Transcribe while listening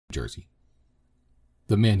Jersey.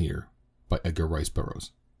 The Man-Eater by Edgar Rice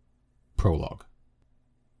Burroughs. Prologue.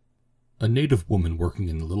 A native woman working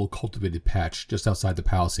in the little cultivated patch just outside the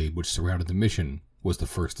palisade which surrounded the mission was the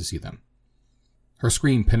first to see them. Her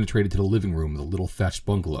scream penetrated to the living room of the little thatched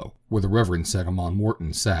bungalow where the Reverend Sangamon and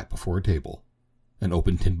Morton sat before a table, an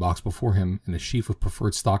open tin box before him and a sheaf of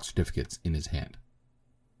preferred stock certificates in his hand.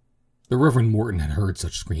 The Reverend Morton had heard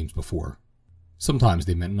such screams before. Sometimes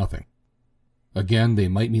they meant nothing. Again, they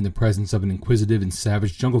might mean the presence of an inquisitive and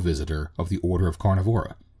savage jungle visitor of the order of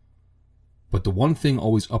Carnivora. But the one thing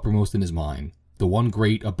always uppermost in his mind, the one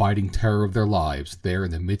great abiding terror of their lives there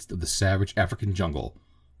in the midst of the savage African jungle,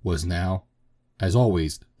 was now, as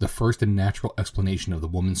always, the first and natural explanation of the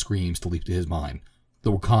woman's screams to leap to his mind.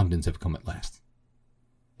 The Wakandans have come at last.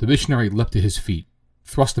 The missionary leapt to his feet,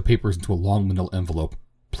 thrust the papers into a long manila envelope,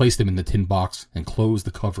 placed them in the tin box, and closed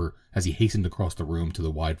the cover as he hastened across the room to the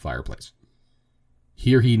wide fireplace.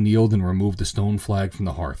 Here he kneeled and removed the stone flag from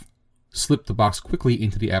the hearth, slipped the box quickly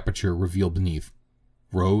into the aperture revealed beneath,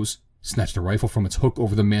 rose, snatched a rifle from its hook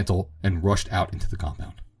over the mantel, and rushed out into the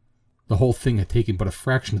compound. The whole thing had taken but a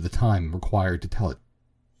fraction of the time required to tell it.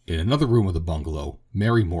 In another room of the bungalow,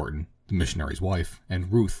 Mary Morton, the missionary's wife,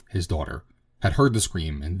 and Ruth, his daughter, had heard the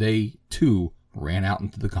scream, and they, too, ran out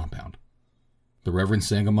into the compound. The Reverend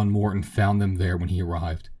Sangamon Morton found them there when he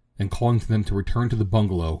arrived, and calling to them to return to the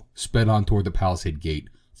bungalow, sped on toward the palisade gate,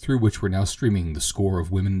 through which were now streaming the score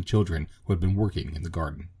of women and children who had been working in the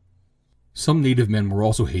garden. Some native men were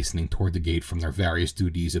also hastening toward the gate from their various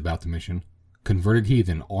duties about the mission, converted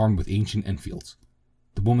heathen armed with ancient Enfields.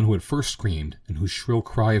 The woman who had first screamed, and whose shrill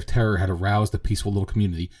cry of terror had aroused the peaceful little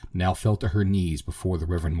community, now fell to her knees before the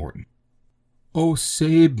Reverend Morton. "Oh,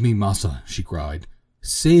 save me, massa," she cried.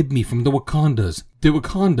 "Save me from the Wakandas. The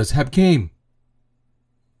Wakandas have came."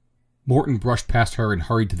 Morton brushed past her and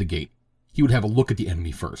hurried to the gate. He would have a look at the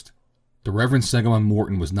enemy first. The Reverend Sangamon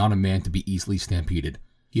Morton was not a man to be easily stampeded.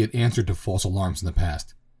 He had answered to false alarms in the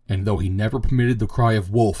past, and though he never permitted the cry of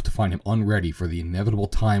wolf to find him unready for the inevitable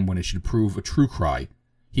time when it should prove a true cry,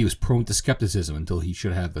 he was prone to skepticism until he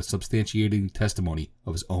should have the substantiating testimony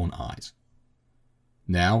of his own eyes.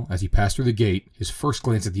 Now, as he passed through the gate, his first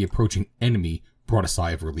glance at the approaching enemy brought a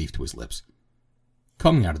sigh of relief to his lips.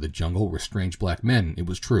 Coming out of the jungle were strange black men, it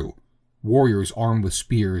was true, warriors armed with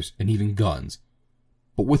spears and even guns,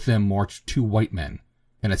 but with them marched two white men,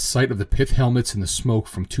 and at sight of the pith helmets and the smoke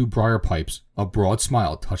from two briar pipes, a broad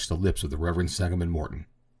smile touched the lips of the Reverend Sangamon Morton.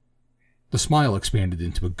 The smile expanded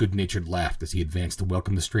into a good-natured laugh as he advanced to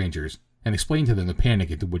welcome the strangers and explain to them the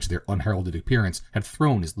panic into which their unheralded appearance had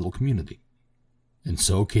thrown his little community. And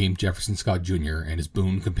so came Jefferson Scott Jr. and his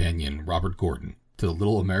boon companion, Robert Gordon, to the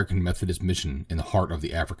little American Methodist mission in the heart of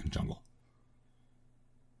the African jungle.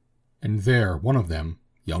 And there, one of them,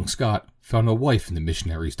 young Scott, found a wife in the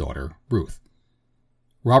missionary's daughter, Ruth.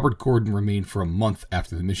 Robert Gordon remained for a month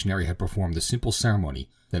after the missionary had performed the simple ceremony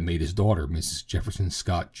that made his daughter Mrs. Jefferson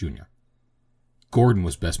Scott, Jr. Gordon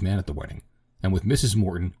was best man at the wedding, and with Mrs.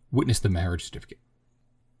 Morton witnessed the marriage certificate.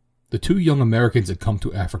 The two young Americans had come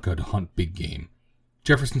to Africa to hunt big game.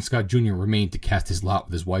 Jefferson Scott Jr. remained to cast his lot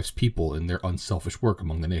with his wife's people in their unselfish work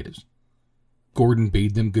among the natives. Gordon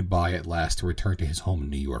bade them goodbye at last to return to his home in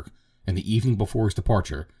New York, and the evening before his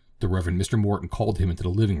departure, the Reverend Mr. Morton called him into the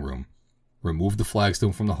living room, removed the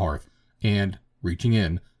flagstone from the hearth, and, reaching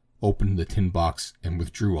in, opened the tin box and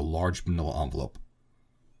withdrew a large manila envelope.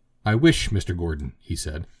 "I wish, Mr. Gordon," he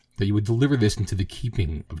said, "that you would deliver this into the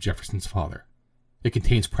keeping of Jefferson's father. It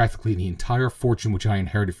contains practically the entire fortune which I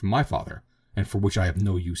inherited from my father, and for which I have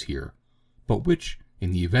no use here, but which,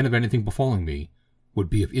 in the event of anything befalling me, would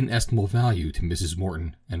be of inestimable value to Mrs.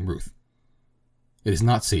 Morton and Ruth. It is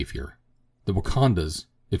not safe here. The Wakandas,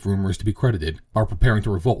 if rumor is to be credited, are preparing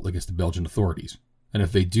to revolt against the Belgian authorities, and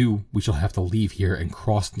if they do, we shall have to leave here and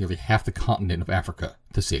cross nearly half the continent of Africa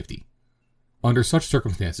to safety. Under such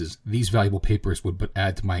circumstances, these valuable papers would but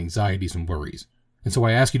add to my anxieties and worries, and so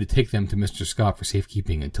I ask you to take them to Mr. Scott for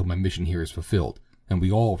safekeeping until my mission here is fulfilled, and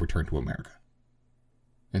we all return to America."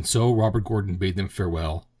 And so Robert Gordon bade them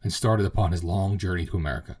farewell and started upon his long journey to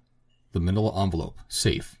America, the manila envelope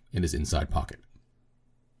safe in his inside pocket.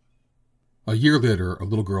 A year later, a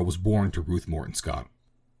little girl was born to Ruth Morton Scott,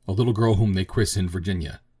 a little girl whom they christened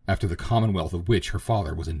Virginia, after the commonwealth of which her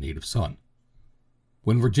father was a native son.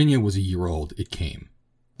 When Virginia was a year old, it came,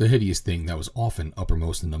 the hideous thing that was often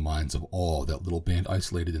uppermost in the minds of all that little band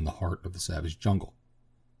isolated in the heart of the savage jungle.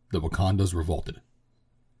 The Wakandas revolted.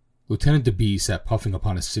 Lieutenant DeB sat puffing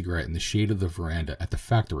upon a cigarette in the shade of the veranda at the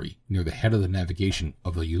factory near the head of the navigation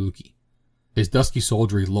of the Uluki. His dusky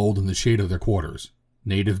soldiery lolled in the shade of their quarters,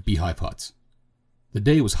 native beehive huts. The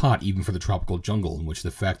day was hot even for the tropical jungle in which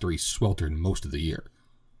the factory sweltered most of the year.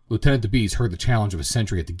 Lieutenant DeBees heard the challenge of a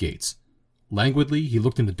sentry at the gates. Languidly, he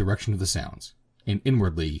looked in the direction of the sounds, and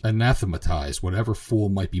inwardly anathematized whatever fool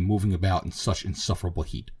might be moving about in such insufferable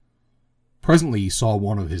heat. Presently he saw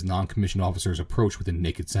one of his non-commissioned officers approach with a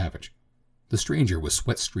naked savage. The stranger was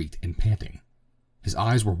sweat-streaked and panting. His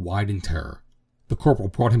eyes were wide in terror. The corporal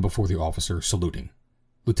brought him before the officer, saluting.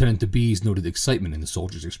 Lieutenant DeBees noted excitement in the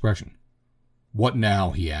soldier's expression. "What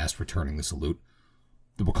now?" he asked, returning the salute.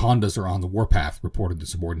 "The Wakandas are on the warpath," reported the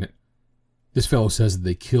subordinate. "This fellow says that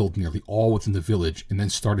they killed nearly all within the village and then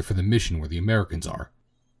started for the mission where the Americans are."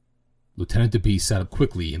 Lieutenant DeBees sat up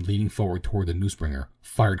quickly and, leaning forward toward the newsbringer,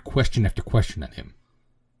 fired question after question at him.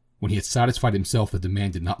 When he had satisfied himself that the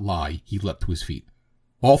man did not lie, he leapt to his feet.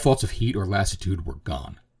 All thoughts of heat or lassitude were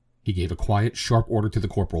gone. He gave a quiet, sharp order to the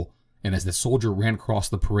corporal, and as the soldier ran across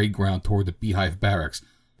the parade ground toward the beehive barracks,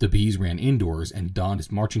 DeBees ran indoors and donned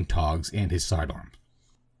his marching togs and his sidearms.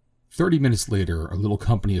 30 minutes later, a little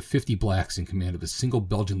company of 50 blacks in command of a single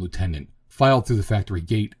Belgian lieutenant filed through the factory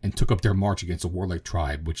gate and took up their march against a warlike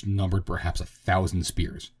tribe which numbered perhaps 1,000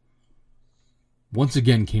 spears. Once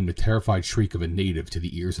again came the terrified shriek of a native to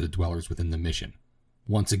the ears of the dwellers within the mission.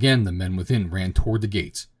 Once again the men within ran toward the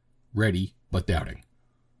gates, ready but doubting.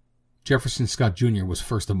 Jefferson Scott Jr. was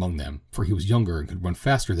first among them, for he was younger and could run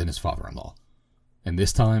faster than his father-in-law. And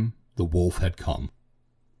this time, the wolf had come.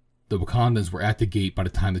 The Wakandas were at the gate by the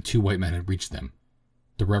time the two white men had reached them.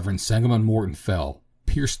 The Reverend Sangamon Morton fell,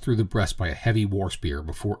 pierced through the breast by a heavy war spear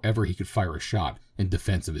before ever he could fire a shot in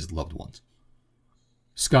defense of his loved ones.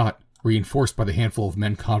 Scott, reinforced by the handful of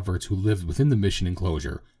men converts who lived within the mission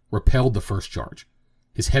enclosure, repelled the first charge,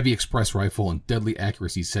 his heavy express rifle and deadly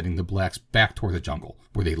accuracy sending the blacks back toward the jungle,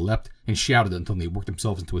 where they leapt and shouted until they worked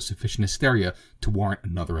themselves into a sufficient hysteria to warrant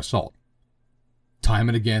another assault. Time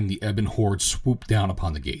and again the ebon horde swooped down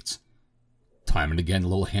upon the gates. Time and again the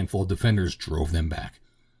little handful of defenders drove them back.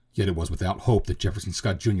 Yet it was without hope that Jefferson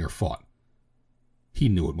Scott Jr. fought. He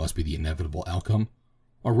knew it must be the inevitable outcome.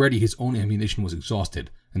 Already his own ammunition was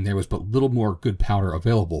exhausted, and there was but little more good powder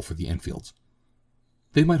available for the Enfields.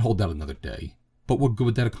 They might hold out another day, but what good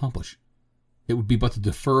would that accomplish? It would be but to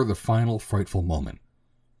defer the final frightful moment.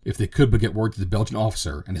 If they could but get word to the Belgian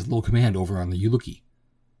officer and his little command over on the Uluki.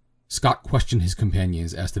 Scott questioned his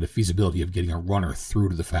companions as to the feasibility of getting a runner through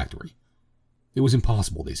to the factory. It was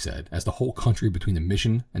impossible, they said, as the whole country between the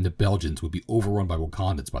mission and the Belgians would be overrun by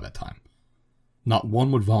Wakandans by that time. Not one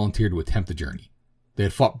would volunteer to attempt the journey. They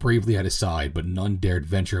had fought bravely at his side, but none dared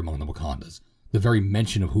venture among the Wakandas, the very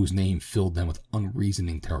mention of whose name filled them with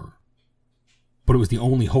unreasoning terror. But it was the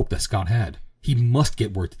only hope that Scott had. He must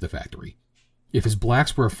get word to the factory. If his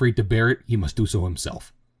blacks were afraid to bear it, he must do so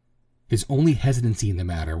himself. His only hesitancy in the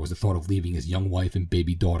matter was the thought of leaving his young wife and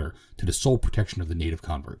baby daughter to the sole protection of the native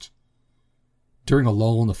converts. During a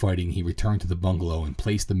lull in the fighting, he returned to the bungalow and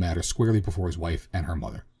placed the matter squarely before his wife and her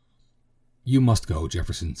mother. "You must go,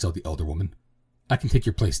 Jefferson," said the elder woman. "I can take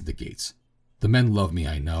your place at the gates. The men love me,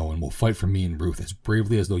 I know, and will fight for me and Ruth as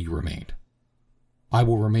bravely as though you remained. I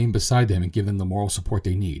will remain beside them and give them the moral support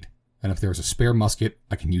they need, and if there is a spare musket,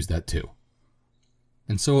 I can use that too."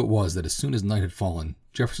 And so it was that as soon as night had fallen,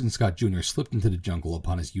 Jefferson Scott Jr. slipped into the jungle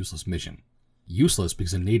upon his useless mission. Useless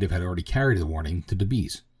because a native had already carried the warning to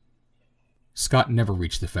DeBees. Scott never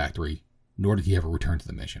reached the factory, nor did he ever return to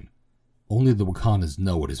the mission. Only the Wakandas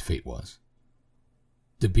know what his fate was.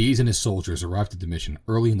 DeBees and his soldiers arrived at the mission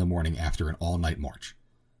early in the morning after an all-night march.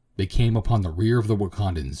 They came upon the rear of the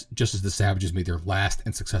Wakandans just as the savages made their last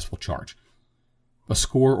and successful charge. A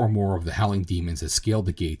score or more of the howling demons had scaled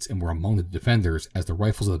the gates and were among the defenders as the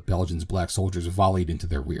rifles of the Belgians' black soldiers volleyed into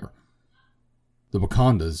their rear. The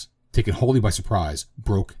Wakandas, taken wholly by surprise,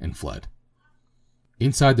 broke and fled.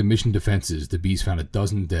 Inside the mission defenses, DeBees found a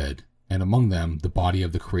dozen dead, and among them the body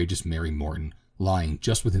of the courageous Mary Morton, lying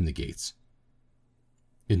just within the gates.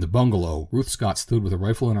 In the bungalow, Ruth Scott stood with a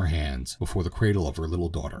rifle in her hands before the cradle of her little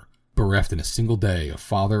daughter, bereft in a single day of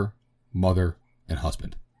father, mother, and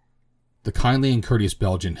husband. The kindly and courteous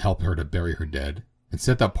Belgian helped her to bury her dead, and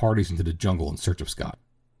sent out parties into the jungle in search of Scott,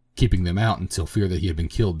 keeping them out until fear that he had been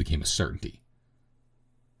killed became a certainty.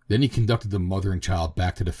 Then he conducted the mother and child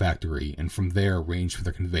back to the factory, and from there arranged for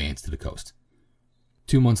their conveyance to the coast.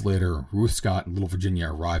 2 months later, Ruth Scott and little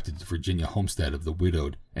Virginia arrived at the Virginia homestead of the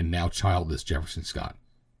widowed and now childless Jefferson Scott,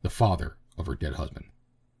 the father of her dead husband.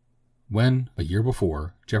 When, a year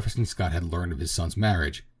before, Jefferson Scott had learned of his son's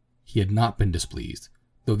marriage, he had not been displeased,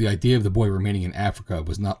 though the idea of the boy remaining in Africa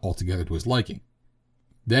was not altogether to his liking.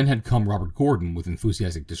 Then had come Robert Gordon with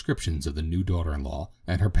enthusiastic descriptions of the new daughter-in-law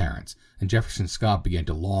and her parents, and Jefferson Scott began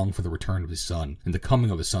to long for the return of his son and the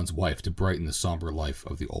coming of his son's wife to brighten the somber life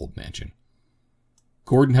of the old mansion.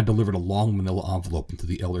 Gordon had delivered a long manila envelope into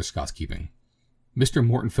the elder Scott's keeping. Mr.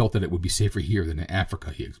 Morton felt that it would be safer here than in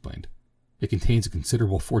Africa, he explained. It contains a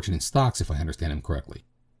considerable fortune in stocks, if I understand him correctly.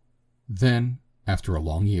 Then, after a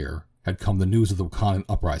long year, had come the news of the Wakandan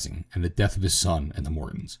uprising and the death of his son and the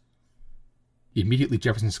Mortons. Immediately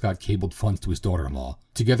Jefferson Scott cabled funds to his daughter-in-law,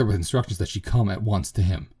 together with instructions that she come at once to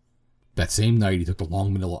him. That same night he took the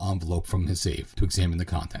long manila envelope from his safe to examine the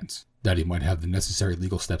contents, that he might have the necessary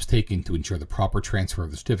legal steps taken to ensure the proper transfer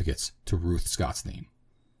of the certificates to Ruth Scott's name.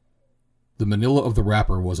 The manila of the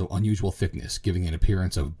wrapper was of unusual thickness, giving an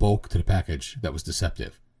appearance of bulk to the package that was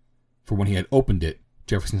deceptive, for when he had opened it,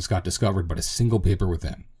 Jefferson Scott discovered but a single paper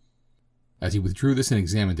within. As he withdrew this and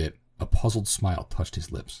examined it, a puzzled smile touched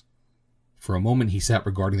his lips. For a moment he sat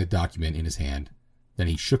regarding the document in his hand, then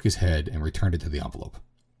he shook his head and returned it to the envelope.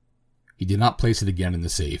 He did not place it again in the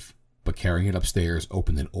safe, but carrying it upstairs,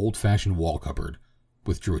 opened an old-fashioned wall cupboard,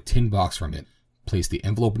 withdrew a tin box from it, placed the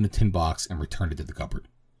envelope in the tin box, and returned it to the cupboard.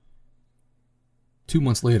 2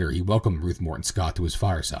 months later he welcomed Ruth Morton Scott to his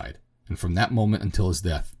fireside, and from that moment until his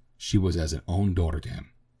death, she was as an own daughter to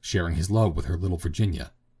him, sharing his love with her little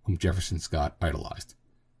Virginia, whom Jefferson Scott idolized.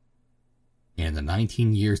 And in the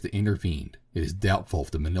 19 years that intervened, it is doubtful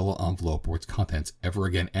if the manila envelope or its contents ever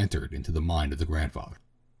again entered into the mind of the grandfather.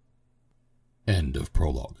 End of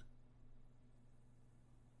prologue.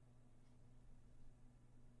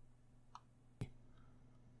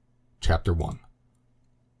 Chapter 1.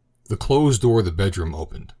 The closed door of the bedroom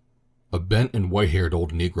opened. A bent and white-haired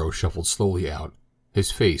old Negro shuffled slowly out,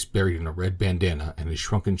 his face buried in a red bandana and his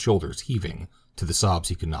shrunken shoulders heaving to the sobs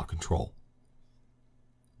he could not control.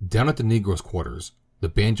 Down at the Negro's quarters, the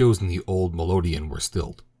banjos and the old melodeon were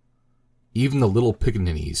stilled. Even the little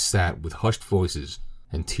pickaninnies sat with hushed voices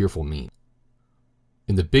and tearful mien.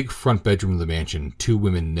 In the big front bedroom of the mansion, 2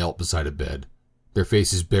 women knelt beside a bed, their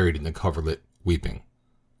faces buried in the coverlet, weeping.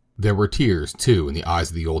 There were tears, too, in the eyes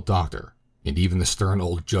of the old doctor, and even the stern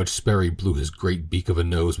old Judge Sperry blew his great beak of a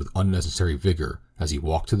nose with unnecessary vigor as he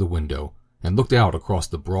walked to the window and looked out across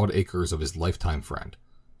the broad acres of his lifetime friend.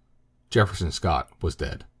 Jefferson Scott was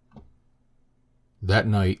dead. That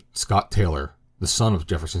night, Scott Taylor, the son of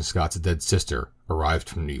Jefferson Scott's dead sister, arrived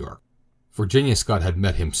from New York. Virginia Scott had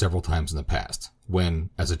met him several times in the past,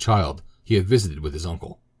 when, as a child, he had visited with his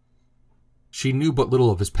uncle. She knew but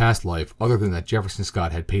little of his past life other than that Jefferson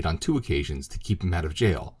Scott had paid on 2 occasions to keep him out of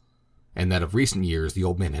jail, and that of recent years the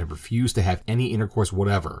old man had refused to have any intercourse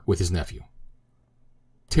whatever with his nephew.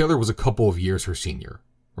 Taylor was a couple of years her senior,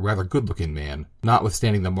 a rather good-looking man,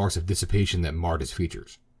 notwithstanding the marks of dissipation that marred his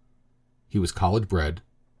features. He was college-bred,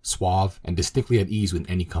 suave, and distinctly at ease with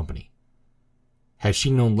any company. Had she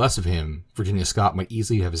known less of him, Virginia Scott might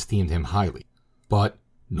easily have esteemed him highly, but,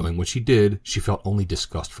 knowing what she did, she felt only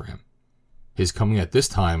disgust for him. His coming at this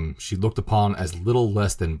time she looked upon as little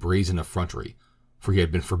less than brazen effrontery, for he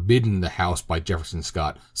had been forbidden the house by Jefferson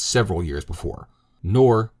Scott several years before,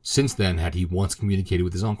 nor, since then, had he once communicated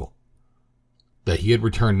with his uncle. That he had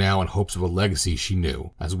returned now in hopes of a legacy she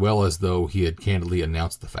knew, as well as though he had candidly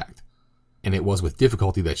announced the fact, and it was with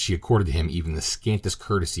difficulty that she accorded him even the scantest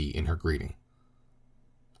courtesy in her greeting.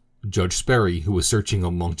 Judge Sperry, who was searching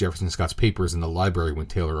among Jefferson Scott's papers in the library when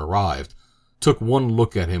Taylor arrived, took one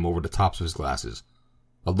look at him over the tops of his glasses,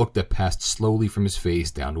 a look that passed slowly from his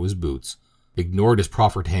face down to his boots, ignored his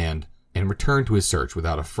proffered hand, and returned to his search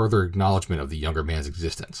without a further acknowledgment of the younger man's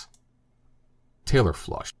existence. Taylor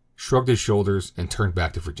flushed, shrugged his shoulders, and turned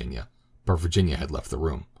back to Virginia, but Virginia had left the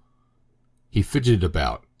room. He fidgeted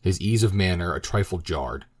about, his ease of manner a trifle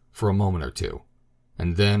jarred, for a moment or 2,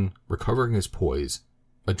 and then, recovering his poise,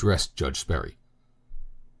 addressed Judge Sperry.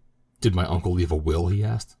 "Did my uncle leave a will?" he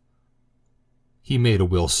asked. "He made a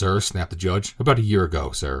will, sir," snapped the judge, "about a year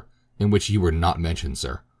ago, sir, in which you were not mentioned,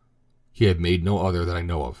 sir. He had made no other that I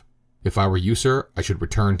know of. If I were you, sir, I should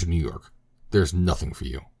return to New York. There's nothing for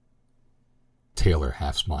you." Taylor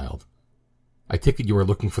half smiled. "I take it you are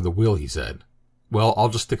looking for the will," he said. "Well, I'll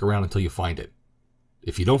just stick around until you find it.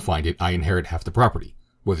 If you don't find it, I inherit half the property,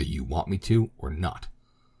 whether you want me to or not."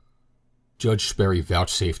 Judge Sperry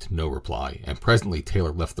vouchsafed no reply, and presently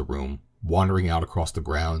Taylor left the room, wandering out across the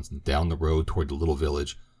grounds and down the road toward the little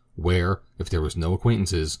village, where, if there was no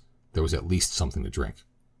acquaintances, there was at least something to drink.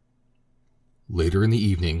 Later in the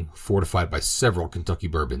evening, fortified by several Kentucky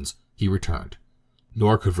bourbons, he returned,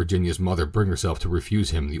 nor could Virginia's mother bring herself to refuse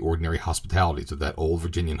him the ordinary hospitalities of that old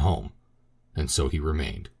Virginian home, and so he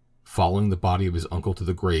remained, following the body of his uncle to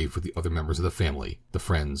the grave with the other members of the family, the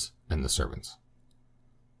friends, and the servants.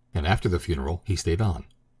 and after the funeral he stayed on,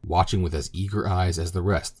 watching with as eager eyes as the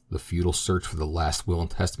rest the futile search for the last will and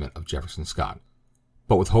testament of Jefferson Scott,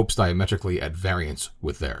 but with hopes diametrically at variance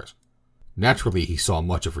with theirs. Naturally he saw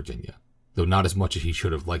much of Virginia, though not as much as he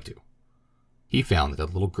should have liked to. He found that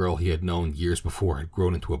the little girl he had known years before had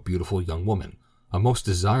grown into a beautiful young woman, a most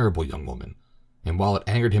desirable young woman, and while it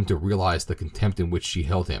angered him to realize the contempt in which she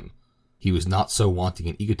held him, he was not so wanting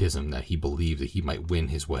in egotism that he believed that he might win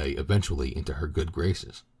his way eventually into her good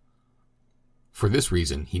graces. For this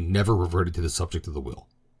reason, he never reverted to the subject of the will.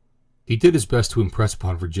 He did his best to impress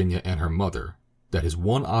upon Virginia and her mother that his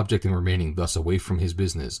one object in remaining thus away from his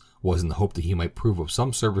business was in the hope that he might prove of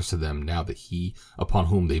some service to them now that he, upon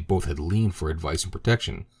whom they both had leaned for advice and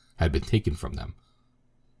protection, had been taken from them.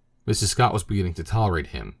 Mrs. Scott was beginning to tolerate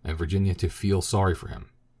him, and Virginia to feel sorry for him,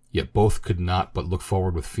 yet both could not but look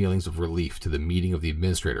forward with feelings of relief to the meeting of the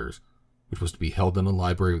administrators, which was to be held in the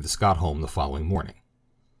library of the Scott home the following morning.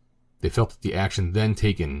 They felt that the action then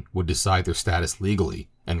taken would decide their status legally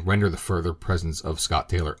and render the further presence of Scott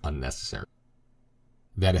Taylor unnecessary.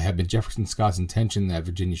 That it had been Jefferson Scott's intention that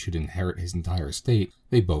Virginia should inherit his entire estate,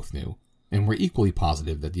 they both knew, and were equally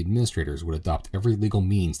positive that the administrators would adopt every legal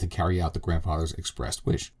means to carry out the grandfather's expressed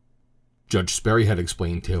wish. Judge Sperry had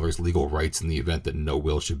explained Taylor's legal rights in the event that no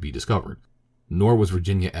will should be discovered, nor was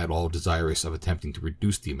Virginia at all desirous of attempting to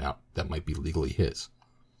reduce the amount that might be legally his.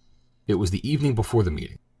 It was the evening before the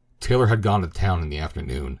meeting. Taylor had gone to town in the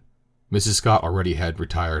afternoon. Mrs. Scott already had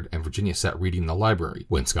retired, and Virginia sat reading in the library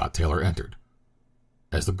when Scott Taylor entered.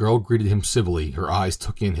 As the girl greeted him civilly, her eyes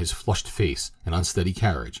took in his flushed face and unsteady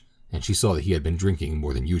carriage, and she saw that he had been drinking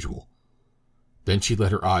more than usual. Then she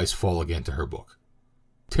let her eyes fall again to her book.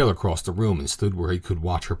 Taylor crossed the room and stood where he could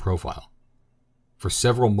watch her profile. For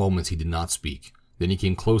several moments he did not speak, then he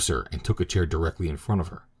came closer and took a chair directly in front of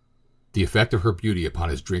her. The effect of her beauty upon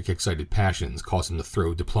his drink-excited passions caused him to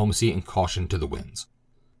throw diplomacy and caution to the winds.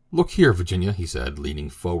 "Look here, Virginia," he said, leaning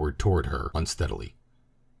forward toward her unsteadily.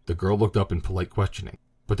 The girl looked up in polite questioning,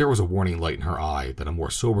 but there was a warning light in her eye that a more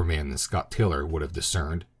sober man than Scott Taylor would have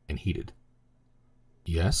discerned and heeded.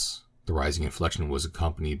 "Yes?" The rising inflection was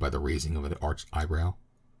accompanied by the raising of an arched eyebrow.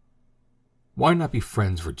 "Why not be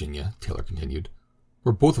friends, Virginia?" Taylor continued.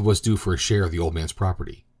 "We're both of us due for a share of the old man's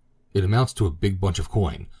property. It amounts to a big bunch of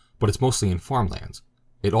coin, but it's mostly in farmlands.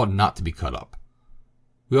 It ought not to be cut up.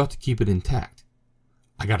 We ought to keep it intact.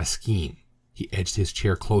 I got a scheme." He edged his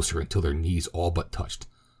chair closer until their knees all but touched.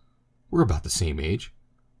 "We're about the same age.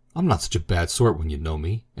 I'm not such a bad sort when you know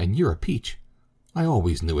me, and you're a peach. I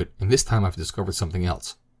always knew it, and this time I've discovered something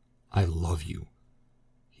else. I love you."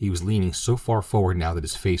 He was leaning so far forward now that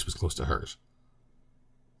his face was close to hers.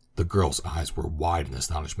 The girl's eyes were wide in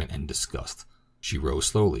astonishment and disgust. She rose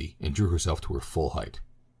slowly and drew herself to her full height.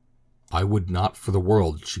 "I would not for the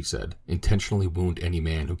world," she said, "intentionally wound any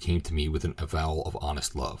man who came to me with an avowal of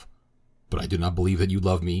honest love. But I do not believe that you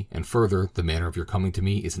love me, and further, the manner of your coming to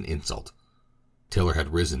me is an insult." Taylor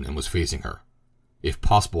had risen and was facing her. If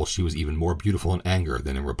possible, she was even more beautiful in anger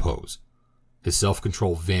than in repose. His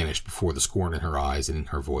self-control vanished before the scorn in her eyes and in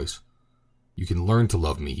her voice. "You can learn to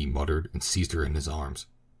love me," he muttered, and seized her in his arms.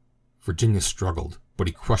 Virginia struggled, but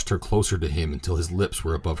he crushed her closer to him until his lips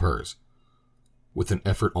were above hers. With an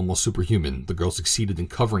effort almost superhuman, the girl succeeded in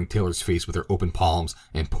covering Taylor's face with her open palms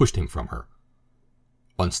and pushed him from her.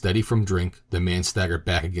 Unsteady from drink, the man staggered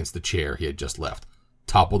back against the chair he had just left,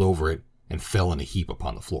 toppled over it, and fell in a heap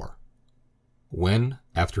upon the floor. When,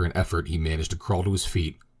 after an effort, he managed to crawl to his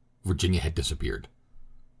feet, Virginia had disappeared.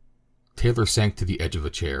 Taylor sank to the edge of a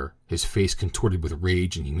chair, his face contorted with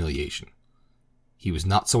rage and humiliation. He was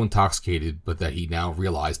not so intoxicated but that he now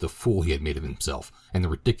realized the fool he had made of himself and the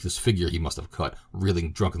ridiculous figure he must have cut,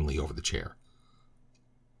 reeling drunkenly over the chair.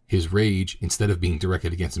 His rage, instead of being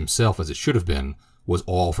directed against himself as it should have been, was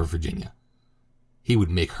all for Virginia. He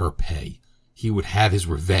would make her pay. He would have his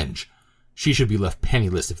revenge. She should be left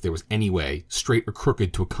penniless if there was any way, straight or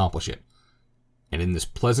crooked, to accomplish it. And in this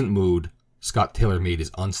pleasant mood, Scott Taylor made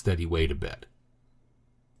his unsteady way to bed.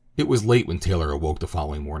 It was late when Taylor awoke the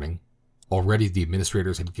following morning. Already the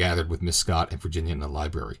administrators had gathered with Miss Scott and Virginia in the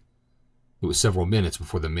library. It was several minutes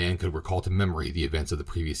before the man could recall to memory the events of the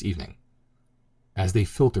previous evening. As they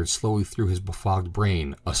filtered slowly through his befogged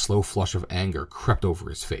brain, a slow flush of anger crept over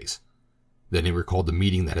his face. Then he recalled the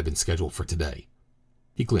meeting that had been scheduled for today.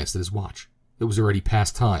 He glanced at his watch. It was already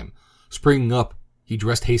past time. Springing up, he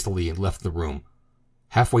dressed hastily and left the room.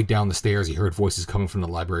 Halfway down the stairs, he heard voices coming from the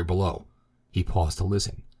library below. He paused to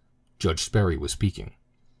listen. Judge Sperry was speaking.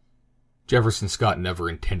 "Jefferson Scott never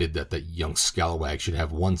intended that young scalawag should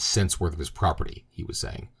have 1 cent's worth of his property," he was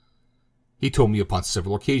saying. "He told me upon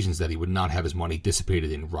several occasions that he would not have his money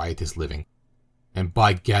dissipated in riotous living. And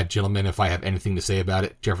by gad, gentlemen, if I have anything to say about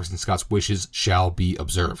it, Jefferson Scott's wishes shall be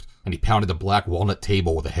observed. And he pounded the black walnut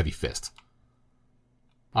table with a heavy fist.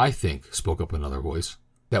 I think, spoke up another voice,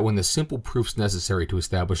 that when the simple proofs necessary to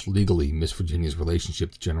establish legally Miss Virginia's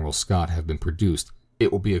relationship to General Scott have been produced,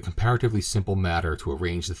 it will be a comparatively simple matter to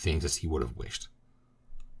arrange the things as he would have wished.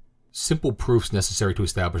 Simple proofs necessary to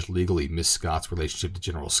establish legally Miss Scott's relationship to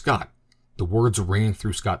General Scott. The words ran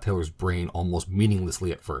through Scott Taylor's brain almost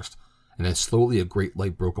meaninglessly at first, and then slowly a great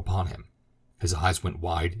light broke upon him. His eyes went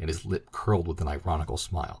wide, and his lip curled with an ironical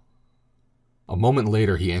smile. A moment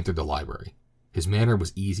later he entered the library. His manner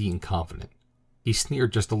was easy and confident. He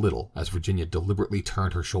sneered just a little as Virginia deliberately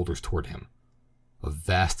turned her shoulders toward him. A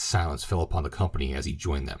vast silence fell upon the company as he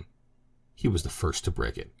joined them. He was the first to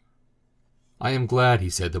break it. "I am glad," he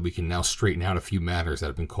said, "that we can now straighten out a few matters that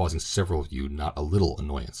have been causing several of you not a little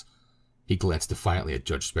annoyance." He glanced defiantly at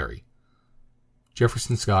Judge Sperry.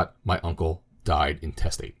 "Jefferson Scott, my uncle, died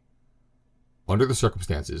intestate. Under the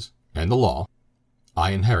circumstances, and the law,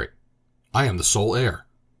 I inherit. I am the sole heir."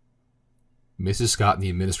 Mrs. Scott and the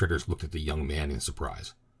administrators looked at the young man in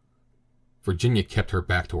surprise. Virginia kept her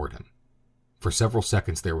back toward him. For several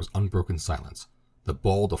seconds there was unbroken silence. The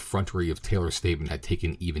bald effrontery of Taylor's statement had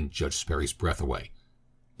taken even Judge Sperry's breath away,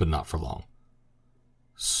 but not for long.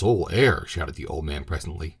 "Sole heir," shouted the old man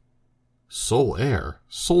presently. "Sole heir?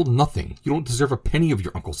 Sole nothing. You don't deserve a penny of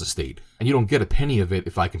your uncle's estate, and you don't get a penny of it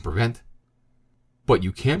if I can prevent." "But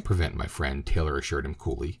you can't prevent, my friend," Taylor assured him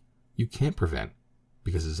coolly. "You can't prevent,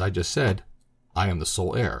 because as I just said, I am the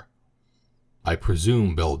sole heir." "I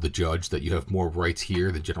presume," bellowed the judge, "that you have more rights here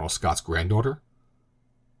than General Scott's granddaughter?"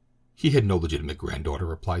 "He had no legitimate granddaughter,"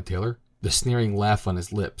 replied Taylor, the sneering laugh on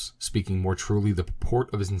his lips speaking more truly the purport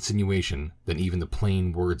of his insinuation than even the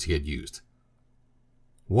plain words he had used.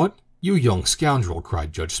 "What? You young scoundrel!"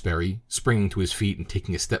 cried Judge Sperry, springing to his feet and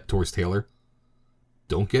taking a step towards Taylor.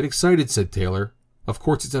 "Don't get excited," said Taylor. "Of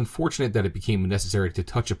course it's unfortunate that it became necessary to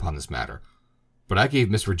touch upon this matter, but I gave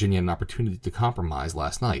Miss Virginia an opportunity to compromise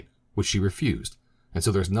last night, which she refused, and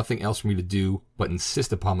so there's nothing else for me to do but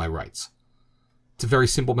insist upon my rights. It's a very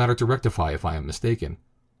simple matter to rectify if I am mistaken.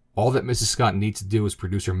 All that Mrs. Scott needs to do is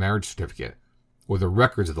produce her marriage certificate, or the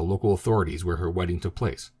records of the local authorities where her wedding took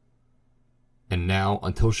place. And now,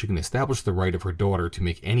 until she can establish the right of her daughter to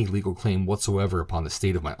make any legal claim whatsoever upon the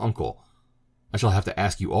estate of my uncle, I shall have to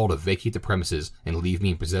ask you all to vacate the premises and leave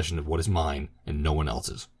me in possession of what is mine and no one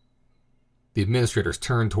else's." The administrators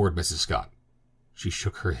turned toward Mrs. Scott. She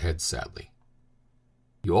shook her head sadly.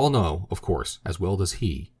 "You all know, of course, as well as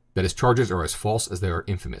he, that his charges are as false as they are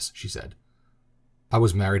infamous," she said. "I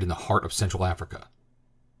was married in the heart of Central Africa.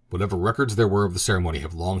 Whatever records there were of the ceremony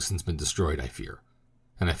have long since been destroyed, I fear,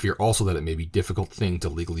 and I fear also that it may be a difficult thing to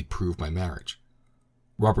legally prove my marriage.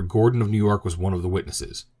 Robert Gordon of New York was one of the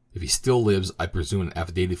witnesses. If he still lives, I presume an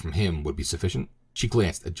affidavit from him would be sufficient?" She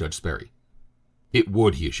glanced at Judge Sperry. "It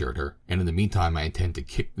would," he assured her, "and in the meantime I intend to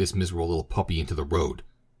kick this miserable little puppy into the road,"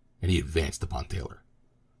 and he advanced upon Taylor.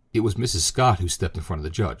 It was Mrs. Scott who stepped in front of the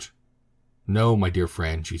judge. "No, my dear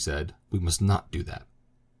friend," she said, "we must not do that.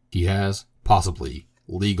 He has, possibly,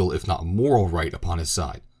 legal if not moral right upon his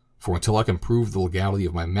side, for until I can prove the legality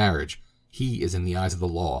of my marriage, he is in the eyes of the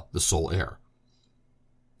law the sole heir.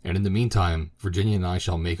 And in the meantime, Virginia and I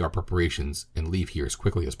shall make our preparations and leave here as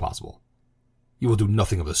quickly as possible." "You will do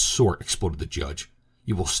nothing of the sort," exploded the judge.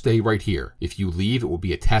 "You will stay right here. If you leave, it will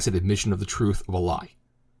be a tacit admission of the truth of a lie.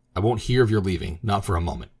 I won't hear of your leaving, not for a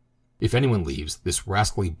moment. If anyone leaves, this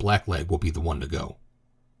rascally blackleg will be the one to go."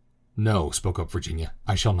 "No," spoke up Virginia,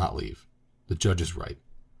 "I shall not leave. The judge is right."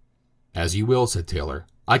 "As you will," said Taylor.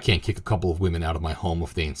 "I can't kick a couple of women out of my home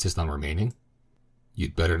if they insist on remaining."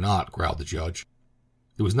 "You'd better not," growled the judge.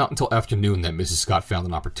 It was not until afternoon that Mrs. Scott found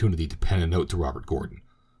an opportunity to pen a note to Robert Gordon.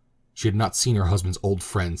 She had not seen her husband's old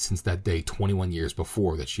friend since that day 21 years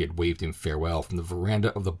before that she had waved him farewell from the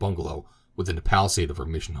veranda of the bungalow within the palisade of her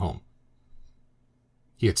mission home.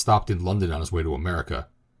 He had stopped in London on his way to America,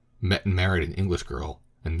 met and married an English girl,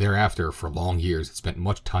 and thereafter for long years had spent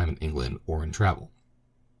much time in England or in travel.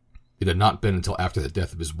 It had not been until after the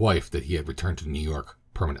death of his wife that he had returned to New York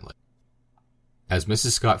permanently. As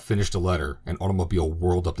Mrs. Scott finished the letter, an automobile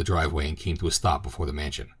whirled up the driveway and came to a stop before the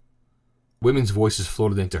mansion. Women's voices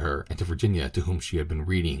floated into her and to Virginia, to whom she had been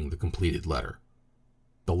reading the completed letter.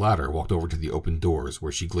 The latter walked over to the open doors,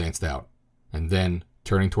 where she glanced out, and then,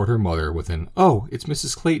 turning toward her mother with an "Oh, it's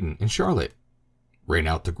Mrs. Clayton and Charlotte," ran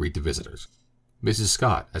out to greet the visitors. Mrs.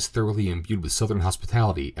 Scott, as thoroughly imbued with Southern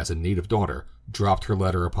hospitality as a native daughter, dropped her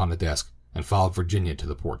letter upon the desk and followed Virginia to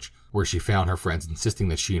the porch, where she found her friends insisting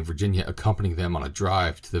that she and Virginia accompany them on a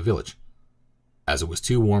drive to the village. As it was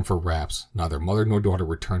too warm for wraps, neither mother nor daughter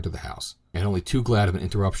returned to the house, and only too glad of an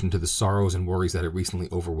interruption to the sorrows and worries that had recently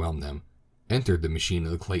overwhelmed them, entered the machine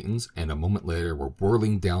of the Claytons, and a moment later were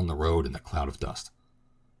whirling down the road in a cloud of dust.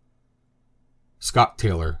 Scott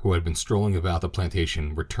Taylor, who had been strolling about the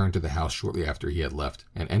plantation, returned to the house shortly after he had left,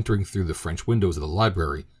 and entering through the French windows of the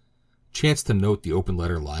library, chanced to note the open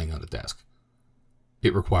letter lying on the desk.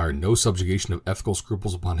 It required no subjugation of ethical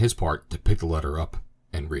scruples upon his part to pick the letter up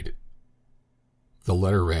and read it. The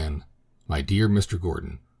letter ran, "My dear Mr.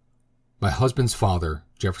 Gordon, my husband's father,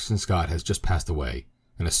 Jefferson Scott, has just passed away,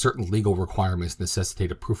 and as certain legal requirements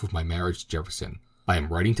necessitate a proof of my marriage to Jefferson, I am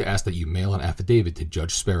writing to ask that you mail an affidavit to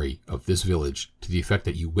Judge Sperry of this village to the effect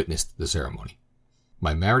that you witnessed the ceremony.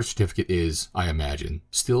 My marriage certificate is, I imagine,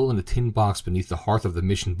 still in a tin box beneath the hearth of the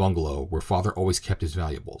mission bungalow where father always kept his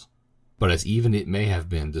valuables. But as even it may have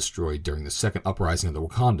been destroyed during the second uprising of the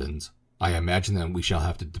Wakandans, I imagine that we shall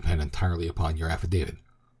have to depend entirely upon your affidavit.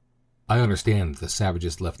 I understand that the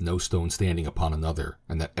savages left no stone standing upon another,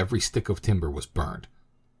 and that every stick of timber was burned.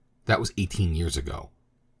 That was 18 years ago,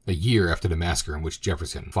 a year after the massacre in which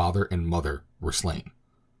Jefferson, father, and mother were slain,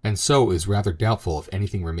 and so it is rather doubtful if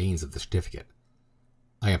anything remains of the certificate.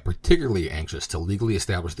 I am particularly anxious to legally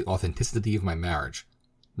establish the authenticity of my marriage,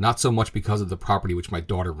 not so much because of the property which my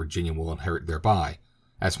daughter Virginia will inherit thereby,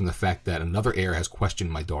 as from the fact that another heir has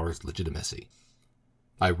questioned my daughter's legitimacy.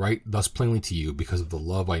 I write thus plainly to you because of the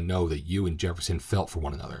love I know that you and Jefferson felt for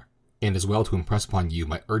one another, and as well to impress upon you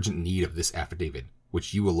my urgent need of this affidavit,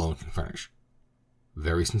 which you alone can furnish.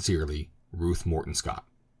 Very sincerely, Ruth Morton Scott.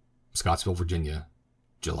 Scottsville, Virginia,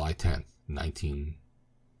 July 10th, 19...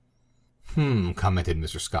 commented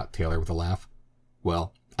Mr. Scott Taylor with a laugh.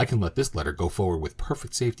 Well, I can let this letter go forward with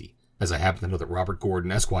perfect safety, as I happen to know that Robert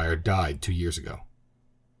Gordon, Esquire, died 2 years ago.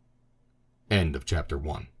 End of Chapter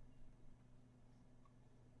 1.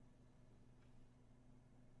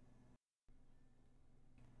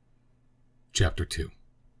 Chapter 2.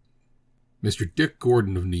 Mr. Dick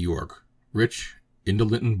Gordon of New York, rich,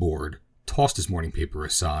 indolent, and bored, tossed his morning paper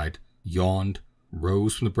aside, yawned,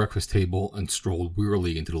 rose from the breakfast table, and strolled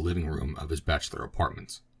wearily into the living room of his bachelor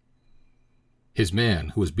apartments. His man,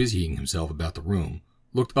 who was busying himself about the room,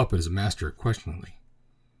 looked up at his master questioningly.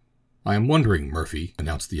 "I am wondering, Murphy,"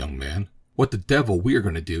 announced the young man, "what the devil we are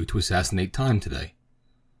going to do to assassinate time today."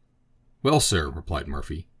 "Well, sir," replied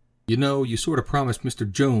Murphy, "you know, you sort of promised Mr.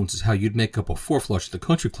 Jones as how you'd make up a four-flush at the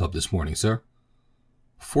country club this morning, sir."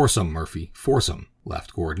 "Foursome, Murphy, foursome,"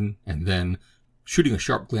 laughed Gordon, and then, shooting a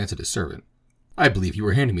sharp glance at his servant, "I believe you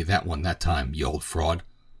were handing me that one that time, you old fraud."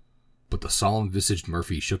 But the solemn-visaged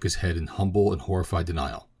Murphy shook his head in humble and horrified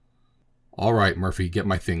denial. "All right, Murphy, get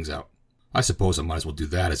my things out. I suppose I might as well do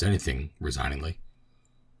that as anything," resigningly.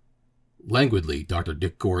 Languidly, Dr.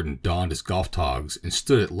 Dick Gordon donned his golf togs and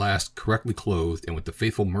stood at last correctly clothed and with the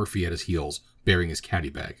faithful Murphy at his heels, bearing his caddy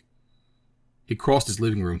bag. He crossed his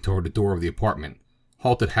living room toward the door of the apartment,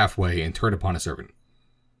 halted halfway, and turned upon his servant.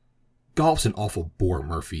 "Golf's an awful bore,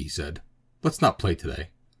 Murphy," he said. "Let's not play today."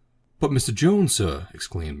 "But Mr. Jones, sir,"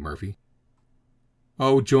 exclaimed Murphy.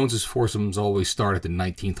 "Oh, Jones's foursomes always start at the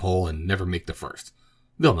 19th hole and never make the first.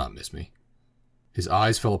 They'll not miss me." His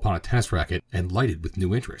eyes fell upon a tennis racket and lighted with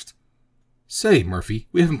new interest. "Say, Murphy,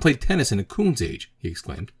 we haven't played tennis in a coon's age," he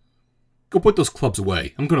exclaimed. "Go put those clubs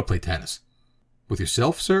away. I'm going to play tennis." "With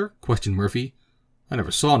yourself, sir?" questioned Murphy. "I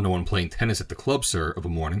never saw no one playing tennis at the club, sir, of a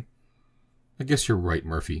morning." "I guess you're right,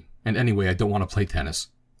 Murphy. And anyway, I don't want to play tennis.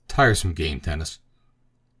 Tiresome game, tennis."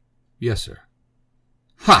 "Yes, sir."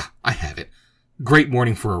 "Ha! I have it. Great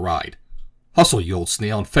morning for a ride. Hustle, you old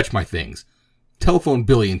snail, and fetch my things. Telephone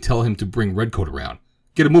Billy and tell him to bring Redcoat around.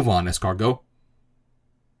 Get a move on, escargot."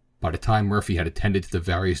 By the time Murphy had attended to the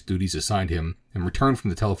various duties assigned him and returned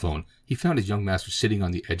from the telephone, he found his young master sitting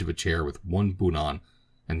on the edge of a chair with one boot on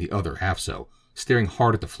and the other half so, staring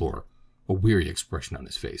hard at the floor, a weary expression on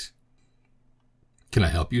his face. "Can I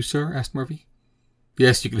help you, sir?" asked Murphy.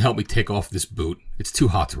 "Yes, you can help me take off this boot. It's too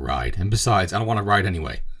hot to ride, and besides, I don't want to ride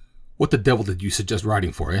anyway. What the devil did you suggest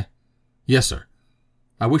riding for, eh?" "Yes, sir."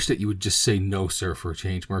 "I wish that you would just say no, sir, for a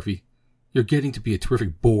change, Murphy. You're getting to be a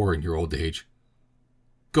terrific bore in your old age.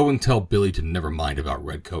 Go and tell Billy to never mind about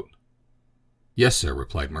Redcoat." "Yes, sir,"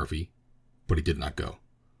 replied Murphy, but he did not go.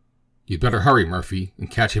 "You'd better hurry, Murphy, and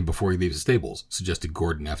catch him before he leaves the stables," suggested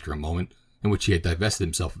Gordon after a moment, in which he had divested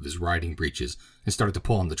himself of his riding breeches and started to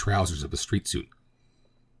pull on the trousers of a street suit.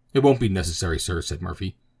 "It won't be necessary, sir," said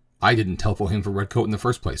Murphy. "I didn't telephone him for Redcoat in the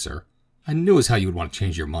first place, sir. I knew as how you would want to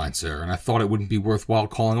change your mind, sir, and I thought it wouldn't be worthwhile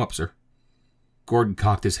calling him up, sir." Gordon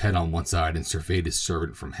cocked his head on one side and surveyed his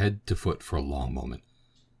servant from head to foot for a long moment.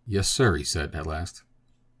 "Yes, sir," he said at last.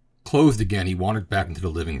 Clothed again, he wandered back into the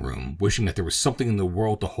living room, wishing that there was something in the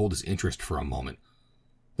world to hold his interest for a moment.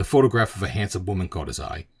 The photograph of a handsome woman caught his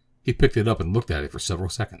eye. He picked it up and looked at it for several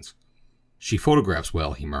seconds. "She photographs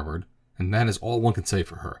well," he murmured, "and that is all one can say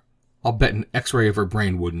for her. I'll bet an X-ray of her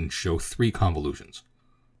brain wouldn't show 3 convolutions."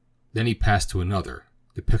 Then he passed to another,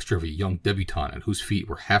 the picture of a young debutante at whose feet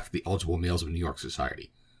were half the eligible males of New York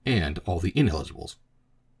society, and all the ineligibles.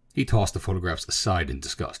 He tossed the photographs aside in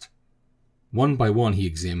disgust. One by one he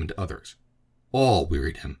examined others. All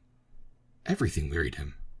wearied him. Everything wearied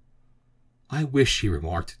him. "I wish," he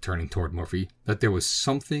remarked, turning toward Murphy, "that there was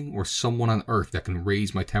something or someone on earth that can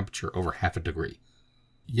raise my temperature over half a degree."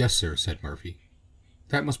 "Yes, sir," said Murphy.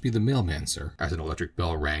 "That must be the mailman, sir," as an electric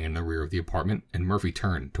bell rang in the rear of the apartment, and Murphy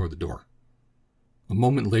turned toward the door. A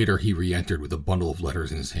moment later he re-entered with a bundle of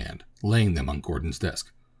letters in his hand, laying them on Gordon's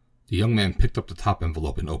desk. The young man picked up the top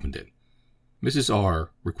envelope and opened it. "Mrs.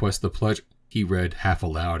 R. requests the pledge," he read half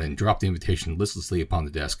aloud and dropped the invitation listlessly upon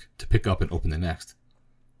the desk to pick up and open the next.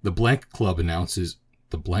 The blank club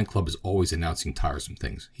is always announcing tiresome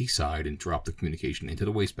things." He sighed and dropped the communication into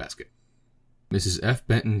the wastebasket. "Mrs. F.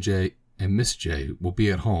 Benton J. and Miss J. will be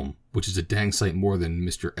at home, which is a dang sight more than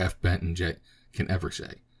Mr. F. Benton J. can ever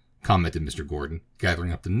say," commented Mr. Gordon,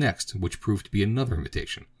 gathering up the next, which proved to be another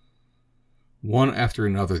invitation. One after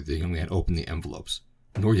another the young man opened the envelopes,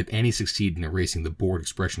 nor did any succeed in erasing the bored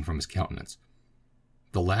expression from his countenance.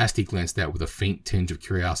 The last he glanced at with a faint tinge of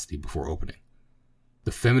curiosity before opening.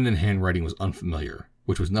 The feminine handwriting was unfamiliar,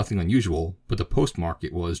 which was nothing unusual, but the postmark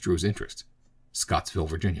it was drew his interest. Scottsville,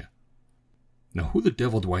 Virginia. "Now who the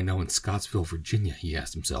devil do I know in Scottsville, Virginia?" he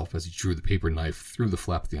asked himself as he drew the paper knife through the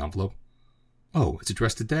flap of the envelope. "Oh, it's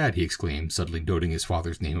addressed to Dad," he exclaimed, suddenly noting his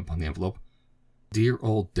father's name upon the envelope. "Dear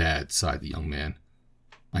old Dad," sighed the young man.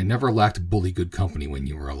 "I never lacked bully good company when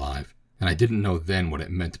you were alive, and I didn't know then what it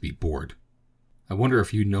meant to be bored. I wonder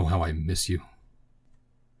if you know how I miss you."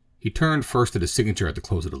 He turned first to the signature at the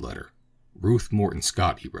close of the letter. "Ruth Morton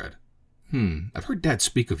Scott," he read. I've heard Dad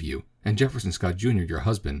speak of you, and Jefferson Scott Jr., your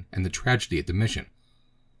husband, and the tragedy at the mission.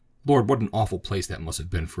 Lord, what an awful place that must have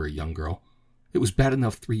been for a young girl. It was bad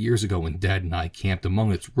enough 3 years ago when Dad and I camped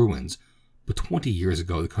among its ruins, but 20 years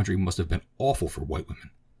ago the country must have been awful for white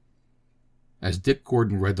women." As Dick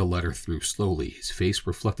Gordon read the letter through slowly, his face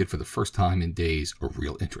reflected for the first time in days a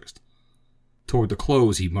real interest. Toward the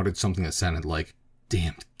close he muttered something that sounded like,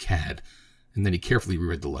 "Damned cad," and then he carefully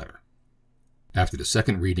reread the letter. After the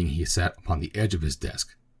second reading he sat upon the edge of his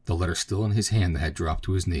desk, the letter still in his hand that had dropped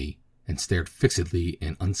to his knee, and stared fixedly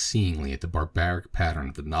and unseeingly at the barbaric pattern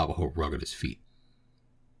of the Navajo rug at his feet.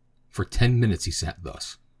 For 10 minutes he sat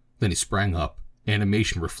thus. Then he sprang up,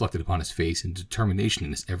 animation reflected upon his face and determination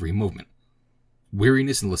in his every movement.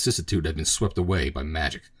 Weariness and lassitude had been swept away by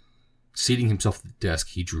magic. Seating himself at the desk,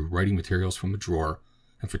 he drew writing materials from a drawer,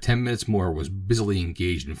 and for 10 minutes more was busily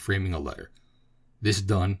engaged in framing a letter. This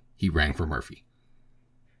done, he rang for Murphy.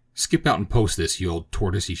 "Skip out and post this, you old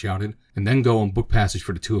tortoise," he shouted, "and then go and book passage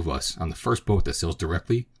for the 2 of us on the first boat that sails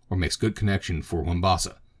directly or makes good connection for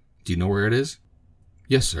Mombasa. Do you know where it is?"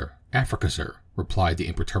 "Yes, sir. Africa, sir," replied the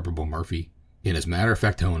imperturbable Murphy, in as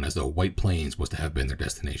matter-of-fact tone as though White Plains was to have been their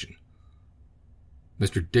destination.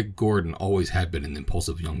 Mr. Dick Gordon always had been an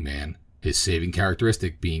impulsive young man, his saving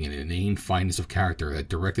characteristic being an inane fineness of character that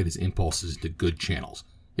directed his impulses into good channels,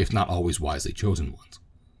 if not always wisely chosen ones.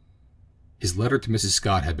 His letter to Mrs.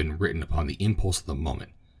 Scott had been written upon the impulse of the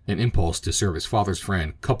moment, an impulse to serve his father's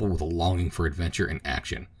friend coupled with a longing for adventure and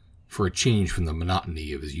action, for a change from the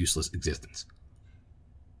monotony of his useless existence.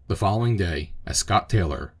 The following day, as Scott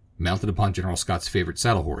Taylor, mounted upon General Scott's favorite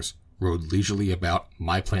saddle horse, rode leisurely about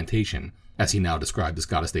 "my plantation," as he now described the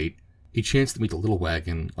Scott estate, he chanced to meet the little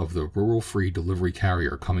wagon of the rural free delivery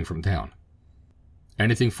carrier coming from town.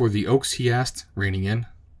 "Anything for the Oaks?" he asked, reining in.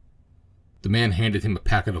 The man handed him a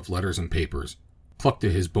packet of letters and papers, clucked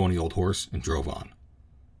to his bony old horse, and drove on.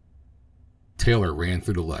 Taylor ran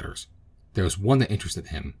through the letters. There was one that interested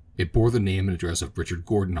him. It bore the name and address of Richard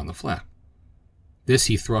Gordon on the flap. This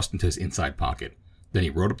he thrust into his inside pocket. Then he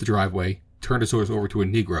rode up the driveway, turned his horse over to a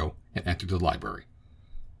Negro, and entered the library.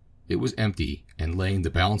 It was empty, and laying the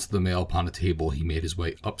balance of the mail upon a table, he made his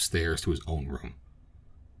way upstairs to his own room.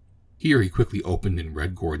 Here he quickly opened and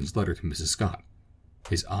read Gordon's letter to Mrs. Scott.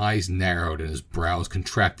 His eyes narrowed and his brows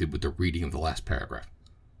contracted with the reading of the last paragraph.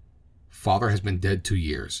 "Father has been dead 2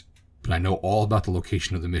 years, but I know all about the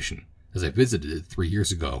location of the mission, as I visited it 3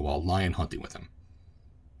 years ago while lion hunting with him.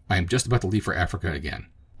 I am just about to leave for Africa again.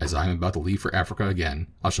 As I am about to leave for Africa again,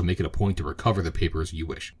 I shall make it a point to recover the papers you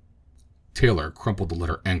wish." Taylor crumpled the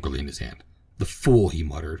letter angrily in his hand. "The fool," he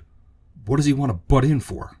muttered. "What does he want to butt in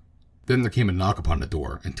for?" Then there came a knock upon the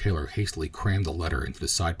door, and Taylor hastily crammed the letter into the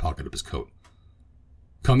side pocket of his coat.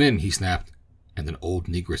 "Come in," he snapped, and an old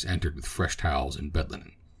negress entered with fresh towels and bed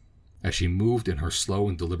linen. As she moved in her slow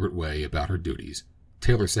and deliberate way about her duties,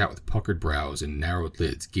 Taylor sat with puckered brows and narrowed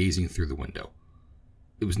lids gazing through the window.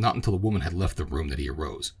 It was not until the woman had left the room that he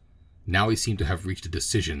arose. Now he seemed to have reached a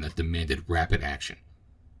decision that demanded rapid action.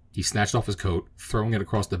 He snatched off his coat, throwing it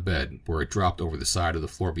across the bed where it dropped over the side of the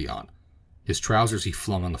floor beyond. His trousers he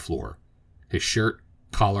flung on the floor, his shirt,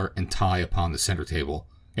 collar, and tie upon the center table,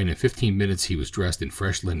 and in 15 minutes he was dressed in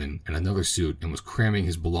fresh linen and another suit and was cramming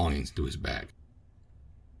his belongings into his bag.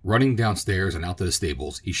 Running downstairs and out to the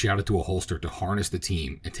stables, he shouted to a holster to harness the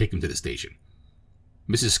team and take him to the station.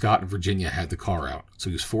 Mrs. Scott and Virginia had the car out, so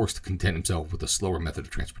he was forced to content himself with a slower method of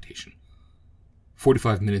transportation.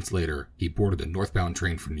 45 minutes later, he boarded a northbound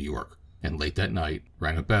train for New York, and late that night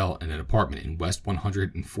rang a bell in an apartment in West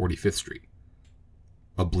 145th Street.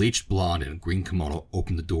 A bleached blonde in a green kimono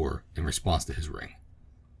opened the door in response to his ring.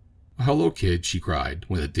 "Hello, kid," she cried,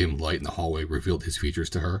 when a dim light in the hallway revealed his features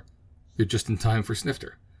to her. "You're just in time for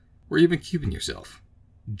Snifter. Where you been keeping yourself?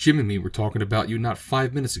 Jim and me were talking about you not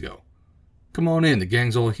 5 minutes ago. Come on in, the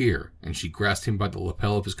gang's all here," and she grasped him by the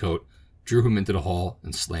lapel of his coat, drew him into the hall,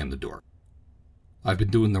 and slammed the door. "I've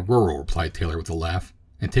been doing the rural," replied Taylor with a laugh,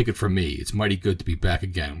 "and take it from me, it's mighty good to be back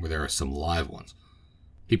again where there are some live ones."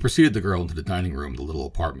 He preceded the girl into the dining room of the little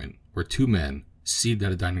apartment, where two men, seated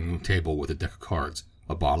at a dining room table with a deck of cards,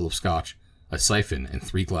 a bottle of scotch, a siphon, and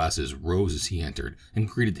 3 glasses, rose as he entered and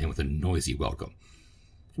greeted him with a noisy welcome.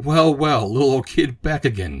 "Well, well, little old kid back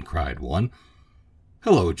again," cried one.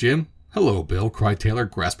 "Hello, Jim." "Hello, Bill," cried Taylor,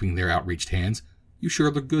 grasping their outreached hands. "You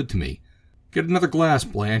sure look good to me." "Get another glass,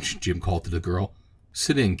 Blanche," Jim called to the girl.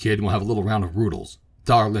 "Sit in, kid, and we'll have a little round of roodles.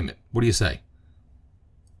 $1 limit. What do you say?"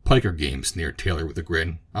 "Piker game," sneered Taylor with a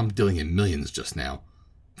grin. "I'm dealing in millions just now.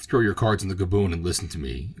 Throw your cards in the gaboon and listen to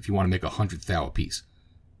me, if you want to make 100 thou apiece."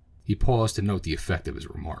 He paused to note the effect of his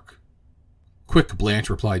remark. "Quick, Blanche,"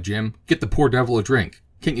 replied Jim. "Get the poor devil a drink.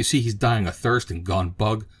 Can't you see he's dying of thirst and gone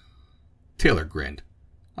bug?" Taylor grinned.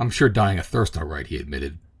 "I'm sure dying of thirst all right," he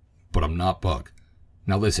admitted. "But I'm not bug.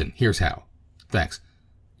 Now listen, here's how. Thanks.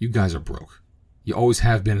 You guys are broke. You always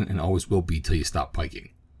have been and always will be till you stop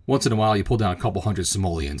piking. Once in a while you pull down a couple hundred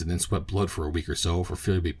simoleons and then sweat blood for a week or so for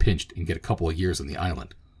fear to be pinched and get a couple of years on the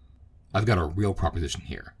island. I've got a real proposition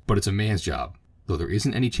here, but it's a man's job, though there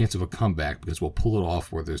isn't any chance of a comeback because we'll pull it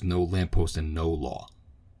off where there's no lamppost and no law."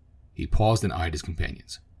 He paused and eyed his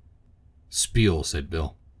companions. "Spiel," said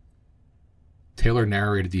Bill. Taylor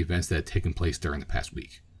narrated the events that had taken place during the past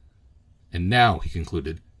week. "And now," he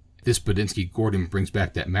concluded, "if this Bedinsky Gordon brings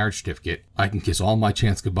back that marriage certificate, I can kiss all my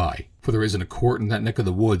chance goodbye, for there isn't a court in that neck of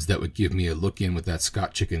the woods that would give me a look in with that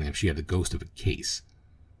Scott chicken if she had the ghost of a case."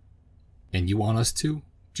 "And you want us to?"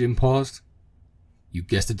 Jim paused. "You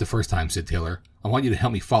guessed it the first time," said Taylor. "I want you to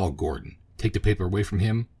help me follow Gordon, take the paper away from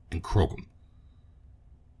him, and croak him."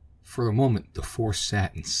 For a moment, the four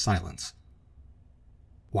sat in silence.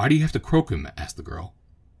 "Why do you have to croak him?" asked the girl.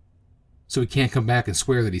 "So he can't come back and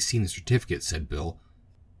swear that he's seen the certificate," said Bill.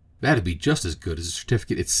 "That'd be just as good as the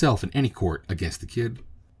certificate itself in any court against the kid."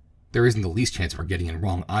 "There isn't the least chance of our getting it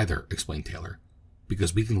wrong either," explained Taylor,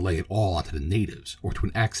 "because we can lay it all onto the natives or to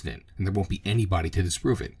an accident, and there won't be anybody to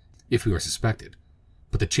disprove it, if we are suspected.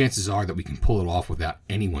 But the chances are that we can pull it off without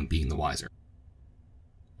anyone being the wiser."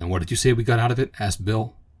 "And what did you say we got out of it?" asked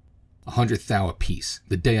Bill. 100 thou apiece,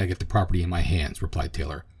 the day I get the property in my hands," replied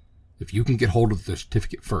Taylor. "If you can get hold of the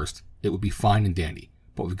certificate first, it would be fine and dandy,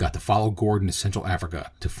 but we've got to follow Gordon to Central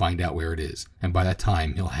Africa to find out where it is, and by that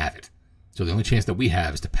time he'll have it. So the only chance that we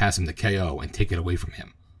have is to pass him the KO and take it away from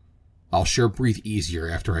him. I'll sure breathe easier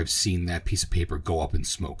after I've seen that piece of paper go up in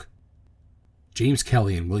smoke." James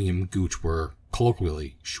Kelly and William Gooch were,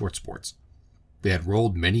 colloquially, short sports. They had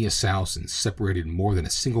rolled many a souse and separated more than a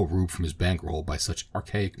single rube from his bankroll by such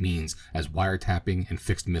archaic means as wiretapping and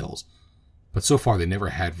fixed mills, but so far they never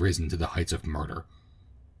had risen to the heights of murder.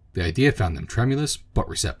 The idea found them tremulous but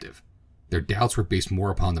receptive. Their doubts were based more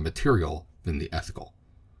upon the material than the ethical.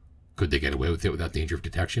 Could they get away with it without danger of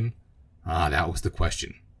detection? That was the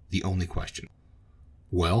question. The only question.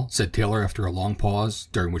 "Well," said Taylor after a long pause,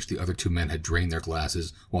 during which the other two men had drained their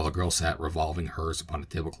glasses, while the girl sat revolving hers upon a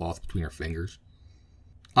tablecloth between her fingers.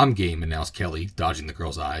 "I'm game," announced Kelly, dodging the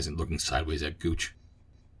girl's eyes and looking sideways at Gooch.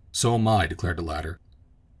 "So am I," declared the latter.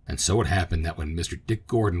 And so it happened that when Mr. Dick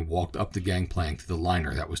Gordon walked up the gangplank to the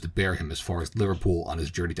liner that was to bear him as far as Liverpool on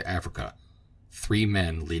his journey to Africa, 3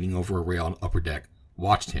 men leaning over a rail on the upper deck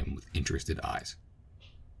watched him with interested eyes.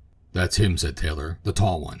 "That's him," said Taylor, "the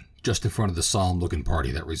tall one, just in front of the solemn-looking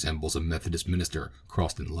party that resembles a Methodist minister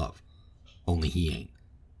crossed in love. Only he ain't.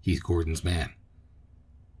 He's Gordon's man.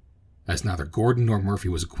 As neither Gordon nor Murphy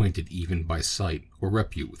was acquainted even by sight or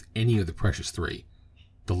repute with any of the precious three,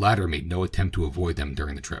 the latter made no attempt to avoid them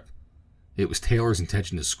during the trip. It was Taylor's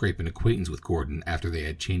intention to scrape an acquaintance with Gordon after they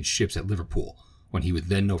had changed ships at Liverpool, when he would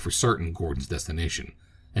then know for certain Gordon's destination,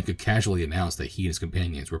 and could casually announce that he and his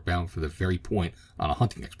companions were bound for the very point on a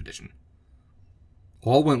hunting expedition.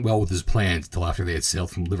 All went well with his plans until after they had sailed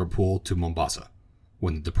from Liverpool to Mombasa,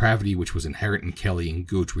 when the depravity which was inherent in Kelly and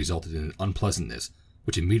Gooch resulted in an unpleasantness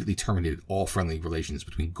which immediately terminated all friendly relations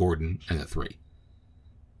between Gordon and the three.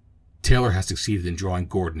 Taylor had succeeded in drawing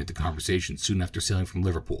Gordon into conversation soon after sailing from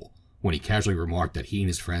Liverpool, when he casually remarked that he and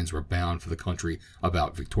his friends were bound for the country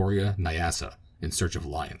about Victoria Nyassa in search of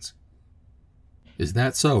lions. "Is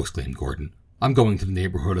that so?" exclaimed Gordon. "I'm going to the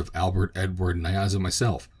neighborhood of Albert Edward Nyanza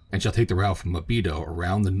myself, and shall take the route from Mabido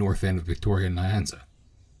around the north end of Victoria Nyanza."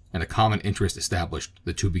 And a common interest established,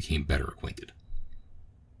 the two became better acquainted.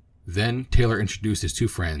 Then Taylor introduced his two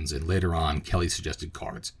friends, and later on Kelly suggested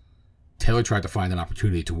cards. Taylor tried to find an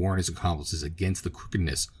opportunity to warn his accomplices against the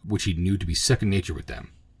crookedness which he knew to be second nature with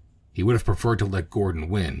them. He would have preferred to let Gordon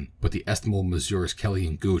win, but the estimable Messrs. Kelly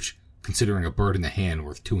and Gooch, considering a bird in the hand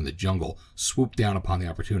worth two in the jungle, swooped down upon the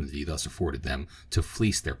opportunity thus afforded them to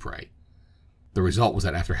fleece their prey. The result was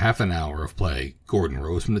that after half an hour of play, Gordon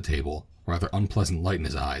rose from the table, rather unpleasant light in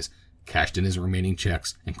his eyes, cashed in his remaining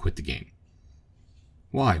checks, and quit the game.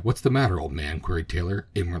 "Why, what's the matter, old man?" queried Taylor,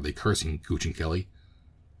 ignorantly cursing Gooch and Kelly.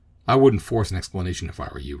 "I wouldn't force an explanation if I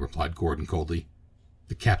were you," replied Gordon coldly.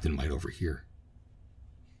 "The captain might overhear."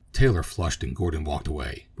 Taylor flushed and Gordon walked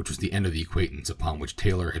away, which was the end of the acquaintance upon which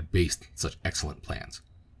Taylor had based such excellent plans.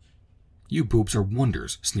 "You boobs are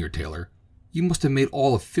wonders," sneered Taylor. "You must have made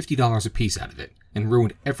all of $50 apiece out of it, and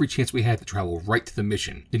ruined every chance we had to travel right to the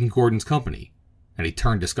mission in Gordon's company." And he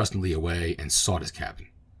turned disgustedly away and sought his cabin.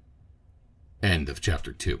 End of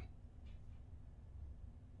Chapter 2.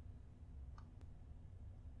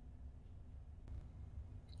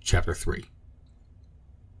 Chapter 3.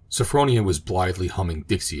 Sophronia was blithely humming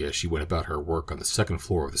Dixie as she went about her work on the second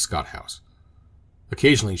floor of the Scott house.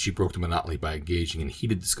 Occasionally she broke the monotony by engaging in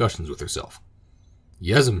heated discussions with herself.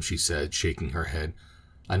 "Yes'm," she said, shaking her head.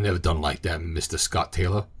 "I never done like that, Mr. Scott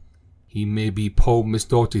Taylor. He may be po' Miss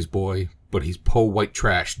Doty's boy, but he's po' white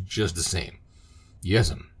trash just the same.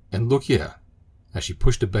 Yes'm, and look here," as she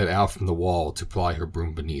pushed the bed out from the wall to ply her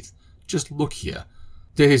broom beneath. "Just look here.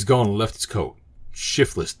 There he's gone and left his coat.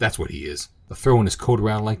 Shiftless, that's what he is. Throwing his coat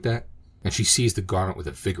around like that." And she seized the garment with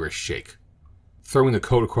a vigorous shake. Throwing the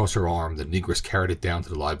coat across her arm, the negress carried it down to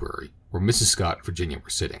the library, where Mrs. Scott and Virginia were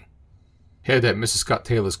sitting. "Had that Mrs. Scott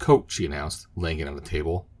Taylor's coat," she announced, laying it on the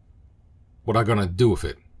table. "What I gonna do with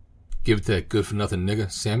it? Give it to that good-for-nothing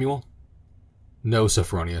nigger, Samuel?" "No,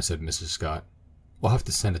 Sophronia," said Mrs. Scott. "We'll have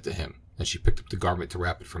to send it to him," and she picked up the garment to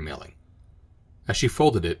wrap it for mailing. As she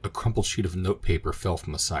folded it, a crumpled sheet of notepaper fell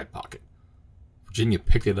from a side pocket. Virginia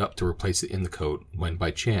picked it up to replace it in the coat, when,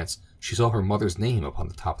 by chance, she saw her mother's name upon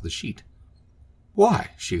the top of the sheet. "Why,"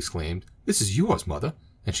 she exclaimed, "this is yours, Mother,"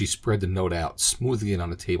 and she spread the note out, smoothing it on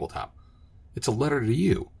the tabletop. "It's a letter to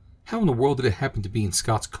you. How in the world did it happen to be in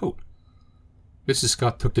Scott's coat?" Mrs.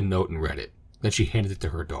 Scott took the note and read it. Then she handed it to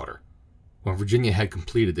her daughter. When Virginia had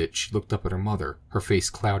completed it, she looked up at her mother, her face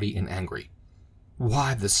cloudy and angry.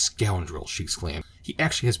 "Why, the scoundrel!" she exclaimed. "He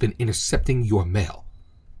actually has been intercepting your mail."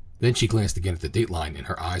 Then she glanced again at the dateline, and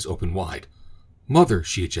her eyes opened wide. "Mother,"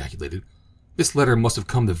 she ejaculated, "this letter must have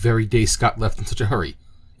come the very day Scott left in such a hurry.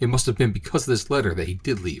 It must have been because of this letter that he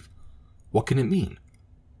did leave. What can it mean?"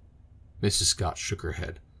 Mrs. Scott shook her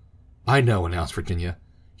head. "I know," announced Virginia.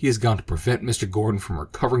 "He has gone to prevent Mr. Gordon from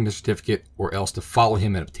recovering the certificate, or else to follow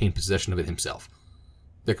him and obtain possession of it himself.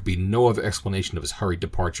 There could be no other explanation of his hurried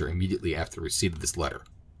departure immediately after the receipt of this letter."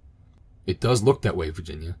 "It does look that way,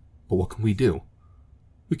 Virginia, but what can we do?"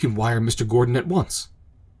 "We can wire Mr. Gordon at once."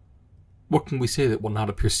 "What can we say that will not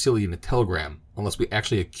appear silly in a telegram, unless we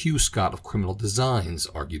actually accuse Scott of criminal designs?"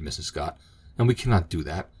 argued Mrs. Scott, "and we cannot do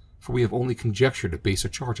that, for we have only conjecture to base our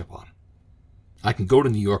charge upon." "I can go to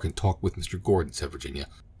New York and talk with Mr. Gordon," said Virginia,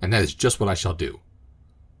 "and that is just what I shall do."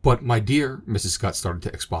 "But, my dear," Mrs. Scott started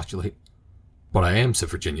to expostulate. "But I am," said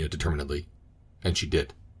Virginia determinedly, and she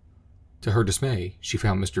did. To her dismay, she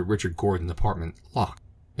found Mr. Richard Gordon's apartment locked,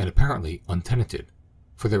 and apparently untenanted,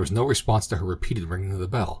 for there was no response to her repeated ringing of the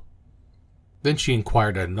bell. Then she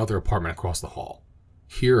inquired at another apartment across the hall.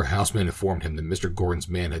 Here a houseman informed him that Mr. Gordon's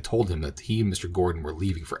man had told him that he and Mr. Gordon were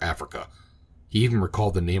leaving for Africa. He even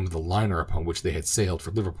recalled the name of the liner upon which they had sailed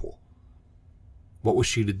for Liverpool. What was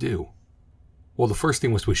she to do? Well, the first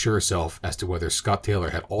thing was to assure herself as to whether Scott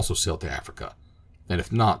Taylor had also sailed to Africa, and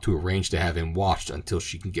if not, to arrange to have him watched until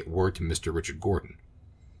she could get word to Mr. Richard Gordon.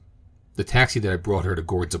 The taxi that had brought her to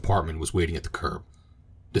Gordon's apartment was waiting at the curb.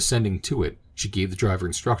 Descending to it, she gave the driver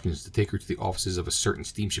instructions to take her to the offices of a certain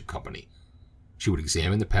steamship company. She would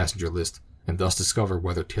examine the passenger list and thus discover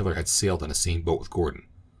whether Taylor had sailed on the same boat with Gordon.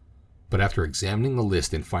 But after examining the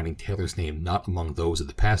list and finding Taylor's name not among those of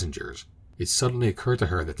the passengers, it suddenly occurred to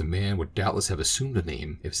her that the man would doubtless have assumed a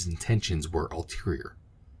name if his intentions were ulterior.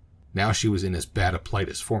 Now she was in as bad a plight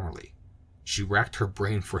as formerly. She racked her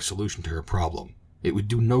brain for a solution to her problem. It would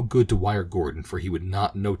do no good to wire Gordon, for he would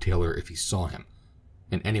not know Taylor if he saw him.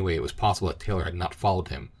 And anyway, it was possible that Taylor had not followed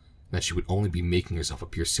him, and that she would only be making herself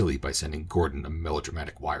appear silly by sending Gordon a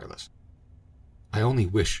melodramatic wireless. I only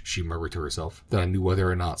wish, she murmured to herself, that I knew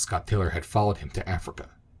whether or not Scott Taylor had followed him to Africa.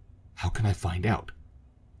 How can I find out?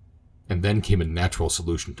 And then came a natural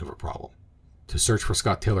solution to her problem: to search for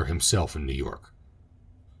Scott Taylor himself in New York.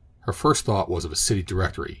 Her first thought was of a city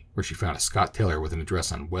directory, where she found a Scott Taylor with an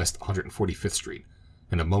address on West 145th Street,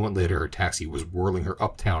 and a moment later her taxi was whirling her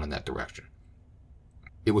uptown in that direction.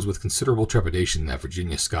 It was with considerable trepidation that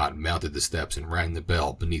Virginia Scott mounted the steps and rang the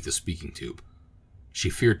bell beneath the speaking tube.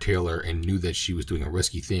 She feared Taylor and knew that she was doing a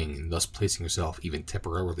risky thing and thus placing herself even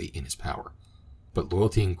temporarily in his power. But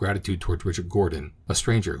loyalty and gratitude towards Richard Gordon, a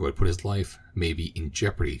stranger who had put his life, maybe, in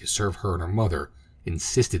jeopardy to serve her and her mother,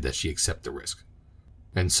 insisted that she accept the risk.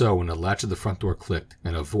 And so, when the latch of the front door clicked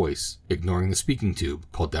and a voice, ignoring the speaking tube,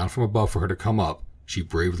 called down from above for her to come up, she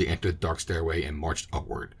bravely entered the dark stairway and marched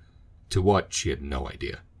upward. To what, she had no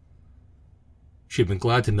idea. She had been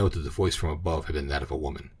glad to note that the voice from above had been that of a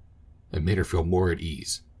woman. It made her feel more at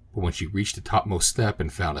ease, but when she reached the topmost step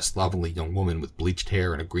and found a slovenly young woman with bleached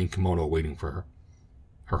hair and a green kimono waiting for her,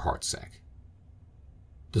 her heart sank.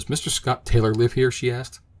 "Does Mr. Scott Taylor live here?" she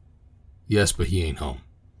asked. "Yes, but he ain't home."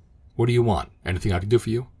 "What do you want? Anything I can do for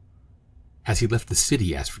you?" "Has he left the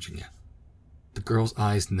city?" asked Virginia. The girl's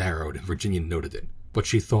eyes narrowed, and Virginia noted it, but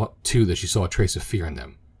she thought, too, that she saw a trace of fear in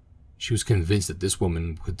them. She was convinced that this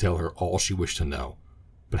woman would tell her all she wished to know,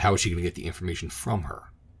 but how was she going to get the information from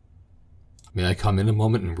her? "May I come in a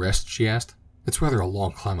moment and rest?" she asked. "It's rather a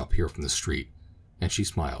long climb up here from the street." And she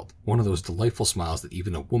smiled, one of those delightful smiles that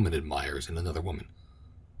even a woman admires in another woman.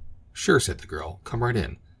 "Sure," said the girl. "Come right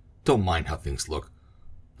in. Don't mind how things look.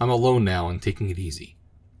 I'm alone now and taking it easy.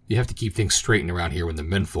 You have to keep things straightened around here when the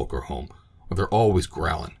menfolk are home, or they're always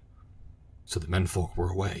growling." So the menfolk were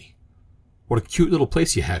away. "What a cute little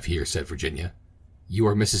place you have here," said Virginia. "You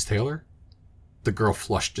are Mrs. Taylor?" The girl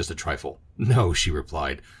flushed just a trifle. "No," she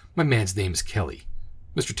replied. "My man's name is Kelly.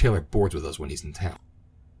 Mr. Taylor boards with us when he's in town."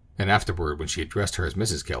 And afterward, when she addressed her as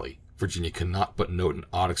Mrs. Kelly, Virginia could not but note an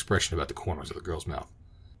odd expression about the corners of the girl's mouth.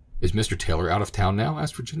 "Is Mr. Taylor out of town now?"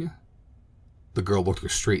 asked Virginia. The girl looked her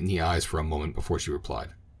straight in the eyes for a moment before she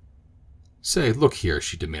replied. "Say, look here,"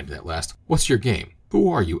 she demanded at last. "What's your game? Who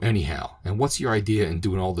are you, anyhow? And what's your idea in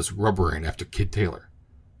doing all this rubbering after Kid Taylor?"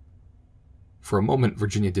 For a moment,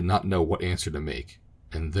 Virginia did not know what answer to make,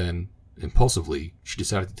 and then, impulsively, she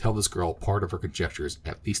decided to tell this girl part of her conjectures,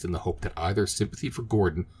 at least in the hope that either sympathy for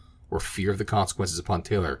Gordon or fear of the consequences upon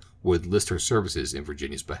Taylor would enlist her services in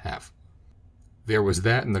Virginia's behalf. There was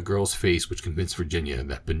that in the girl's face which convinced Virginia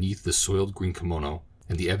that beneath the soiled green kimono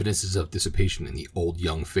and the evidences of dissipation in the old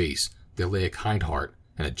young face there lay a kind heart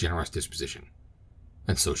and a generous disposition.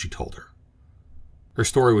 And so she told her. Her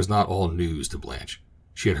story was not all news to Blanche.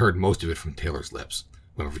 She had heard most of it from Taylor's lips.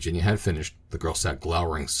 When Virginia had finished, the girl sat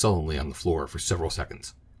glowering sullenly on the floor for several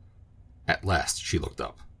seconds. At last she looked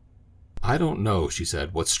up. "I don't know," she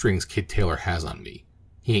said, "what strings Kid Taylor has on me.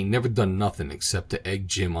 He ain't never done nothing except to egg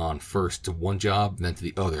Jim on first to one job and then to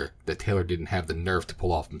the other that Taylor didn't have the nerve to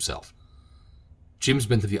pull off himself. Jim's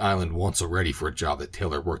been to the island once already for a job that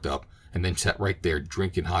Taylor worked up and then sat right there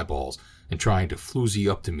drinking highballs and trying to floozy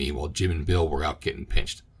up to me while Jim and Bill were out getting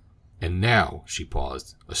pinched. And now," she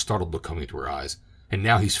paused, a startled look coming into her eyes, "and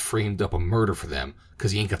now he's framed up a murder for them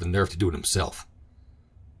because he ain't got the nerve to do it himself."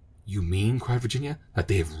 "You mean," cried Virginia, "that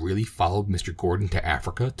they have really followed Mr. Gordon to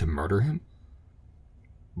Africa to murder him?"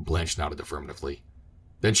 Blanche nodded affirmatively.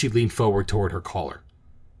 Then she leaned forward toward her caller.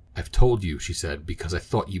 "I've told you," she said, "because I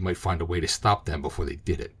thought you might find a way to stop them before they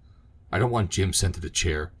did it. I don't want Jim sent to the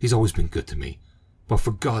chair. He's always been good to me. But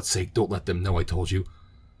for God's sake, don't let them know I told you.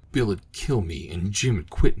 Bill'd kill me and Jim'd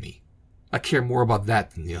quit me. I care more about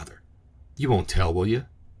that than the other. You won't tell, will you?"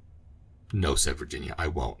 "No," said Virginia, "I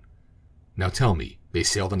won't. Now tell me, they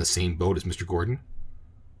sailed on the same boat as Mr. Gordon?"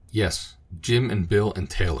 "Yes, Jim and Bill and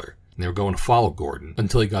Taylor, and they were going to follow Gordon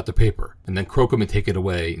until he got the paper, and then croak him and take it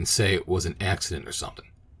away and say it was an accident or something."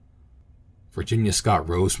 Virginia Scott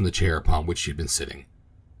rose from the chair upon which she had been sitting.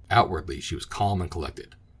 Outwardly she was calm and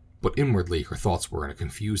collected, but inwardly her thoughts were in a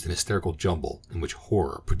confused and hysterical jumble in which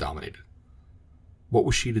horror predominated. What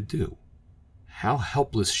was she to do? How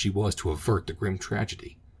helpless she was to avert the grim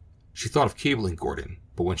tragedy. She thought of cabling Gordon,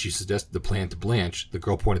 but when she suggested the plan to Blanche, the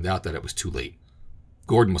girl pointed out that it was too late.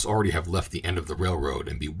 Gordon must already have left the end of the railroad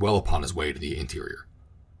and be well upon his way to the interior.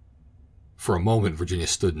 For a moment, Virginia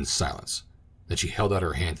stood in silence. Then she held out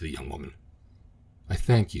her hand to the young woman. "I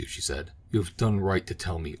thank you," she said. "You have done right to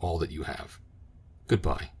tell me all that you have.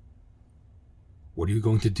 Goodbye." "What are you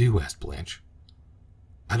going to do?" asked Blanche.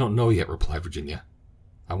 "I don't know yet," replied Virginia.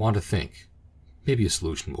 "I want to think. Maybe a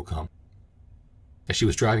solution will come." As she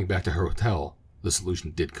was driving back to her hotel, the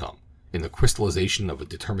solution did come, in the crystallization of a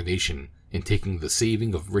determination in taking the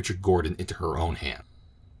saving of Richard Gordon into her own hand.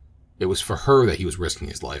 It was for her that he was risking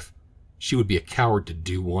his life. She would be a coward to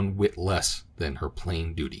do one whit less than her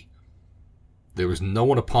plain duty. There was no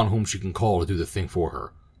one upon whom she can call to do the thing for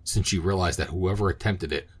her, since she realized that whoever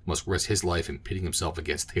attempted it must risk his life in pitting himself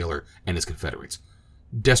against Taylor and his Confederates,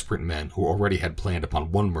 desperate men who already had planned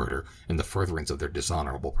upon one murder in the furtherance of their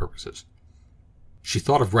dishonorable purposes. She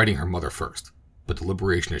thought of writing her mother first, but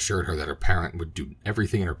deliberation assured her that her parent would do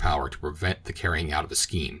everything in her power to prevent the carrying out of a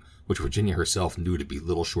scheme which Virginia herself knew to be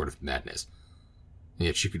little short of madness. And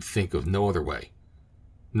yet she could think of no other way.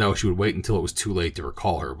 No, she would wait until it was too late to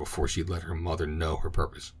recall her before she let her mother know her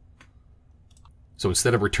purpose. So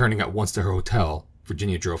instead of returning at once to her hotel,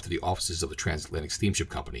 Virginia drove to the offices of the Transatlantic Steamship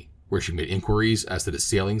Company, where she made inquiries as to the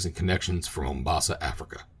sailings and connections from Mombasa,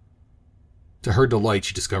 Africa. To her delight,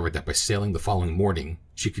 she discovered that by sailing the following morning,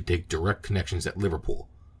 she could take direct connections at Liverpool.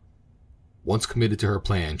 Once committed to her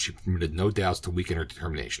plan, she permitted no doubts to weaken her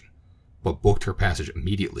determination, but booked her passage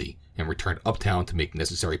immediately and returned uptown to make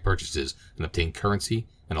necessary purchases and obtain currency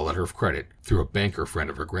and a letter of credit through a banker friend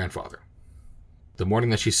of her grandfather. The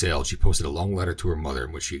morning that she sailed, she posted a long letter to her mother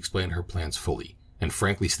in which she explained her plans fully, and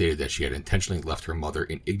frankly stated that she had intentionally left her mother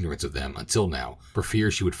in ignorance of them until now, for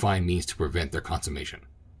fear she would find means to prevent their consummation.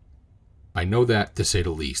 "I know that, to say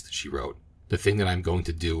the least," she wrote, "the thing that I am going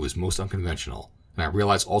to do is most unconventional, and I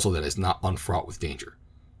realize also that it is not unfraught with danger.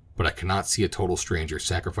 But I cannot see a total stranger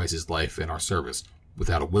sacrifice his life in our service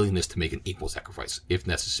without a willingness to make an equal sacrifice, if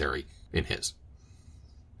necessary, in his."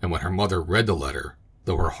 And when her mother read the letter,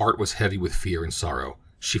 though her heart was heavy with fear and sorrow,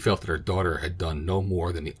 she felt that her daughter had done no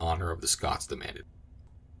more than the honor of the Scots demanded.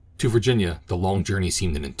 To Virginia, the long journey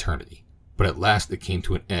seemed an eternity, but at last it came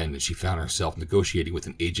to an end and she found herself negotiating with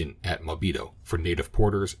an agent at Mabido for native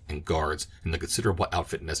porters and guards and the considerable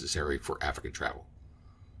outfit necessary for African travel.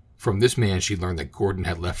 From this man she learned that Gordon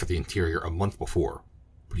had left for the interior a month before,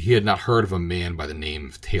 but he had not heard of a man by the name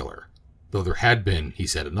of Taylor, though there had been, he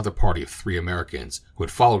said, another party of 3 Americans who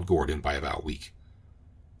had followed Gordon by about a week.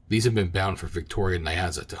 These had been bound for Victoria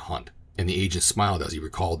Nyanza to hunt, and the agent smiled as he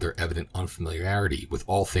recalled their evident unfamiliarity with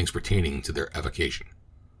all things pertaining to their avocation.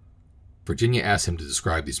 Virginia asked him to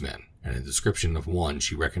describe these men, and in the description of one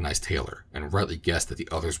she recognized Taylor, and rightly guessed that the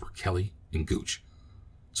others were Kelly and Gooch.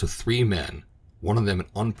 So 3 men, one of them an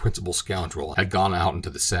unprincipled scoundrel, had gone out into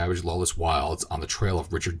the savage, lawless wilds on the trail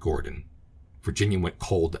of Richard Gordon. Virginia went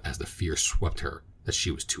cold as the fear swept her that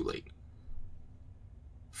she was too late.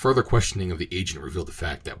 Further questioning of the agent revealed the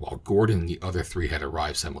fact that while Gordon and the other 3 had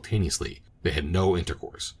arrived simultaneously, they had no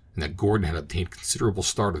intercourse, and that Gordon had obtained considerable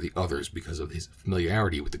start of the others because of his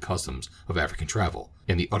familiarity with the customs of African travel,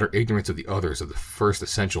 and the utter ignorance of the others of the first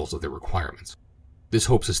essentials of their requirements. This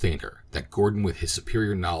hope sustained her, that Gordon with his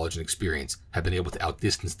superior knowledge and experience had been able to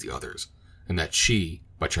outdistance the others, and that she,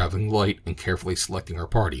 by traveling light and carefully selecting her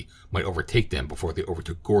party, might overtake them before they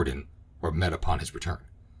overtook Gordon or met upon his return.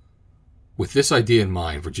 With this idea in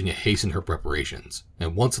mind, Virginia hastened her preparations,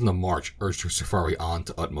 and once on the march urged her safari on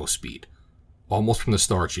to utmost speed. Almost from the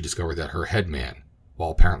start she discovered that her head man,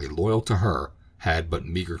 while apparently loyal to her, had but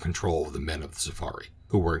meager control of the men of the safari,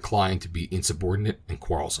 who were inclined to be insubordinate and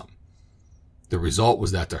quarrelsome. The result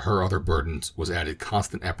was that to her other burdens was added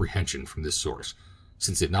constant apprehension from this source,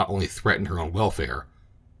 since it not only threatened her own welfare,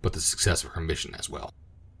 but the success of her mission as well.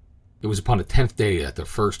 It was upon the 10th day that the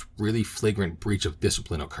first really flagrant breach of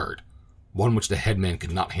discipline occurred, one which the headman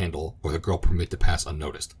could not handle or the girl permit to pass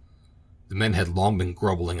unnoticed. The men had long been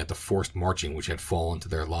grumbling at the forced marching which had fallen to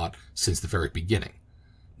their lot since the very beginning,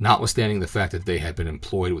 notwithstanding the fact that they had been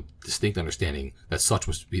employed with distinct understanding that such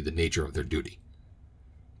was to be the nature of their duty.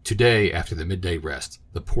 Today, after the midday rest,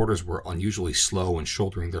 the porters were unusually slow in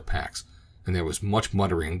shouldering their packs, and there was much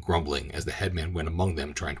muttering and grumbling as the headman went among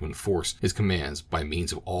them trying to enforce his commands by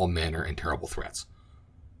means of all manner and terrible threats.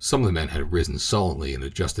 Some of the men had risen sullenly and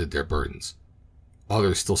adjusted their burdens.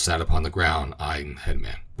 Others still sat upon the ground, eyeing the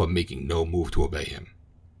headman, but making no move to obey him.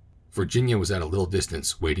 Virginia was at a little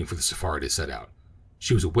distance, waiting for the safari to set out.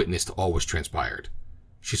 She was a witness to all which transpired.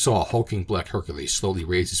 She saw a hulking black Hercules slowly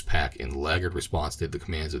raise his pack in laggard response to the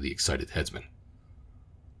commands of the excited headsman.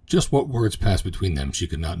 Just what words passed between them she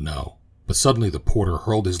could not know, but suddenly the porter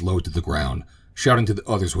hurled his load to the ground, shouting to the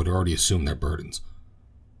others who had already assumed their burdens.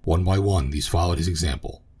 One by one, these followed his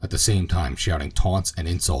example, at the same time shouting taunts and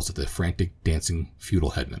insults at the frantic, dancing, feudal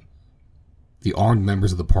headman. The armed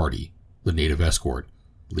members of the party, the native escort,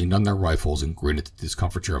 leaned on their rifles and grinned at the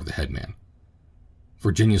discomfiture of the headman.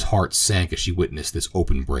 Virginia's heart sank as she witnessed this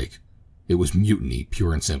open break. It was mutiny,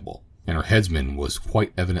 pure and simple, and her headsman was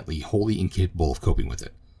quite evidently wholly incapable of coping with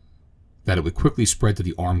it. That it would quickly spread to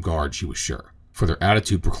the armed guard she was sure, for their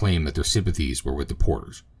attitude proclaimed that their sympathies were with the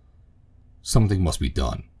porters. Something must be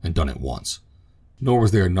done, and done at once. Nor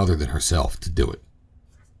was there another than herself to do it.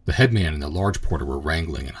 The headman and the large porter were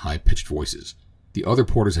wrangling in high-pitched voices. The other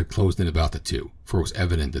porters had closed in about the two, for it was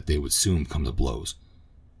evident that they would soon come to blows.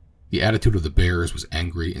 The attitude of the bearers was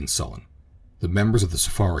angry and sullen. The members of the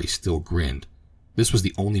safari still grinned. This was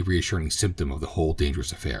the only reassuring symptom of the whole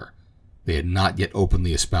dangerous affair. They had not yet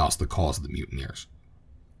openly espoused the cause of the mutineers.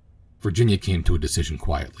 Virginia came to a decision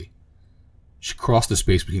quietly. She crossed the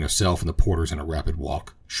space between herself and the porters in a rapid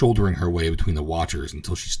walk, shouldering her way between the watchers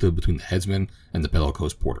until she stood between the headsman and the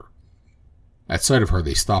bellicose porter. At sight of her,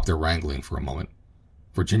 they stopped their wrangling for a moment.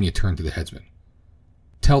 Virginia turned to the headsman.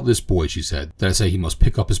 "Tell this boy," she said, "that I say he must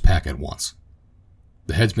pick up his pack at once."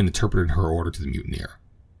 The headsman interpreted her order to the mutineer.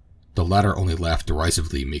 The latter only laughed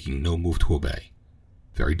derisively, making no move to obey.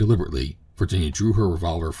 Very deliberately, Virginia drew her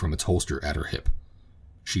revolver from its holster at her hip.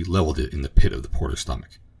 She leveled it in the pit of the porter's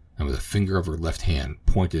stomach, and with a finger of her left hand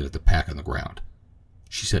pointed at the pack on the ground.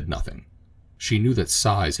 She said nothing. She knew that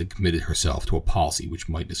Size had committed herself to a policy which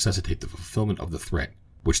might necessitate the fulfillment of the threat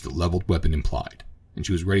which the leveled weapon implied, and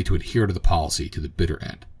she was ready to adhere to the policy to the bitter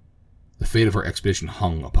end. The fate of her expedition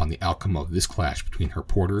hung upon the outcome of this clash between her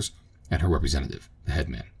porters and her representative, the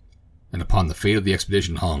headman. And upon the fate of the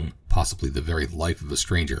expedition hung, possibly, the very life of a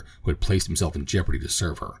stranger who had placed himself in jeopardy to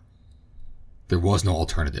serve her. There was no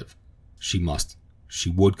alternative. She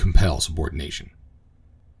would compel subordination.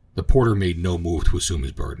 The porter made no move to assume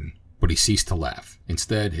his burden, but he ceased to laugh.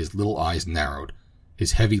 Instead, his little eyes narrowed,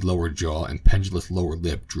 his heavy lower jaw and pendulous lower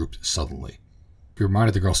lip drooped sullenly. He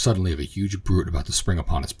reminded the girl suddenly of a huge brute about to spring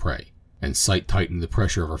upon its prey, and sight tightened the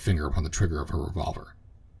pressure of her finger upon the trigger of her revolver.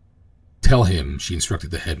 "Tell him," she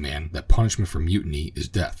instructed the headman, "that punishment for mutiny is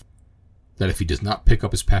death. That if he does not pick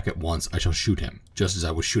up his pack at once, I shall shoot him, just as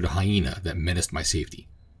I would shoot a hyena that menaced my safety."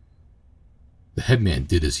 The headman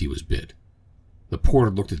did as he was bid. The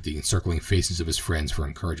porter looked at the encircling faces of his friends for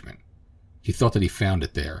encouragement. He thought that he found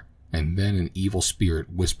it there, and then an evil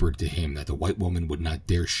spirit whispered to him that the white woman would not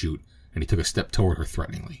dare shoot, and he took a step toward her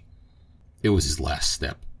threateningly. It was his last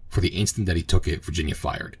step, for the instant that he took it, Virginia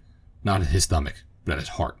fired, not at his stomach, but at his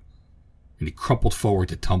heart, and he crumpled forward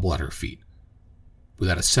to tumble at her feet.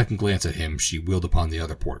 Without a second glance at him, she wheeled upon the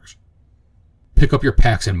other porters. "Pick up your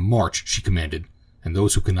packs and march," she commanded, and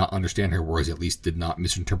those who could not understand her words at least did not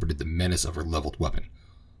misinterpret the menace of her leveled weapon.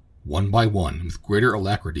 One by one, with greater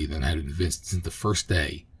alacrity than had been evinced since the first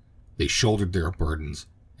day, they shouldered their burdens,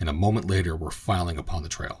 and a moment later were filing upon the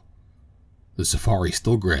trail. The safari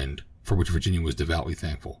still grinned, for which Virginia was devoutly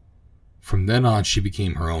thankful. From then on she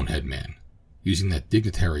became her own headman, using that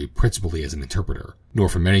dignitary principally as an interpreter, nor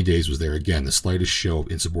for many days was there again the slightest show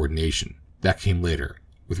of insubordination. That came later,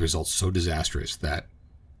 with results so disastrous that...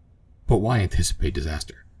 But why anticipate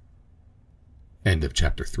disaster? End of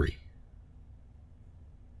Chapter 3.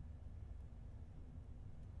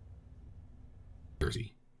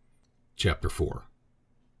 Jersey. Chapter 4.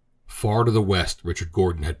 Far to the west, Richard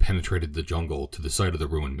Gordon had penetrated the jungle to the site of the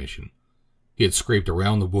ruined mission. He had scraped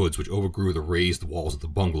around the woods which overgrew the raised walls of the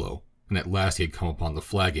bungalow, and at last he had come upon the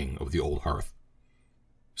flagging of the old hearth.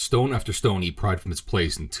 Stone after stone he pried from its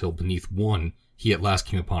place until beneath one he at last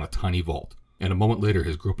came upon a tiny vault, and a moment later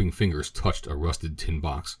his groping fingers touched a rusted tin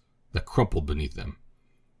box that crumpled beneath them.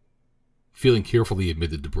 Feeling carefully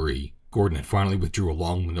amid the debris, Gordon had finally withdrew a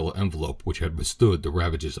long manila envelope which had withstood the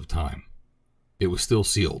ravages of time. It was still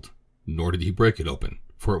sealed, nor did he break it open,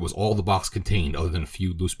 for it was all the box contained other than a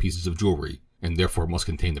few loose pieces of jewelry, and therefore must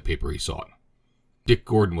contain the paper he sought. Dick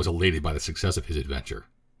Gordon was elated by the success of his adventure.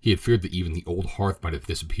 He had feared that even the old hearth might have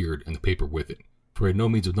disappeared and the paper with it, for he had no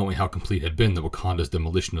means of knowing how complete had been the Wakanda's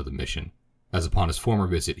demolition of the mission, as upon his former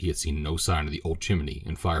visit he had seen no sign of the old chimney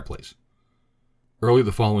and fireplace. Early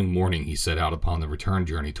the following morning he set out upon the return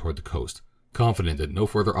journey toward the coast, confident that no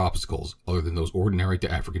further obstacles other than those ordinary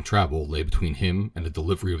to African travel lay between him and the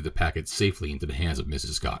delivery of the packet safely into the hands of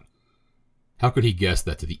Mrs. Scott. How could he guess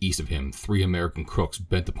that to the east of him 3 American crooks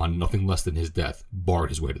bent upon nothing less than his death barred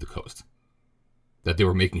his way to the coast? That they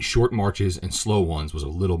were making short marches and slow ones was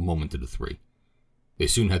of little moment to the 3. They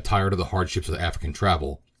soon had tired of the hardships of African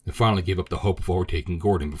travel, and finally gave up the hope of overtaking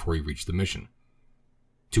Gordon before he reached the mission.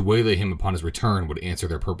 To waylay him upon his return would answer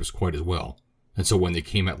their purpose quite as well, and so when they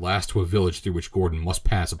came at last to a village through which Gordon must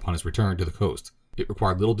pass upon his return to the coast, it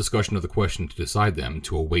required little discussion of the question to decide them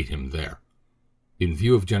to await him there. In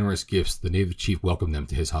view of generous gifts, the native chief welcomed them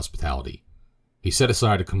to his hospitality. He set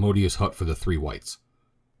aside a commodious hut for the three whites.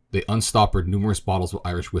 They unstoppered numerous bottles of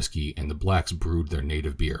Irish whiskey, and the blacks brewed their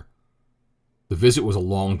native beer. The visit was a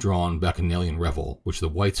long-drawn bacchanalian revel, which the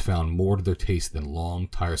whites found more to their taste than long,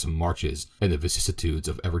 tiresome marches and the vicissitudes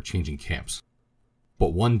of ever-changing camps.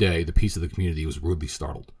 But one day, the peace of the community was rudely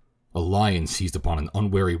startled. A lion seized upon an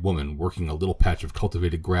unwary woman working a little patch of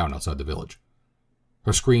cultivated ground outside the village.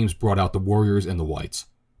 Her screams brought out the warriors and the whites,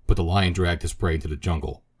 but the lion dragged his prey into the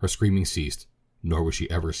jungle. Her screaming ceased, nor was she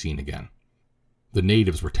ever seen again. The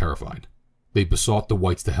natives were terrified. They besought the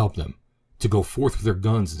whites to help them, to go forth with their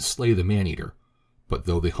guns and slay the man-eater. But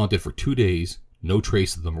though they hunted for 2 days, no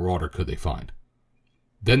trace of the marauder could they find.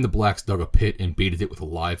 Then the blacks dug a pit and baited it with a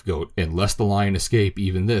live goat, and lest the lion escape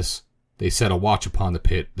even this, they set a watch upon the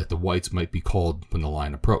pit that the whites might be called when the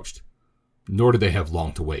lion approached. Nor did they have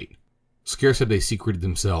long to wait. Scarce had they secreted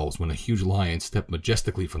themselves when a huge lion stepped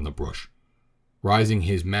majestically from the brush. Rising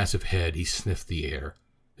his massive head, he sniffed the air.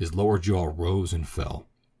 His lower jaw rose and fell.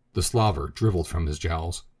 The slaver dribbled from his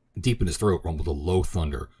jowls. Deep in his throat rumbled a low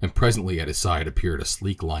thunder, and presently at his side appeared a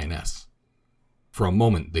sleek lioness. For a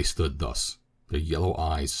moment they stood thus, their yellow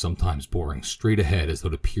eyes sometimes boring straight ahead as though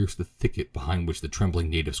to pierce the thicket behind which the trembling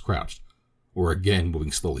natives crouched, or again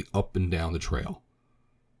moving slowly up and down the trail.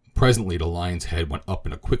 Presently the lion's head went up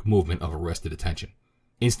in a quick movement of arrested attention.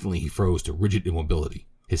 Instantly he froze to rigid immobility.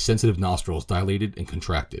 His sensitive nostrils dilated and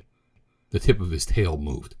contracted. The tip of his tail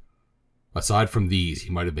moved. Aside from these, he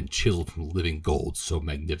might have been chiseled from living gold, so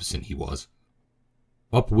magnificent he was.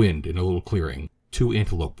 Upwind, in a little clearing, 2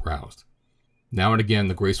 antelope browsed. Now and again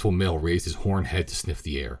the graceful male raised his horned head to sniff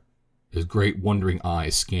the air, his great wondering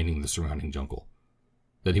eyes scanning the surrounding jungle.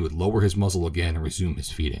 Then he would lower his muzzle again and resume his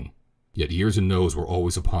feeding, yet ears and nose were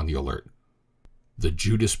always upon the alert. The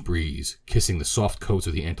Judas breeze, kissing the soft coats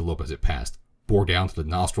of the antelope as it passed, bore down to the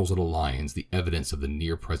nostrils of the lions the evidence of the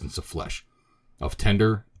near presence of flesh, of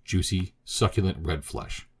tender, juicy, succulent red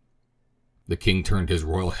flesh. The king turned his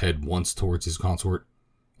royal head once towards his consort.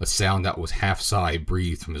 A sound that was half-sigh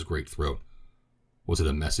breathed from his great throat. Was it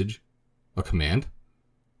a message? A command?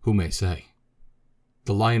 Who may say?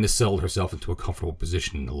 The lioness settled herself into a comfortable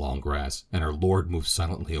position in the long grass, and her lord moved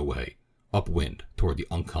silently away, upwind, toward the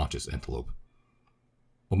unconscious antelope.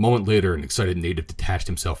 A moment later, an excited native detached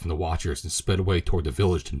himself from the watchers and sped away toward the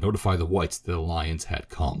village to notify the whites that the lions had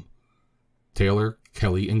come. Taylor,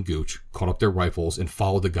 Kelly, and Gooch caught up their rifles and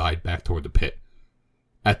followed the guide back toward the pit.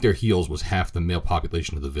 At their heels was half the male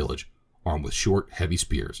population of the village, armed with short, heavy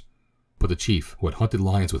spears. But the chief, who had hunted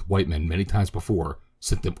lions with white men many times before,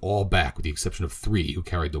 sent them all back with the exception of 3 who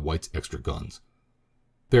carried the whites' extra guns.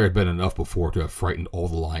 There had been enough before to have frightened all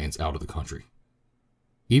the lions out of the country.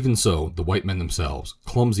 Even so, the white men themselves,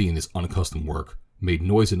 clumsy in this unaccustomed work, made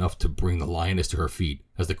noise enough to bring the lioness to her feet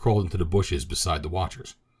as they crawled into the bushes beside the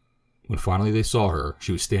watchers. When finally they saw her,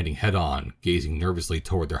 she was standing head-on, gazing nervously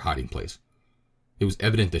toward their hiding place. It was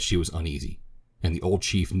evident that she was uneasy, and the old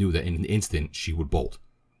chief knew that in an instant she would bolt.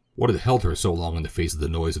 What had held her so long in the face of the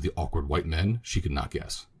noise of the awkward white men, she could not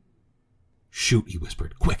guess. "Shoot," he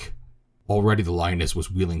whispered. "Quick!" Already the lioness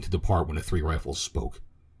was wheeling to depart when the 3 rifles spoke.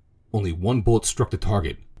 Only 1 bullet struck the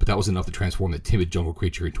target, but that was enough to transform the timid jungle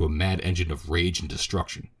creature into a mad engine of rage and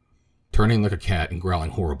destruction. Turning like a cat and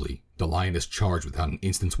growling horribly, the lioness charged without an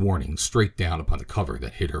instant's warning straight down upon the cover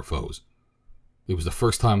that hid her foes. It was the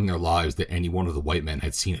first time in their lives that any one of the white men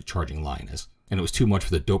had seen a charging lioness, and it was too much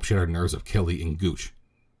for the dope-shattered nerves of Kelly and Gooch.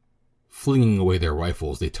 Flinging away their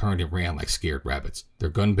rifles, they turned and ran like scared rabbits, their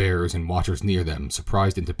gun-bearers and watchers near them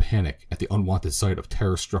surprised into panic at the unwanted sight of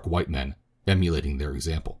terror-struck white men, emulating their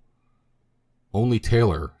example. Only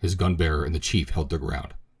Taylor, his gun-bearer, and the chief held their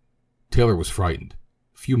ground. Taylor was frightened.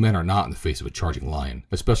 Few men are not in the face of a charging lion,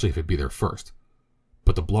 especially if it be their first.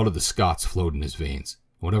 But the blood of the Scots flowed in his veins,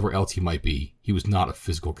 and whatever else he might be, he was not a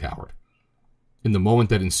physical coward. In the moment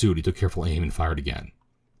that ensued, he took careful aim and fired again.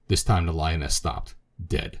 This time the lioness stopped,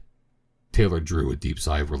 dead. Taylor drew a deep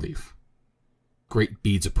sigh of relief. Great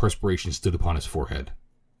beads of perspiration stood upon his forehead.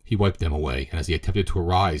 He wiped them away, and as he attempted to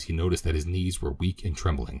arise, he noticed that his knees were weak and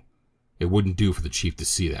trembling. It wouldn't do for the chief to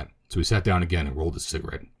see that, so he sat down again and rolled his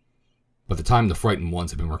cigarette. By the time the frightened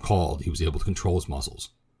ones had been recalled, he was able to control his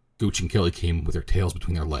muscles. Gooch and Kelly came with their tails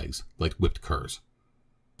between their legs, like whipped curs.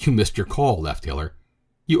 "You missed your call," laughed Taylor.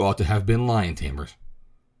 "You ought to have been lion tamers."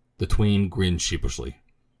 The twain grinned sheepishly.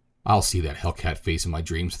 "I'll see that hellcat face in my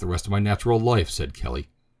dreams for the rest of my natural life," said Kelly.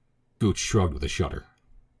 Gooch shrugged with a shudder.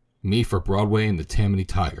 Me for Broadway and the Tammany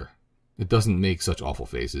Tiger. It doesn't make such awful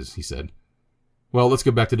faces, he said. Well, let's go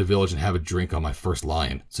back to the village and have a drink on my first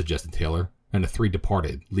lion, suggested Taylor, and the three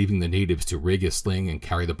departed, leaving the natives to rig a sling and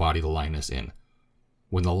carry the body of the lioness in.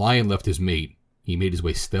 When the lion left his mate, he made his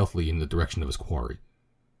way stealthily in the direction of his quarry.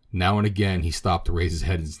 Now and again he stopped to raise his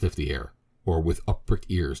head and sniff the air, or with up-pricked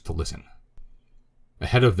ears to listen.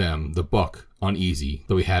 Ahead of them, the buck, uneasy,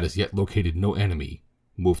 though he had as yet located no enemy,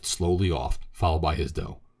 moved slowly off, followed by his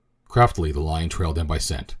doe. Craftily the lion trailed them by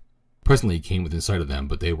scent. Presently he came within sight of them,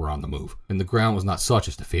 but they were on the move, and the ground was not such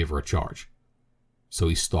as to favor a charge. So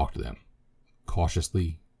he stalked them,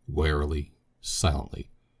 cautiously, warily,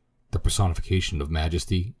 silently, the personification of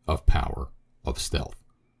majesty, of power, of stealth.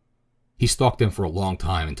 He stalked them for a long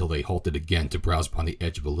time until they halted again to browse upon the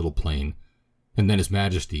edge of a little plain, and then his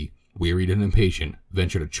majesty, wearied and impatient,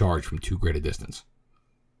 ventured a charge from too great a distance.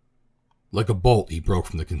 Like a bolt he broke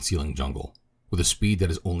from the concealing jungle. With a speed that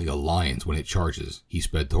is only a lion's when it charges, he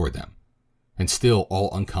sped toward them, and still all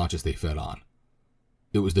unconscious they fed on.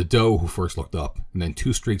 It was the doe who first looked up, and then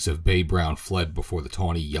two streaks of bay brown fled before the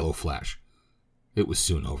tawny yellow flash. It was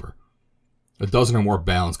soon over. A dozen or more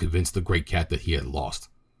bounds convinced the great cat that he had lost,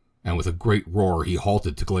 and with a great roar he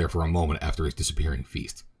halted to glare for a moment after his disappearing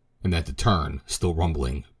feast, and then to turn, still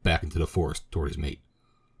rumbling, back into the forest toward his mate.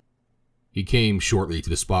 He came shortly to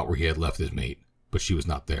the spot where he had left his mate, but she was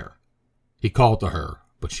not there. He called to her,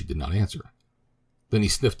 but she did not answer. Then he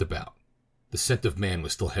sniffed about. The scent of man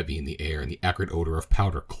was still heavy in the air, and the acrid odor of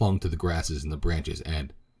powder clung to the grasses and the branches,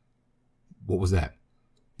 and... What was that?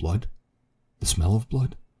 Blood? The smell of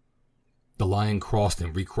blood? The lion crossed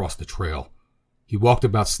and recrossed the trail. He walked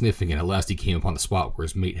about sniffing, and at last he came upon the spot where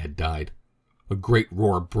his mate had died. A great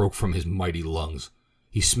roar broke from his mighty lungs.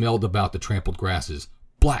 He smelled about the trampled grasses.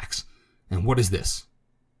 Blacks! And what is this?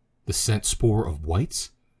 The scent spoor of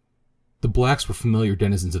whites? The blacks were familiar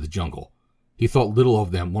denizens of the jungle. He thought little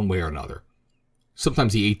of them one way or another.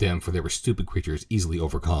 Sometimes he ate them, for they were stupid creatures easily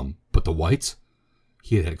overcome. But the whites?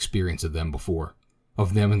 He had had experience of them before.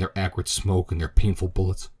 Of them and their acrid smoke and their painful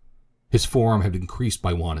bullets. His forearm had been creased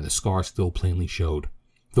by one, and the scar still plainly showed.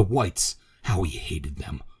 The whites! How he hated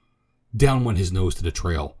them! Down went his nose to the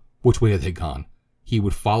trail. Which way had they gone? He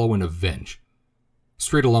would follow and avenge.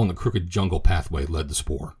 Straight along the crooked jungle pathway led the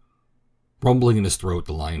spoor. Rumbling in his throat,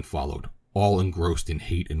 the lion followed, all engrossed in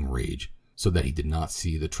hate and rage, so that he did not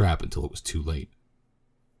see the trap until it was too late.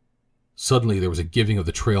 Suddenly there was a giving of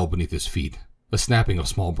the trail beneath his feet, a snapping of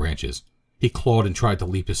small branches. He clawed and tried to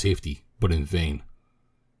leap to safety, but in vain.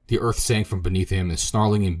 The earth sank from beneath him, and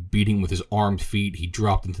snarling and beating with his armed feet, he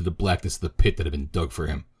dropped into the blackness of the pit that had been dug for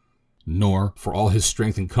him. Nor, for all his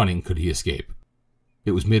strength and cunning, could he escape.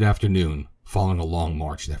 It was mid-afternoon, following a long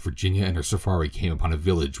march, that Virginia and her safari came upon a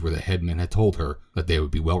village where the headman had told her that they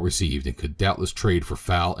would be well received and could doubtless trade for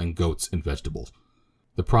fowl and goats and vegetables.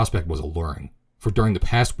 The prospect was alluring, for during the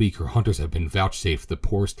past week her hunters had been vouchsafed the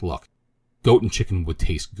poorest luck. Goat and chicken would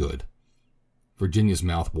taste good. Virginia's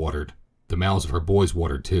mouth watered. The mouths of her boys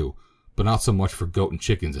watered too, but not so much for goat and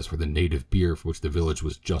chickens as for the native beer for which the village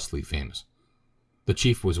was justly famous. The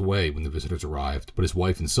chief was away when the visitors arrived, but his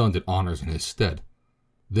wife and son did honors in his stead.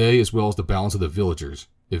 They, as well as the balance of the villagers,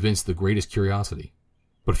 evinced the greatest curiosity.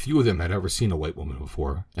 But few of them had ever seen a white woman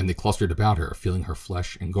before, and they clustered about her, feeling her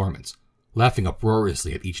flesh and garments, laughing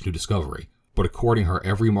uproariously at each new discovery, but according her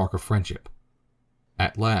every mark of friendship.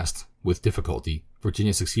 At last, with difficulty,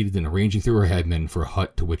 Virginia succeeded in arranging through her headman for a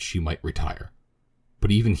hut to which she might retire.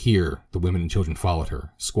 But even here, the women and children followed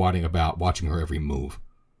her, squatting about, watching her every move.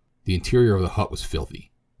 The interior of the hut was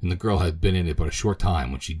filthy, and the girl had been in it but a short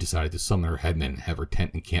time when she decided to summon her headman and have her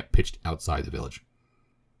tent and camp pitched outside the village.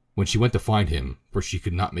 When she went to find him, for she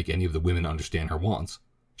could not make any of the women understand her wants,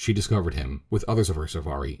 she discovered him, with others of her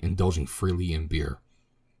safari, indulging freely in beer.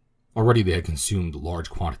 Already they had consumed large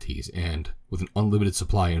quantities, and, with an unlimited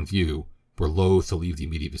supply in view, were loath to leave the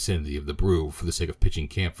immediate vicinity of the brew for the sake of pitching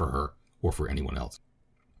camp for her or for anyone else.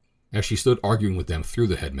 As she stood arguing with them through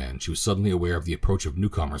the headman, she was suddenly aware of the approach of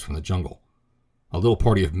newcomers from the jungle. A little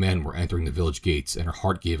party of men were entering the village gates, and her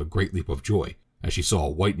heart gave a great leap of joy as she saw a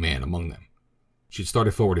white man among them. She had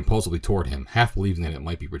started forward impulsively toward him, half believing that it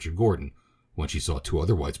might be Richard Gordon, when she saw two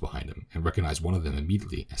other whites behind him, and recognized one of them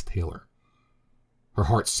immediately as Taylor. Her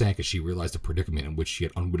heart sank as she realized the predicament in which she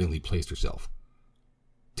had unwittingly placed herself.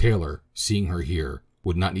 Taylor, seeing her here,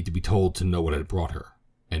 would not need to be told to know what had brought her,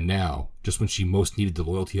 and now, just when she most needed the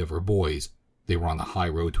loyalty of her boys, they were on the high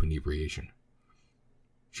road to inebriation.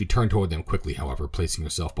 She turned toward them quickly, however, placing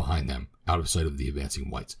herself behind them, out of sight of the advancing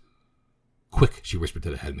whites. "Quick," she whispered to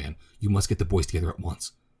the headman, "you must get the boys together at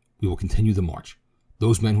once. We will continue the march.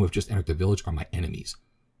 Those men who have just entered the village are my enemies.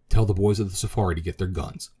 Tell the boys of the safari to get their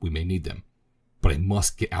guns. We may need them. But I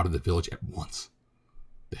must get out of the village at once."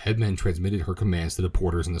 The headman transmitted her commands to the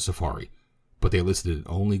porters in the safari, but they elicited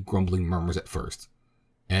only grumbling murmurs at first,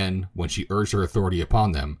 and, when she urged her authority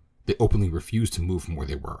upon them, they openly refused to move from where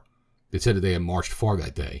they were. They said that they had marched far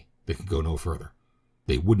that day. They could go no further.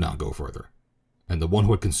 They would not go further. And the one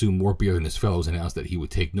who had consumed more beer than his fellows announced that he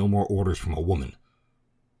would take no more orders from a woman.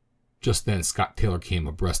 Just then Scott Taylor came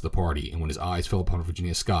abreast the party, and when his eyes fell upon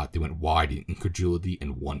Virginia Scott, they went wide in incredulity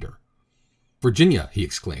and wonder. "Virginia!" he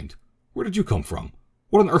exclaimed. "Where did you come from?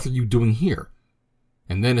 What on earth are you doing here?"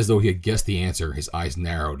 And then, as though he had guessed the answer, his eyes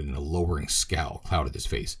narrowed and a lowering scowl clouded his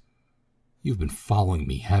face. "You've been following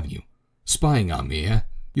me, haven't you? Spying on me, eh?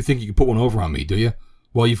 You think you can put one over on me, do you?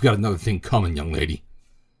 Well, you've got another thing coming, young lady."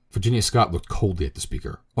 Virginia Scott looked coldly at the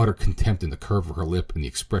speaker, utter contempt in the curve of her lip and the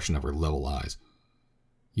expression of her level eyes.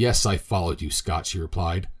 "Yes, I followed you, Scott," she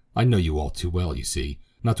replied. "I know you all too well, you see,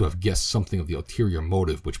 not to have guessed something of the ulterior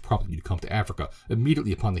motive which prompted you to come to Africa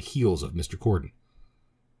immediately upon the heels of Mr. Gordon.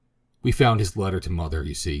 We found his letter to Mother,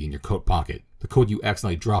 you see, in your coat pocket, the coat you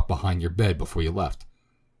accidentally dropped behind your bed before you left.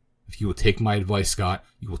 If you will take my advice, Scott,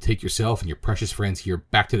 you will take yourself and your precious friends here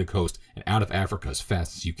back to the coast and out of Africa as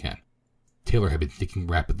fast as you can." Taylor had been thinking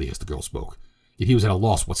rapidly as the girl spoke, yet he was at a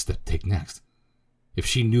loss what step to take next. If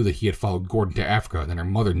she knew that he had followed Gordon to Africa, then her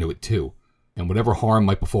mother knew it too, and whatever harm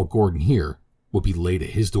might befall Gordon here would be laid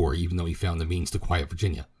at his door even though he found the means to quiet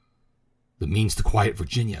Virginia. The means to quiet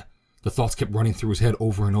Virginia! The thoughts kept running through his head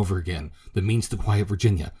over and over again. The means to quiet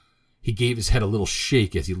Virginia. He gave his head a little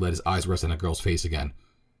shake as he let his eyes rest on the girl's face again.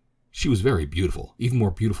 She was very beautiful, even more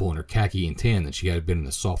beautiful in her khaki and tan than she had been in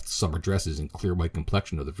the soft summer dresses and clear white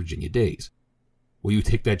complexion of the Virginia days. "Will you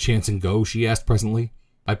take that chance and go?" she asked presently.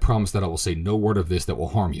 "I promise that I will say no word of this that will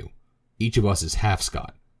harm you. Each of us is half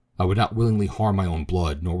Scot. I would not willingly harm my own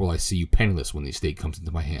blood, nor will I see you penniless when the estate comes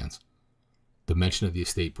into my hands." The mention of the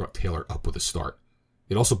estate brought Taylor up with a start.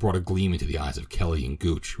 It also brought a gleam into the eyes of Kelly and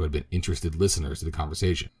Gooch, who had been interested listeners to the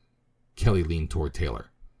conversation. Kelly leaned toward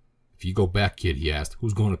Taylor. "If you go back, kid," he asked,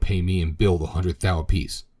 "who's going to pay me and Bill the 100,000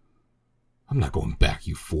 apiece?" "I'm not going back,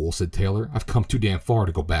 you fool," said Taylor. "I've come too damn far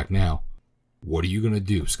to go back now." "What are you going to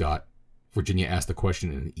do, Scott?" Virginia asked the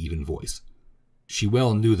question in an even voice. She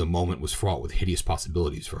well knew the moment was fraught with hideous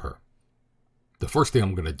possibilities for her. "The first thing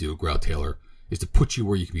I'm going to do," growled Taylor, "is to put you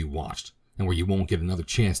where you can be watched, and where you won't get another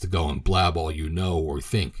chance to go and blab all you know or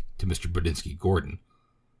think to Mr. Bodinsky Gordon."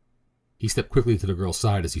 He stepped quickly to the girl's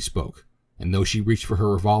side as he spoke, and though she reached for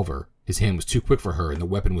her revolver, his hand was too quick for her and the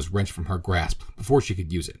weapon was wrenched from her grasp before she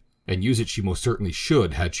could use it, and use it she most certainly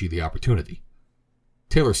should had she the opportunity.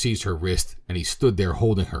 Taylor seized her wrist, and he stood there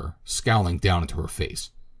holding her, scowling down into her face.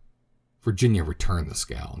 Virginia returned the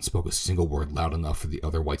scowl and spoke a single word loud enough for the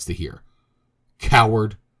other whites to hear.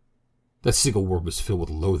 "Coward!" That single word was filled with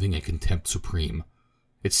loathing and contempt supreme.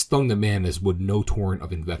 It stung the man as would no torrent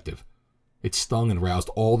of invective. It stung and roused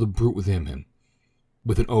all the brute within him.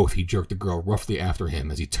 With an oath he jerked the girl roughly after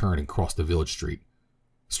him as he turned and crossed the village street.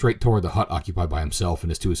 Straight toward the hut occupied by himself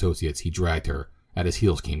and his two associates he dragged her. At his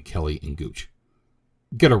heels came Kelly and Gooch.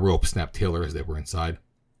 "Get a rope," snapped Taylor as they were inside.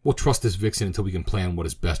 "We'll trust this vixen until we can plan what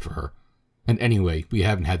is best for her. And anyway, we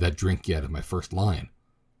haven't had that drink yet of my first lion."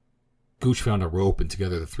 Gooch found a rope, and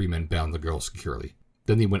together the three men bound the girl securely.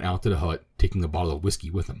 Then they went out to the hut, taking a bottle of whiskey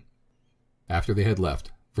with them. After they had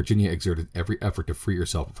left, Virginia exerted every effort to free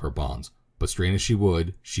herself of her bonds, but strain as she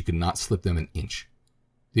would, she could not slip them an inch.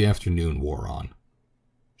 The afternoon wore on.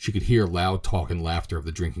 She could hear loud talk and laughter of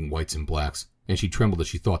the drinking whites and blacks, and she trembled as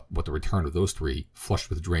she thought what the return of those three, flushed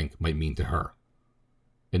with drink, might mean to her.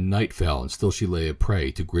 And night fell, and still she lay a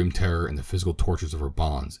prey to grim terror and the physical tortures of her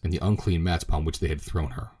bonds, and the unclean mats upon which they had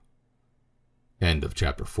thrown her. End of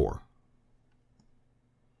chapter 4.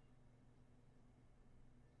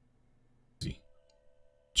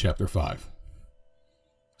 Chapter 5.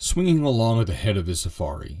 Swinging along at the head of his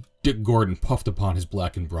safari, Dick Gordon puffed upon his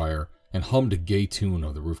blackened briar and hummed a gay tune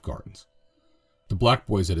of the roof gardens. The black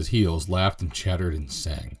boys at his heels laughed and chattered and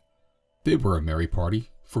sang. They were a merry party,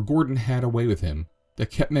 for Gordon had a way with him that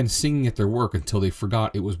kept men singing at their work until they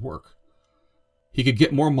forgot it was work. He could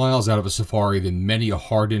get more miles out of a safari than many a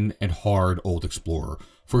hardened and hard old explorer,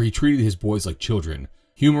 for he treated his boys like children,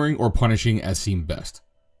 humoring or punishing as seemed best,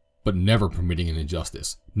 but never permitting an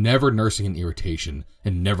injustice, never nursing an irritation,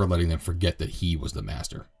 and never letting them forget that he was the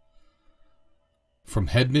master. From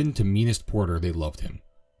headman to meanest porter, they loved him,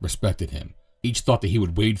 respected him. Each thought that he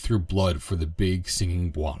would wade through blood for the big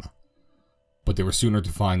singing Bwana. But they were sooner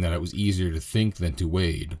to find that it was easier to think than to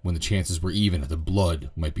wade, when the chances were even that the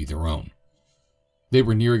blood might be their own. They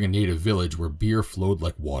were nearing a native village where beer flowed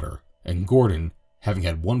like water, and Gordon, having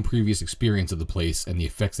had one previous experience of the place and the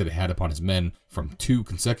effects that it had upon his men from 2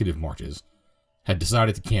 consecutive marches, had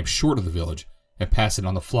decided to camp short of the village and pass it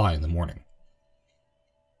on the fly in the morning.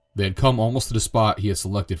 They had come almost to the spot he had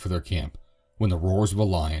selected for their camp, when the roars of a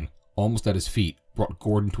lion, almost at his feet, brought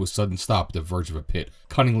Gordon to a sudden stop at the verge of a pit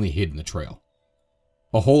cunningly hid in the trail.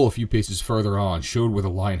 A hole a few paces further on showed where the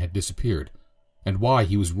lion had disappeared, and why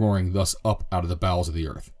he was roaring thus up out of the bowels of the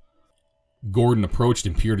earth. Gordon approached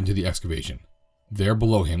and peered into the excavation. There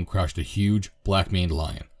below him crouched a huge, black-maned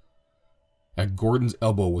lion. At Gordon's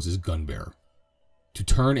elbow was his gun-bearer. To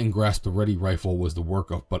turn and grasp the ready rifle was the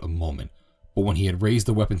work of but a moment, but when he had raised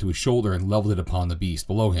the weapon to his shoulder and leveled it upon the beast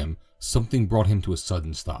below him, something brought him to a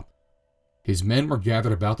sudden stop. His men were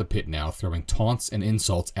gathered about the pit now, throwing taunts and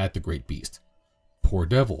insults at the great beast. Poor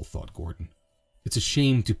devil, thought Gordon. It's a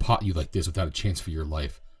shame to pot you like this without a chance for your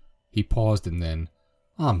life. He paused and then,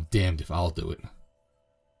 I'm damned if I'll do it.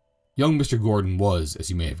 Young Mr. Gordon was, as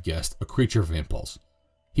you may have guessed, a creature of impulse.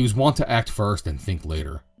 He was wont to act first and think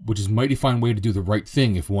later, which is a mighty fine way to do the right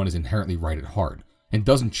thing if one is inherently right at heart, and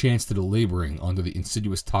doesn't chance to the laboring under the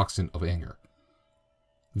insidious toxin of anger.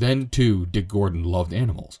 Then, too, Dick Gordon loved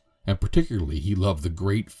animals, and particularly he loved the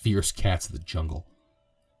great, fierce cats of the jungle.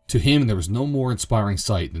 To him there was no more inspiring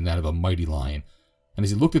sight than that of a mighty lion, and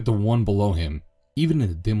as he looked at the one below him, even in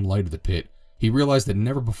the dim light of the pit, he realized that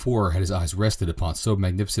never before had his eyes rested upon so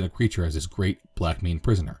magnificent a creature as this great, black-maned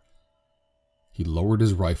prisoner. He lowered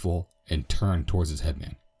his rifle and turned towards his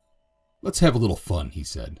headman. Let's have a little fun, he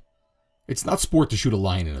said. It's not sport to shoot a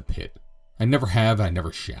lion in a pit. I never have, and I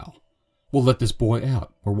never shall. We'll let this boy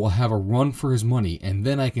out, or we'll have a run for his money, and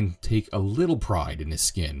then I can take a little pride in his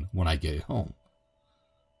skin when I get it home.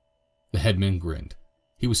 The headman grinned.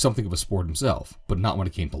 He was something of a sport himself, but not when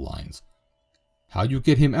it came to lions. How'd you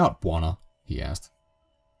get him out, Bwana? He asked.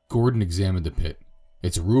 Gordon examined the pit.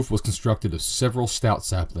 Its roof was constructed of several stout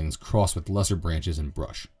saplings crossed with lesser branches and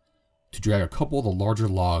brush. To drag a couple of the larger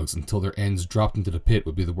logs until their ends dropped into the pit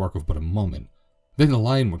would be the work of but a moment. Then the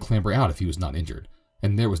lion would clamber out if he was not injured,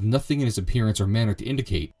 and there was nothing in his appearance or manner to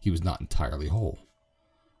indicate he was not entirely whole.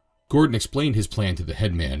 Gordon explained his plan to the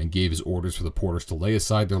headman and gave his orders for the porters to lay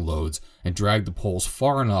aside their loads and drag the poles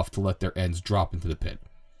far enough to let their ends drop into the pit.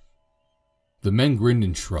 The men grinned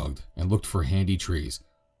and shrugged and looked for handy trees,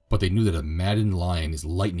 but they knew that a maddened lion is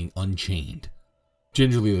lightning unchained.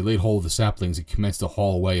 Gingerly they laid hold of the saplings and commenced to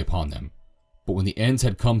haul away upon them, but when the ends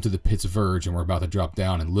had come to the pit's verge and were about to drop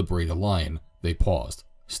down and liberate the lion, they paused,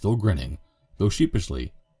 still grinning, though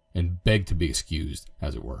sheepishly, and begged to be excused,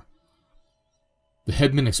 as it were. The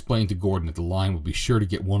headman explained to Gordon that the lion would be sure to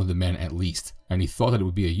get one of the men at least, and he thought that it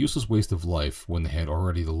would be a useless waste of life when they had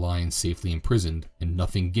already the lion safely imprisoned and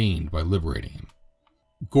nothing gained by liberating him.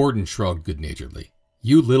 Gordon shrugged good-naturedly.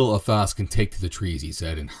 You little Athas can take to the trees, he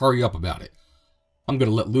said, and hurry up about it. I'm going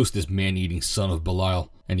to let loose this man-eating son of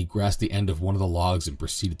Belial, and he grasped the end of one of the logs and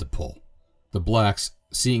proceeded to pull. The blacks,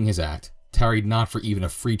 seeing his act, tarried not for even a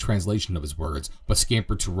free translation of his words, but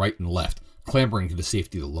scampered to right and left, clambering to the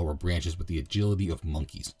safety of the lower branches with the agility of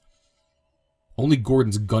monkeys. Only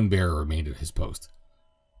Gordon's gun-bearer remained at his post.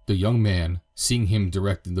 The young man, seeing him,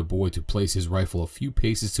 directed the boy to place his rifle a few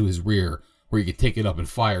paces to his rear, where he could take it up and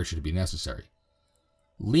fire should it be necessary.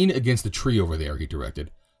 Lean against the tree over there, he directed.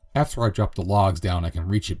 After I drop the logs down, I can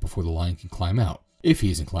reach it before the lion can climb out, if he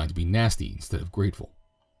is inclined to be nasty instead of grateful.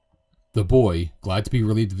 The boy, glad to be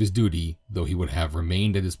relieved of his duty, though he would have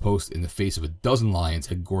remained at his post in the face of a dozen lions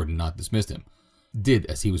had Gordon not dismissed him, did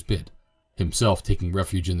as he was bid, himself taking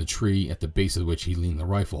refuge in the tree at the base of which he leaned the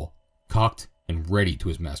rifle, cocked and ready to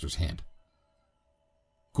his master's hand.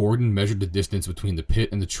 Gordon measured the distance between the pit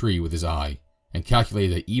and the tree with his eye, and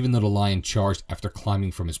calculated that even though the lion charged after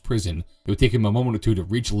climbing from his prison, it would take him a moment or two to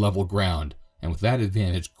reach level ground, and with that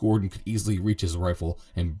advantage Gordon could easily reach his rifle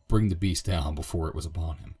and bring the beast down before it was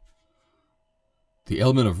upon him. The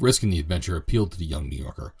element of risk in the adventure appealed to the young New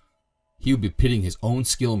Yorker. He would be pitting his own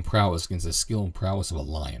skill and prowess against the skill and prowess of a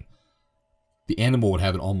lion. The animal would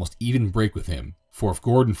have an almost even break with him, for if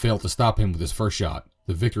Gordon failed to stop him with his first shot,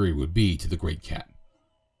 the victory would be to the great cat.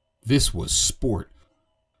 This was sport.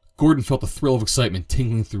 Gordon felt a thrill of excitement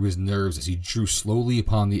tingling through his nerves as he drew slowly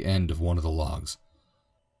upon the end of one of the logs.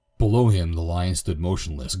 Below him the lion stood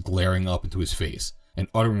motionless, glaring up into his face, and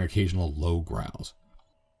uttering occasional low growls.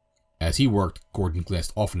 As he worked, Gordon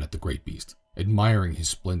glanced often at the great beast, admiring his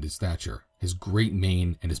splendid stature, his great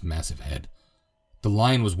mane, and his massive head. The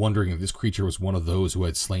lion was wondering if this creature was one of those who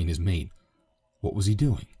had slain his mate. What was he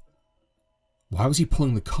doing? Why was he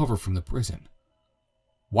pulling the cover from the prison?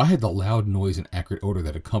 Why had the loud noise and acrid odor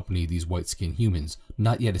that accompanied these white-skinned humans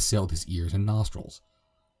not yet assailed his ears and nostrils?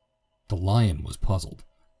 The lion was puzzled.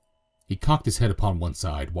 He cocked his head upon one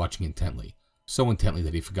side, watching intently, so intently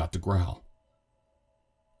that he forgot to growl.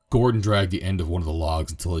 Gordon dragged the end of one of the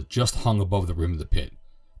logs until it just hung above the rim of the pit.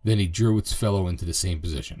 Then he drew its fellow into the same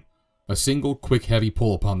position. A single, quick, heavy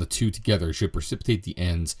pull upon the two together should precipitate the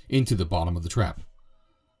ends into the bottom of the trap.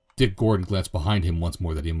 Dick Gordon glanced behind him once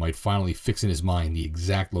more that he might finally fix in his mind the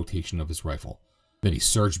exact location of his rifle. Then he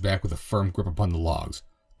surged back with a firm grip upon the logs.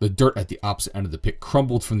 The dirt at the opposite end of the pit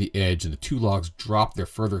crumbled from the edge, and the two logs dropped their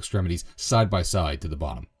further extremities side by side to the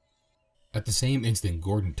bottom. At the same instant,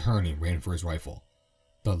 Gordon turned and ran for his rifle.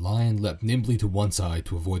 The lion leapt nimbly to one side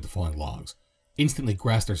to avoid the falling logs, instantly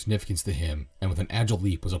grasped their significance to him, and with an agile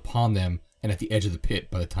leap was upon them and at the edge of the pit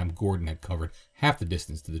by the time Gordon had covered half the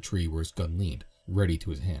distance to the tree where his gun leaned, ready to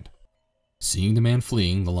his hand. Seeing the man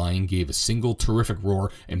fleeing, the lion gave a single terrific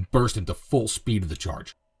roar and burst into full speed of the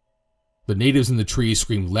charge. The natives in the trees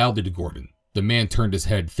screamed loudly to Gordon. The man turned his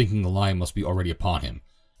head, thinking the lion must be already upon him,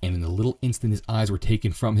 and in the little instant his eyes were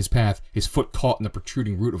taken from his path, his foot caught in the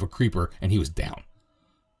protruding root of a creeper, and he was down.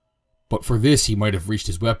 But for this he might have reached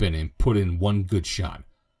his weapon and put in one good shot.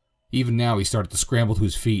 Even now he started to scramble to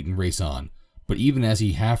his feet and race on, but even as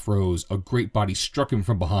he half rose, a great body struck him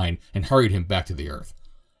from behind and hurried him back to the earth.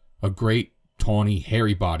 A great, tawny,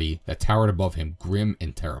 hairy body that towered above him, grim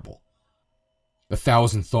and terrible.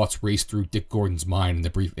 1,000 thoughts raced through Dick Gordon's mind in the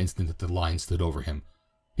brief instant that the lion stood over him.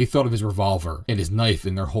 He thought of his revolver and his knife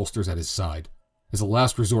in their holsters at his side. As a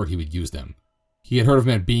last resort he would use them. He had heard of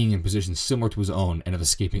men being in positions similar to his own and of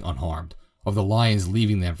escaping unharmed, of the lions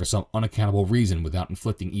leaving them for some unaccountable reason without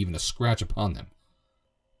inflicting even a scratch upon them.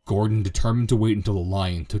 Gordon determined to wait until the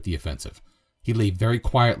lion took the offensive. He lay very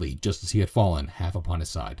quietly, just as he had fallen, half upon his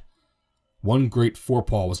side. One great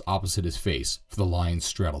forepaw was opposite his face, for the lion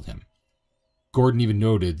straddled him. Gordon even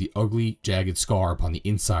noted the ugly, jagged scar upon the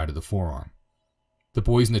inside of the forearm. The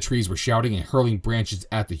boys in the trees were shouting and hurling branches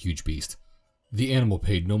at the huge beast. The animal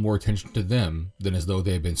paid no more attention to them than as though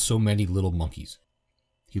they had been so many little monkeys.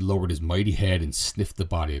 He lowered his mighty head and sniffed the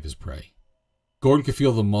body of his prey. Gordon could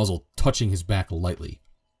feel the muzzle touching his back lightly,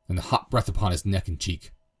 and the hot breath upon his neck and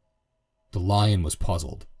cheek. The lion was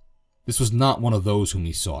puzzled. This was not one of those whom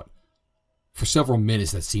he sought. For several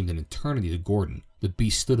minutes that seemed an eternity to Gordon, the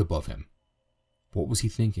beast stood above him. What was he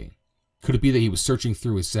thinking? Could it be that he was searching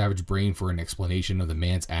through his savage brain for an explanation of the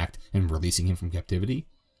man's act in releasing him from captivity?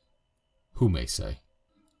 Who may say?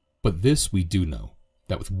 But this we do know,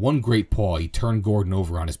 that with one great paw he turned Gordon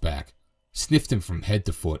over on his back, sniffed him from head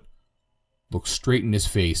to foot, looked straight in his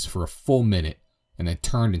face for a full minute, and then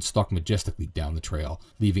turned and stalked majestically down the trail,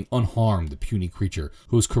 leaving unharmed the puny creature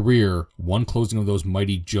whose career one closing of those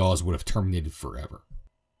mighty jaws would have terminated forever.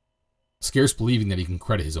 Scarce believing that he can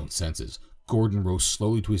credit his own senses, Gordon rose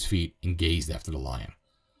slowly to his feet and gazed after the lion.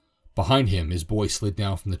 Behind him, his boy slid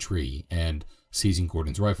down from the tree and, seizing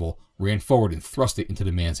Gordon's rifle, ran forward and thrust it into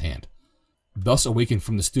the man's hand. Thus awakened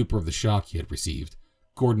from the stupor of the shock he had received,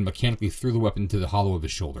 Gordon mechanically threw the weapon into the hollow of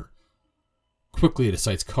his shoulder. Quickly at his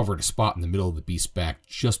sights covered a spot in the middle of the beast's back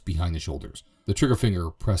just behind the shoulders. The trigger finger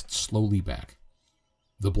pressed slowly back.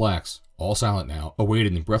 The blacks, all silent now,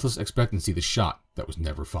 awaited in breathless expectancy the shot that was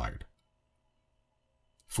never fired.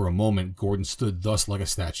 For a moment Gordon stood thus like a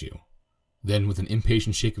statue. Then, with an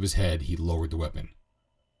impatient shake of his head, he lowered the weapon.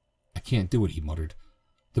 "I can't do it," he muttered.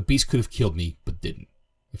 "The beast could have killed me, but didn't.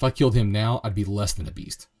 If I killed him now, I'd be less than a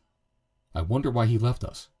beast. I wonder why he left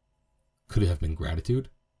us. Could it have been gratitude?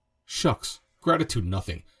 Shucks, gratitude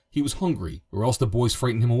nothing. He was hungry, or else the boys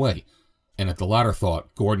frightened him away." And at the latter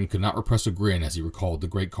thought, Gordon could not repress a grin as he recalled the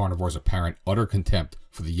great carnivore's apparent utter contempt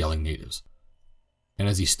for the yelling natives. And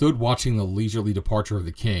as he stood watching the leisurely departure of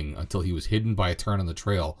the king until he was hidden by a turn on the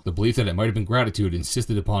trail, the belief that it might have been gratitude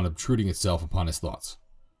insisted upon obtruding itself upon his thoughts.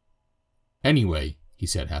 "Anyway," he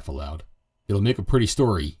said half aloud, "it'll make a pretty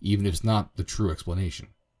story, even if it's not the true explanation."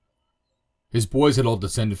 His boys had all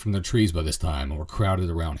descended from their trees by this time and were crowded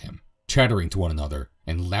around him, chattering to one another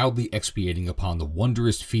and loudly expatiating upon the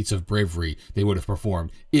wondrous feats of bravery they would have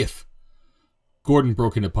performed if... Gordon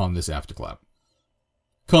broke in upon this afterclap.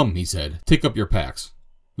 "Come," he said, "take up your packs.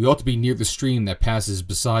 We ought to be near the stream that passes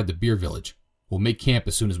beside the beer village. We'll make camp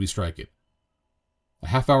as soon as we strike it." A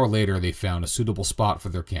half hour later they found a suitable spot for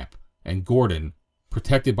their camp, and Gordon,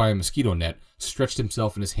 protected by a mosquito net, stretched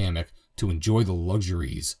himself in his hammock to enjoy the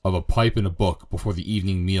luxuries of a pipe and a book before the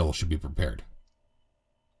evening meal should be prepared.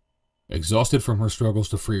 Exhausted from her struggles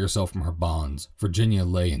to free herself from her bonds, Virginia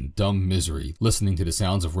lay in dumb misery, listening to the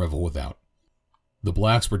sounds of revel without. The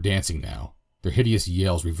blacks were dancing now. Their hideous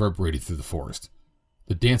yells reverberated through the forest.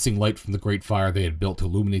 The dancing light from the great fire they had built to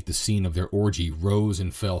illuminate the scene of their orgy rose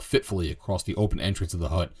and fell fitfully across the open entrance of the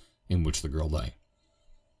hut in which the girl lay.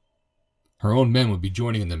 Her own men would be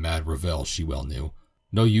joining in the mad revel, she well knew.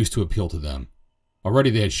 No use to appeal to them. Already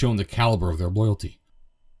they had shown the caliber of their loyalty.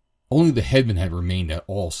 Only the headman had remained at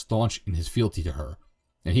all staunch in his fealty to her,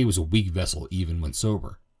 and he was a weak vessel even when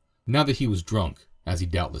sober. Now that he was drunk, as he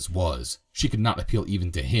doubtless was, she could not appeal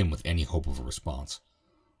even to him with any hope of a response.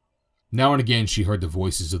 Now and again she heard the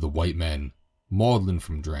voices of the white men, maudlin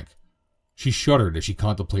from drink. She shuddered as she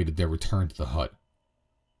contemplated their return to the hut.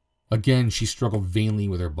 Again she struggled vainly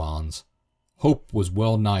with her bonds. Hope was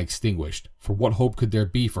well nigh extinguished, for what hope could there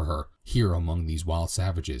be for her here among these wild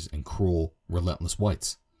savages and cruel, relentless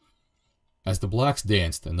whites? As the blacks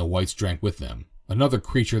danced and the whites drank with them, another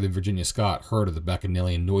creature than Virginia Scott heard of the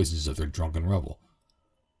bacchanalian noises of their drunken revel.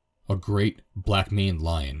 A great, black-maned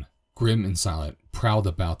lion, grim and silent, prowled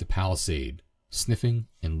about the palisade, sniffing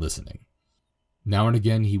and listening. Now and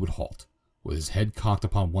again he would halt, with his head cocked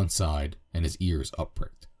upon one side and his ears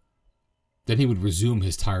uppricked. Then he would resume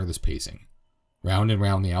his tireless pacing. Round and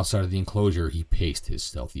round the outside of the enclosure he paced his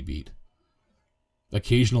stealthy beat.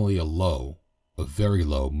 Occasionally a very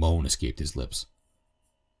low moan escaped his lips.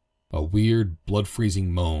 A weird,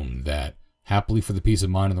 blood-freezing moan that, happily for the peace of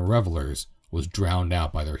mind of the revelers, was drowned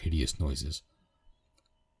out by their hideous noises.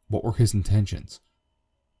 What were his intentions?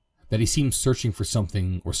 That he seemed searching for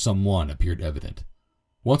something or someone appeared evident.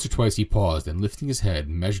 Once or twice he paused and, lifting his head,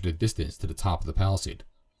 measured the distance to the top of the palisade.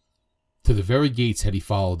 To the very gates had he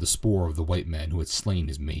followed the spoor of the white men who had slain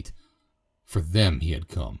his mate. For them he had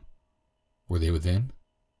come. Were they within?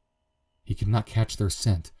 He could not catch their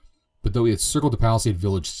scent, but though he had circled the palisade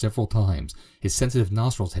village several times, his sensitive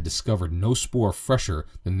nostrils had discovered no spoor fresher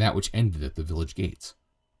than that which ended at the village gates.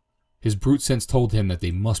 His brute sense told him that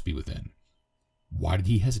they must be within. Why did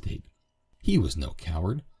he hesitate? He was no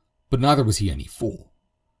coward, but neither was he any fool.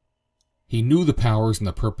 He knew the powers and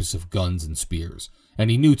the purpose of guns and spears, and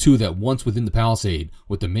he knew too that once within the palisade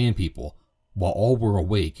with the man people, while all were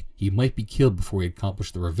awake, he might be killed before he had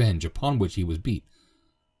accomplished the revenge upon which he was beat.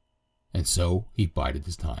 And so he bided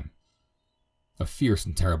his time. A fierce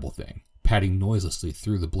and terrible thing, padding noiselessly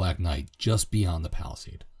through the black night just beyond the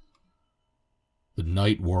palisade. The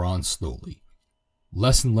night wore on slowly.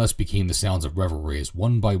 Less and less became the sounds of revelry as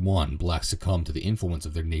one by one blacks succumbed to the influence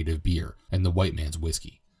of their native beer and the white man's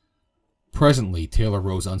whiskey. Presently, Taylor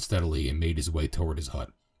rose unsteadily and made his way toward his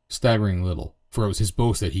hut, staggering a little, for it was his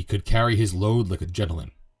boast that he could carry his load like a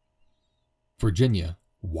gentleman. Virginia,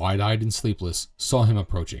 wide-eyed and sleepless, saw him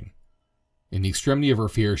approaching. In the extremity of her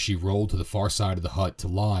fear, she rolled to the far side of the hut to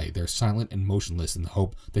lie there silent and motionless in the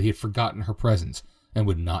hope that he had forgotten her presence and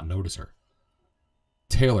would not notice her.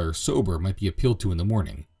 Taylor, sober, might be appealed to in the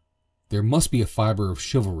morning. There must be a fiber of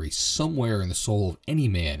chivalry somewhere in the soul of any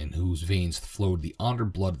man in whose veins flowed the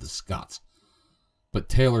honored blood of the Scots. But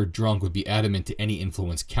Taylor, drunk, would be adamant to any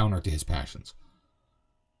influence counter to his passions.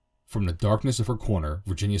 From the darkness of her corner,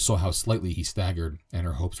 Virginia saw how slightly he staggered, and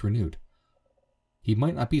her hopes renewed. He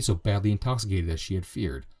might not be so badly intoxicated as she had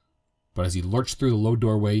feared, but as he lurched through the low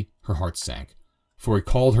doorway, her heart sank, for he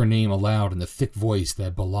called her name aloud in the thick voice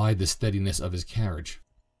that belied the steadiness of his carriage.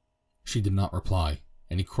 She did not reply,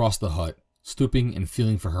 and he crossed the hut, stooping and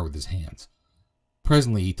feeling for her with his hands.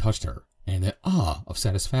 Presently he touched her, and an ah of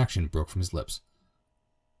satisfaction broke from his lips.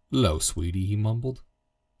 "'Lo, sweetie," he mumbled.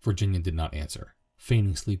 Virginia did not answer,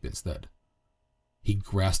 feigning sleep instead. He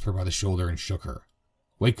grasped her by the shoulder and shook her.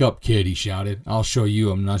 "Wake up, kid," he shouted. "I'll show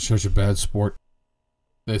you I'm not such a bad sport.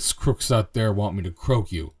 There's crooks out there want me to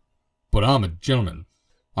croak you, but I'm a gentleman.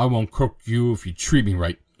 I won't croak you if you treat me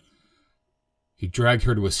right." He dragged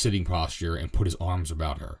her to a sitting posture and put his arms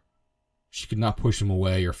about her. She could not push him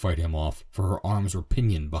away or fight him off, for her arms were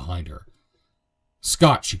pinioned behind her.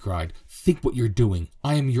 "Scott," she cried, "think what you're doing.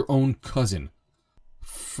 I am your own cousin."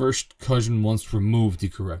 "First cousin once removed," he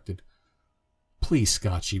corrected. "Please,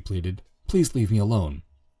 Scott," she pleaded. "Please leave me alone."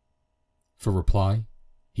 For reply,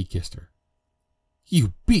 he kissed her.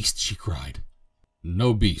 "You beast!" she cried.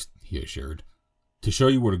 "No beast," he assured. "To show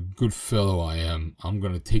you what a good fellow I am, I'm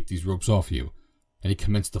going to take these ropes off you," and he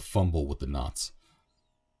commenced to fumble with the knots.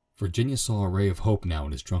 Virginia saw a ray of hope now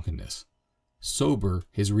in his drunkenness. Sober,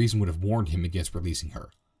 his reason would have warned him against releasing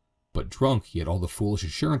her, but drunk he had all the foolish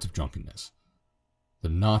assurance of drunkenness. The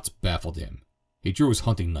knots baffled him. He drew his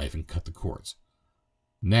hunting knife and cut the cords.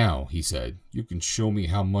 "Now," he said, "you can show me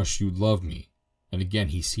how much you love me," and again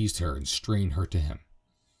he seized her and strained her to him.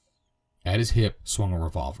 At his hip swung a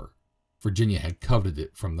revolver. Virginia had coveted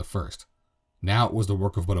it from the first. Now it was the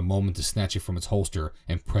work of but a moment to snatch it from its holster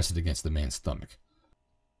and press it against the man's stomach.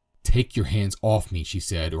 "Take your hands off me," she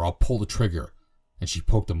said, "or I'll pull the trigger," and she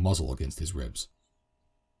poked the muzzle against his ribs.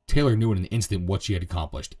 Taylor knew in an instant what she had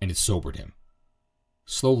accomplished, and it sobered him.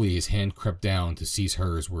 Slowly his hand crept down to seize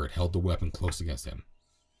hers where it held the weapon close against him.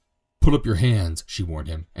 "Put up your hands," she warned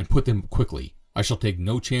him, "and put them quickly. I shall take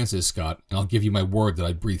no chances, Scott, and I'll give you my word that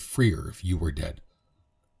I'd breathe freer if you were dead."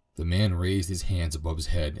 The man raised his hands above his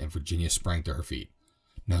head, and Virginia sprang to her feet.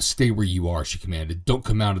 "Now stay where you are," she commanded. "Don't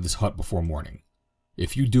come out of this hut before morning.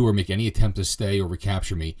 If you do or make any attempt to stay or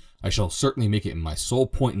recapture me, I shall certainly make it my sole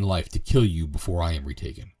point in life to kill you before I am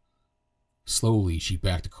retaken." Slowly she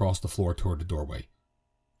backed across the floor toward the doorway.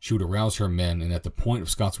 She would arouse her men, and at the point of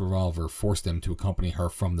Scott's revolver force them to accompany her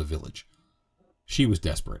from the village. She was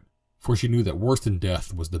desperate, for she knew that worse than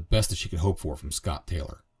death was the best that she could hope for from Scott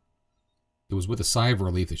Taylor. It was with a sigh of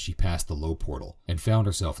relief that she passed the low portal, and found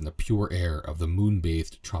herself in the pure air of the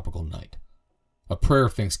moon-bathed tropical night. A prayer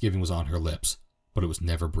of thanksgiving was on her lips, but it was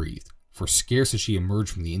never breathed, for scarce as she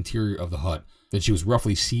emerged from the interior of the hut, than she was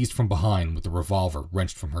roughly seized from behind with the revolver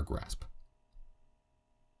wrenched from her grasp.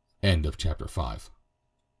 End of Chapter 5.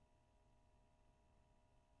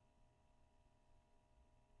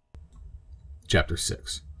 Chapter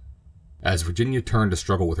 6. As Virginia turned to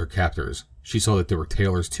struggle with her captors, she saw that they were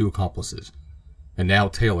Taylor's two accomplices, and now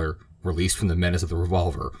Taylor, released from the menace of the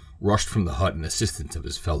revolver, rushed from the hut in assistance of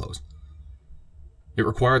his fellows. It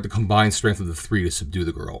required the combined strength of the three to subdue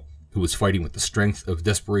the girl, who was fighting with the strength of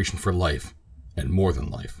desperation for life, and more than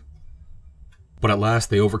life. But at last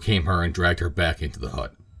they overcame her and dragged her back into the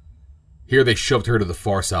hut. Here they shoved her to the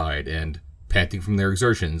far side and, panting from their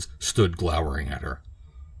exertions, stood glowering at her.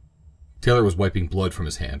 Taylor was wiping blood from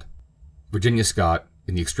his hand. Virginia Scott,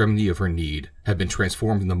 in the extremity of her need, had been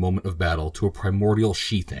transformed in the moment of battle to a primordial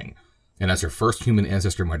she-thing, and as her first human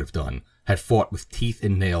ancestor might have done, had fought with teeth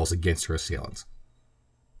and nails against her assailants.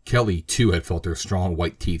 Kelly, too, had felt her strong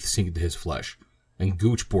white teeth sink into his flesh, and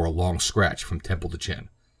Gooch bore a long scratch from temple to chin.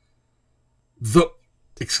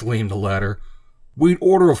 Exclaimed the latter. "We'd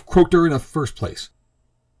order have croaked her in the first place."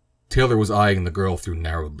 Taylor was eyeing the girl through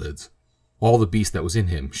narrowed lids. All the beast that was in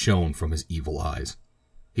him shone from his evil eyes.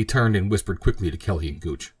 He turned and whispered quickly to Kelly and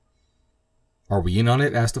Gooch. "Are we in on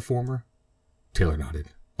it?" asked the former. Taylor nodded.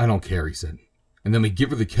 "I don't care," he said. "And then we give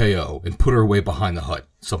her the KO and put her away behind the hut,"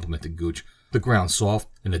 supplemented Gooch. "The ground's soft,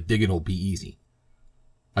 and the digging'll be easy."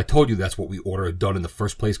 "I told you that's what we oughter have done in the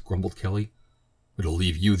first place," grumbled Kelly. "It'll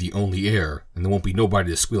leave you the only heir, and there won't be nobody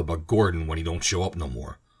to squeal about Gordon when he don't show up no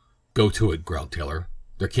more." "Go to it," growled Taylor.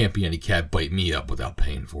 "There can't be any cat bite me up without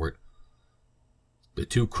paying for it." The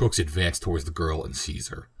two crooks advanced towards the girl and seized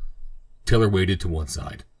her. Taylor waited to one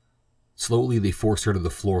side. Slowly they forced her to the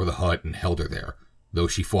floor of the hut and held her there, though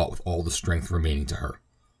she fought with all the strength remaining to her.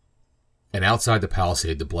 And outside the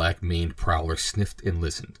palisade the black-maned prowler sniffed and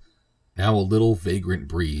listened. Now a little vagrant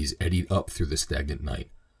breeze eddied up through the stagnant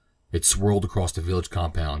night. It swirled across the village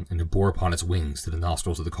compound, and it bore upon its wings to the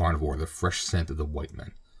nostrils of the carnivore the fresh scent of the white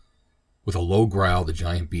men. With a low growl the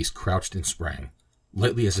giant beast crouched and sprang.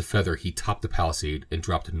 Lightly as a feather he topped the palisade and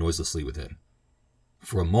dropped noiselessly within.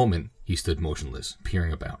 For a moment he stood motionless,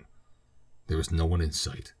 peering about. There was no one in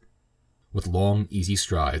sight. With long, easy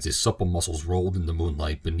strides his supple muscles rolled in the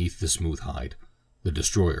moonlight beneath the smooth hide. The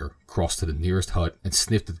destroyer crossed to the nearest hut and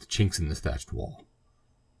sniffed at the chinks in the thatched wall.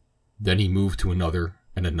 Then he moved to another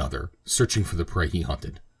and another, searching for the prey he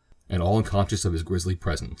hunted, and all unconscious of his grisly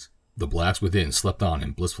presence, the blacks within slept on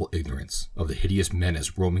in blissful ignorance of the hideous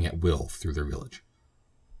menace roaming at will through their village.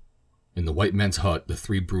 In the white men's hut, the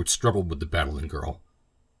three brutes struggled with the battling girl.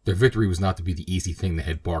 Their victory was not to be the easy thing they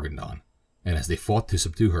had bargained on, and as they fought to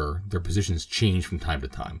subdue her, their positions changed from time to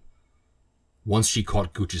time. Once she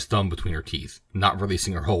caught Gooch's thumb between her teeth, not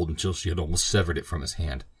releasing her hold until she had almost severed it from his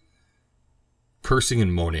hand. Cursing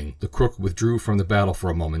and moaning, the crook withdrew from the battle for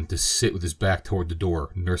a moment to sit with his back toward the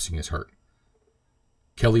door, nursing his hurt.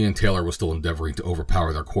 Kelly and Taylor were still endeavoring to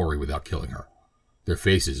overpower their quarry without killing her. Their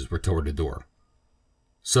faces were toward the door.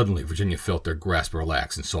 Suddenly, Virginia felt their grasp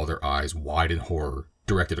relax and saw their eyes, wide in horror,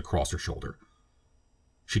 directed across her shoulder.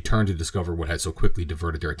 She turned to discover what had so quickly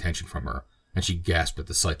diverted their attention from her, and she gasped at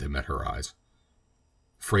the sight that met her eyes.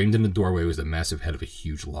 Framed in the doorway was the massive head of a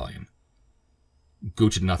huge lion.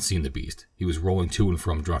 Gooch had not seen the beast. He was rolling to and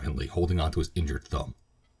from drunkenly, holding onto his injured thumb.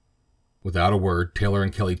 Without a word, Taylor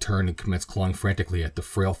and Kelly turned and commenced clawing frantically at the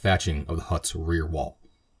frail thatching of the hut's rear wall.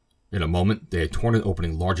 In a moment, they had torn an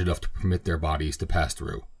opening large enough to permit their bodies to pass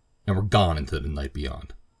through, and were gone into the night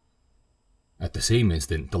beyond. At the same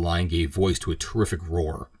instant, the lion gave voice to a terrific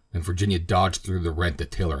roar, and Virginia dodged through the rent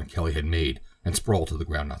that Taylor and Kelly had made, and sprawled to the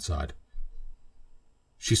ground outside.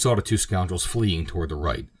 She saw the two scoundrels fleeing toward the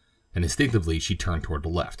right, and instinctively she turned toward the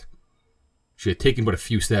left. She had taken but a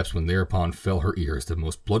few steps when thereupon fell her ears the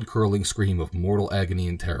most blood-curdling scream of mortal agony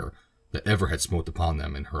and terror that ever had smote upon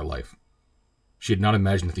them in her life. She had not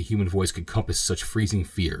imagined that the human voice could compass such freezing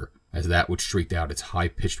fear as that which shrieked out its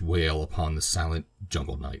high-pitched wail upon the silent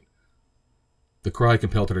jungle night. The cry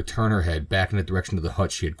compelled her to turn her head back in the direction of the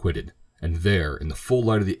hut she had quitted, and there, in the full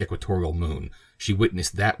light of the equatorial moon, she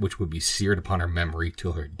witnessed that which would be seared upon her memory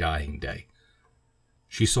till her dying day.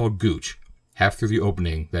 She saw Gooch, half through the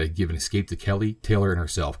opening that had given escape to Kelly, Taylor, and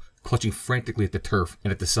herself, clutching frantically at the turf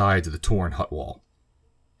and at the sides of the torn hut wall.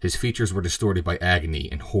 His features were distorted by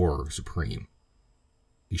agony and horror supreme.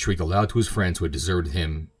 He shrieked aloud to his friends who had deserted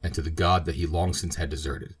him and to the God that he long since had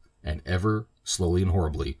deserted, and ever, slowly and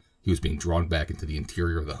horribly, he was being drawn back into the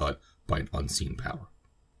interior of the hut by an unseen power.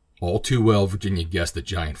 All too well Virginia guessed the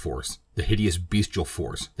giant force, the hideous bestial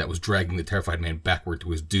force that was dragging the terrified man backward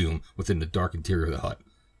to his doom within the dark interior of the hut.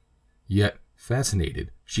 Yet,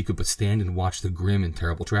 fascinated, she could but stand and watch the grim and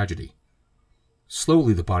terrible tragedy.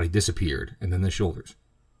 Slowly the body disappeared, and then the shoulders.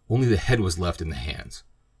 Only the head was left in the hands,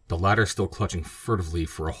 the latter still clutching furtively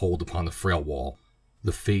for a hold upon the frail wall,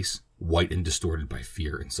 the face white and distorted by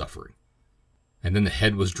fear and suffering. And then the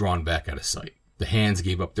head was drawn back out of sight. The hands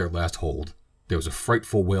gave up their last hold. There was a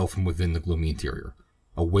frightful wail from within the gloomy interior,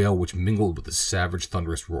 a wail which mingled with a savage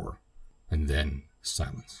thunderous roar, and then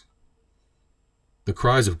silence. The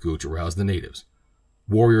cries of Gooch aroused the natives.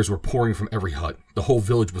 Warriors were pouring from every hut. The whole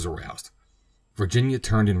village was aroused. Virginia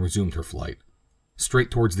turned and resumed her flight.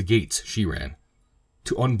 Straight towards the gates she ran.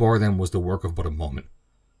 To unbar them was the work of but a moment.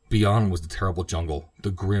 Beyond was the terrible jungle,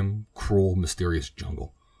 the grim, cruel, mysterious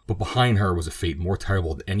jungle. But behind her was a fate more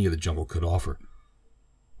terrible than any of the jungle could offer.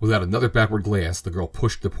 Without another backward glance, the girl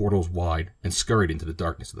pushed the portals wide and scurried into the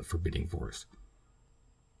darkness of the forbidding forest.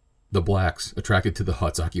 The blacks, attracted to the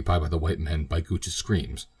huts occupied by the white men by Gooch's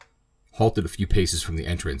screams, halted a few paces from the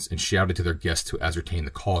entrance and shouted to their guests to ascertain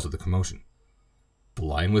the cause of the commotion. The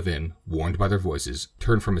lion within, warned by their voices,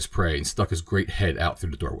 turned from his prey and stuck his great head out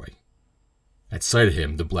through the doorway. At sight of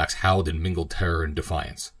him, the blacks howled in mingled terror and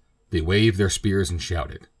defiance. They waved their spears and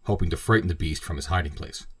shouted, hoping to frighten the beast from his hiding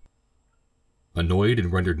place. Annoyed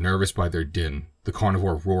and rendered nervous by their din, the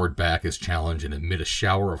carnivore roared back his challenge and amid a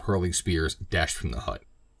shower of hurling spears dashed from the hut.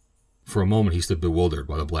 For a moment he stood bewildered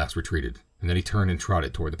while the blacks retreated, and then he turned and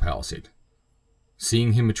trotted toward the palisade.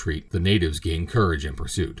 Seeing him retreat, the natives gained courage and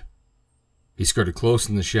pursued. He skirted close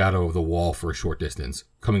in the shadow of the wall for a short distance,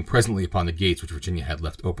 coming presently upon the gates which Virginia had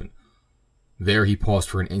left open. There he paused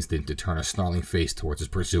for an instant to turn a snarling face towards his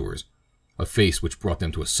pursuers, a face which brought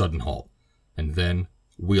them to a sudden halt, and then,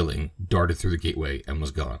 wheeling, darted through the gateway and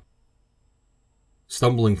was gone.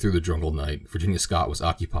 Stumbling through the jungle night, Virginia Scott was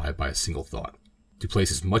occupied by a single thought, to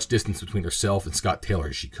place as much distance between herself and Scott Taylor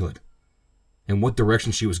as she could. In what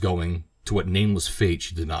direction she was going, to what nameless fate,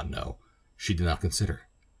 she did not know, she did not consider.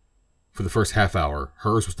 For the first half hour,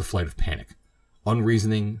 hers was the flight of panic,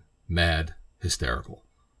 unreasoning, mad, hysterical.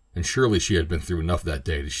 And surely she had been through enough that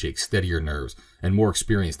day to shake steadier nerves and more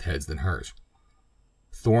experienced heads than hers.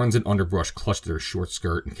 Thorns and underbrush clutched at her short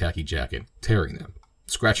skirt and khaki jacket, tearing them,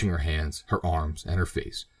 scratching her hands, her arms, and her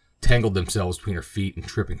face, tangled themselves between her feet and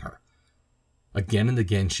tripping her. Again and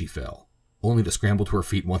again she fell, only to scramble to her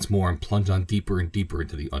feet once more and plunge on deeper and deeper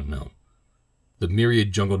into the unknown. The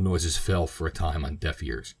myriad jungle noises fell for a time on deaf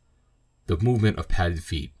ears. The movement of padded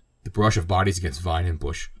feet, the brush of bodies against vine and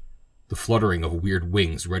bush, the fluttering of weird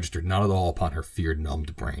wings registered not at all upon her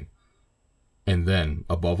fear-numbed brain. And then,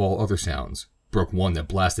 above all other sounds, broke one that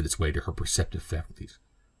blasted its way to her perceptive faculties.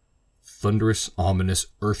 Thunderous, ominous,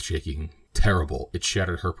 earth-shaking, terrible, it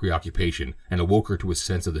shattered her preoccupation and awoke her to a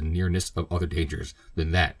sense of the nearness of other dangers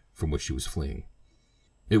than that from which she was fleeing.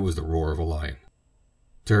 It was the roar of a lion.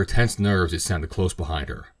 To her tense nerves it sounded close behind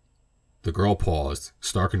her. The girl paused,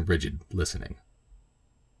 stark and rigid, listening.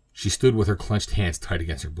 She stood with her clenched hands tight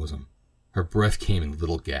against her bosom. Her breath came in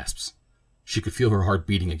little gasps. She could feel her heart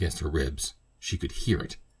beating against her ribs. She could hear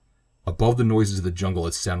it. Above the noises of the jungle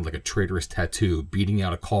it sounded like a traitorous tattoo beating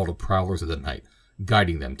out a call to prowlers of the night,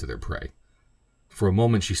 guiding them to their prey. For a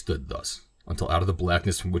moment she stood thus, until out of the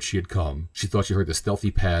blackness from which she had come, she thought she heard the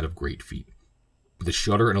stealthy pad of great feet. With a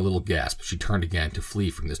shudder and a little gasp, she turned again to flee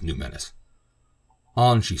from this new menace.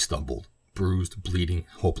 On she stumbled, bruised, bleeding,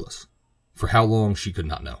 hopeless. For how long she could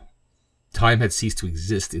not know. Time had ceased to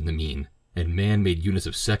exist in the mean, and man made units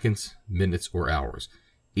of seconds, minutes, or hours,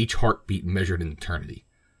 each heartbeat measured in eternity.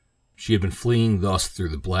 She had been fleeing thus through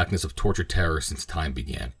the blackness of tortured terror since time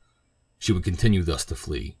began. She would continue thus to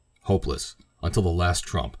flee, hopeless, until the last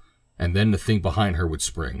trump, and then the thing behind her would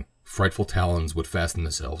spring. Frightful talons would fasten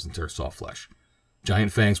themselves into her soft flesh.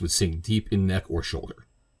 Giant fangs would sink deep in neck or shoulder.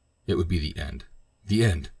 It would be the end. The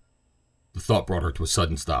end. The thought brought her to a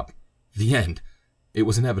sudden stop. The end. It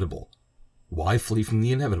was inevitable. Why flee from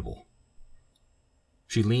the inevitable?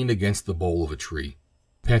 She leaned against the bole of a tree,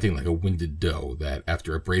 panting like a winded doe that,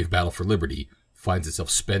 after a brave battle for liberty, finds itself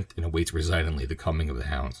spent and awaits resignedly the coming of the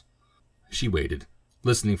hounds. She waited,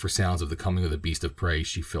 listening for sounds of the coming of the beast of prey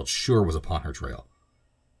she felt sure was upon her trail.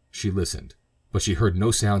 She listened, but she heard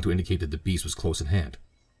no sound to indicate that the beast was close at hand.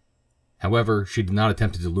 However, she did not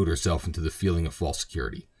attempt to delude herself into the feeling of false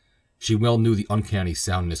security. She well knew the uncanny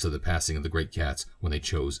soundness of the passing of the great cats when they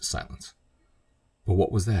chose silence. But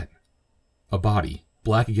what was that? A body,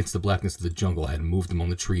 black against the blackness of the jungle, had moved among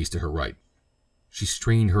the trees to her right. She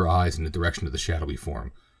strained her eyes in the direction of the shadowy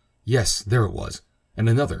form. Yes, there it was, and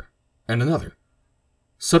another, and another.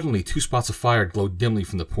 Suddenly, 2 spots of fire glowed dimly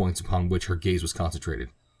from the points upon which her gaze was concentrated.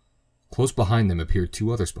 Close behind them appeared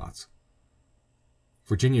 2 other spots.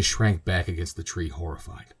 Virginia shrank back against the tree,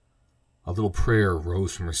 horrified. A little prayer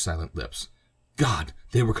rose from her silent lips. God,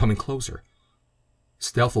 they were coming closer.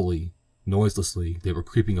 Stealthily, noiselessly, they were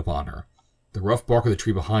creeping upon her. The rough bark of the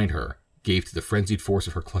tree behind her gave to the frenzied force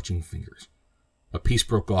of her clutching fingers. A piece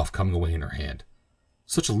broke off, coming away in her hand.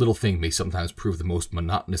 Such a little thing may sometimes prove the most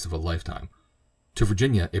monotonous of a lifetime. To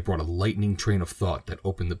Virginia, it brought a lightning train of thought that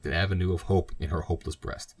opened up an avenue of hope in her hopeless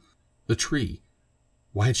breast. The tree.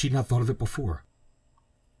 Why had she not thought of it before?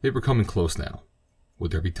 They were coming close now.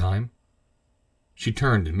 Would there be time? She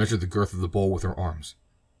turned and measured the girth of the bole with her arms.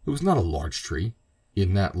 It was not a large tree.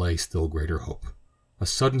 In that lay still greater hope. A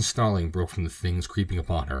sudden snarling broke from the things creeping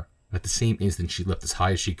upon her, and at the same instant she leapt as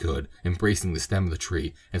high as she could, embracing the stem of the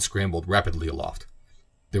tree, and scrambled rapidly aloft.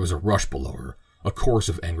 There was a rush below her, a chorus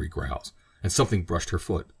of angry growls, and something brushed her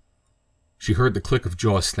foot. She heard the click of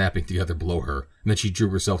jaws snapping together below her, and then she drew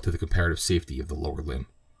herself to the comparative safety of the lower limb.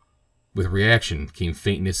 With reaction came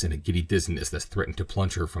faintness and a giddy dizziness that threatened to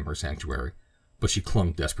plunge her from her sanctuary, but she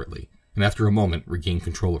clung desperately, and after a moment regained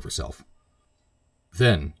control of herself.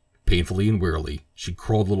 Then, painfully and wearily, she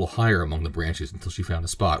crawled a little higher among the branches until she found a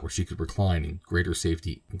spot where she could recline in greater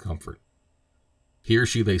safety and comfort. Here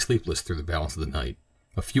she lay sleepless through the balance of the night,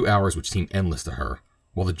 a few hours which seemed endless to her,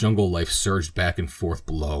 while the jungle life surged back and forth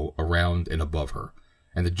below, around, and above her,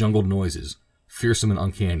 and the jungle noises, fearsome and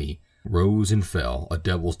uncanny, rose and fell, a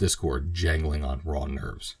devil's discord jangling on raw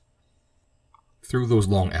nerves. Through those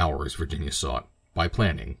long hours Virginia sought, by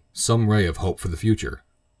planning, some ray of hope for the future,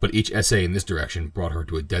 but each essay in this direction brought her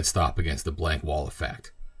to a dead stop against the blank wall of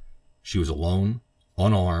fact. She was alone,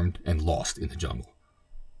 unarmed, and lost in the jungle.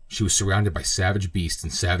 She was surrounded by savage beasts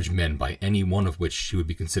and savage men, by any one of which she would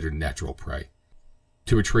be considered natural prey.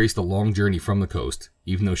 To retrace the long journey from the coast,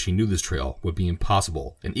 even though she knew this trail, would be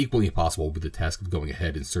impossible, and equally impossible would be the task of going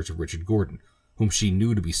ahead in search of Richard Gordon, whom she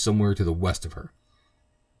knew to be somewhere to the west of her.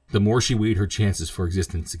 The more she weighed her chances for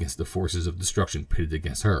existence against the forces of destruction pitted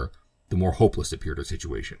against her, the more hopeless appeared her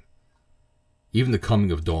situation. Even the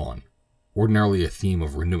coming of dawn, ordinarily a theme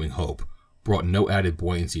of renewing hope, brought no added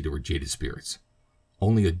buoyancy to her jaded spirits.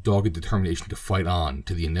 Only a dogged determination to fight on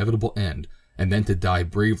to the inevitable end, and then to die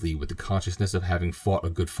bravely with the consciousness of having fought a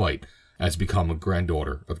good fight, as become a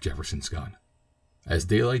granddaughter of Jefferson Scott. As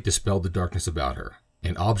daylight dispelled the darkness about her,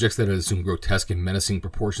 and objects that had assumed grotesque and menacing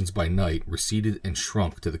proportions by night receded and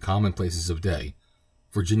shrunk to the commonplaces of day,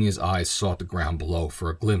 Virginia's eyes sought the ground below for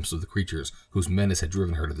a glimpse of the creatures whose menace had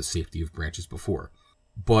driven her to the safety of branches before.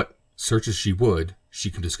 But, search as she would,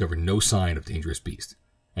 she could discover no sign of dangerous beast,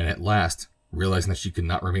 and at last, realizing that she could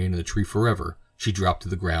not remain in the tree forever, she dropped to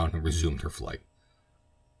the ground and resumed her flight.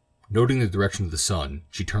 Noting the direction of the sun,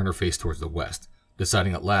 she turned her face towards the west,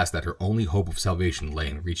 deciding at last that her only hope of salvation lay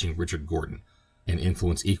in reaching Richard Gordon, and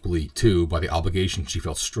influenced equally, too, by the obligation she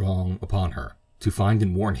felt strong upon her, to find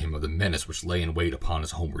and warn him of the menace which lay in wait upon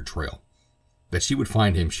his homeward trail. That she would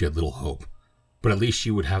find him she had little hope, but at least she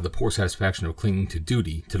would have the poor satisfaction of clinging to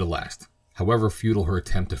duty to the last, however futile her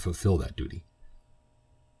attempt to fulfill that duty.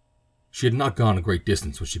 She had not gone a great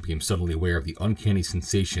distance when she became suddenly aware of the uncanny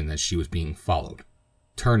sensation that she was being followed.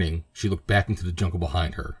 Turning, she looked back into the jungle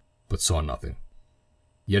behind her, but saw nothing.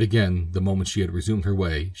 Yet again, the moment she had resumed her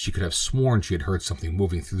way, she could have sworn she had heard something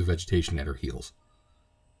moving through the vegetation at her heels.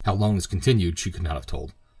 How long this continued, she could not have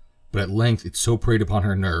told, but at length it so preyed upon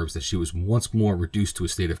her nerves that she was once more reduced to a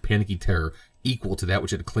state of panicky terror equal to that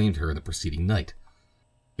which had claimed her in the preceding night.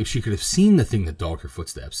 If she could have seen the thing that dogged her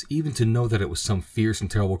footsteps, even to know that it was some fierce and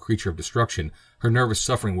terrible creature of destruction, her nervous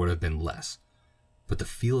suffering would have been less. But to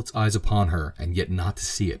feel its eyes upon her, and yet not to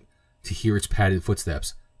see it, to hear its padded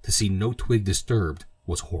footsteps, to see no twig disturbed,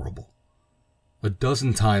 was horrible. A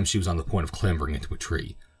dozen times she was on the point of clambering into a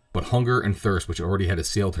tree, but hunger and thirst which already had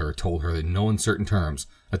assailed her told her in no uncertain terms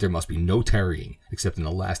that there must be no tarrying except in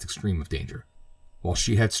the last extreme of danger. While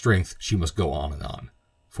she had strength, she must go on and on,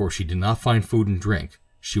 for if she did not find food and drink,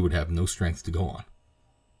 she would have no strength to go on.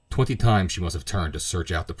 20 times she must have turned to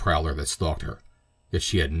search out the prowler that stalked her, yet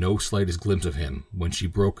she had no slightest glimpse of him when she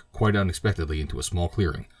broke quite unexpectedly into a small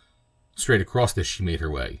clearing. Straight across this she made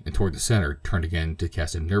her way, and toward the center turned again to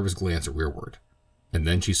cast a nervous glance rearward. And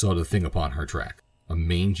then she saw the thing upon her track, a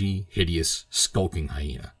mangy, hideous, skulking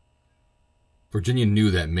hyena. Virginia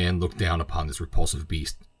knew that man looked down upon this repulsive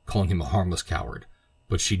beast, calling him a harmless coward,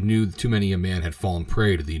 but she knew too many a man had fallen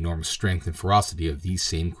prey to the enormous strength and ferocity of these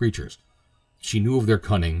same creatures. She knew of their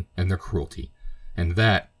cunning and their cruelty, and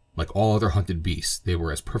that, like all other hunted beasts, they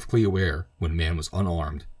were as perfectly aware, when man was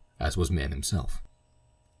unarmed, as was man himself,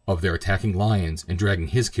 of their attacking lions and dragging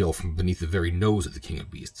his kill from beneath the very nose of the king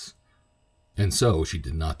of beasts. And so she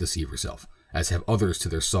did not deceive herself, as have others to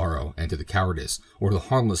their sorrow and to the cowardice or the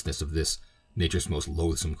harmlessness of this nature's most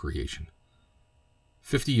loathsome creation.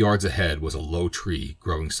 50 yards ahead was a low tree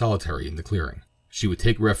growing solitary in the clearing. She would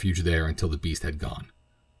take refuge there until the beast had gone.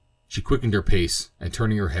 She quickened her pace, and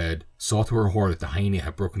turning her head, saw to her horror that the hyena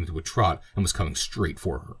had broken into a trot and was coming straight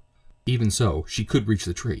for her. Even so, she could reach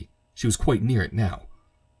the tree. She was quite near it now.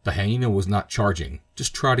 The hyena was not charging,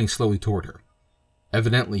 just trotting slowly toward her.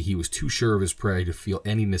 Evidently, he was too sure of his prey to feel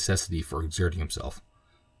any necessity for exerting himself.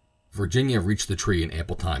 Virginia reached the tree in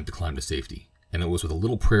ample time to climb to safety, and it was with a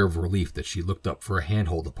little prayer of relief that she looked up for a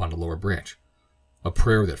handhold upon the lower branch. A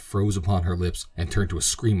prayer that froze upon her lips and turned to a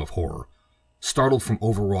scream of horror, startled from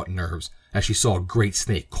overwrought nerves as she saw a great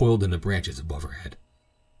snake coiled in the branches above her head.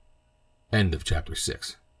 End of chapter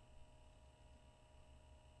 6.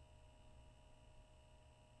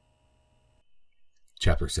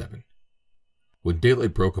 Chapter 7. When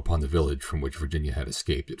daylight broke upon the village from which Virginia had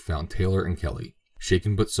escaped, it found Taylor and Kelly,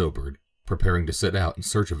 shaken but sobered, preparing to set out in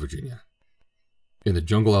search of Virginia. In the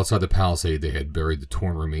jungle outside the palisade they had buried the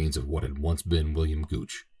torn remains of what had once been William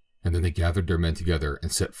Gooch, and then they gathered their men together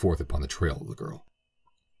and set forth upon the trail of the girl.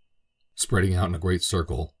 Spreading out in a great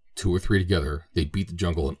circle, 2 or 3 together, they beat the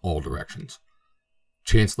jungle in all directions.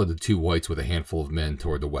 Chance led the 2 whites with a handful of men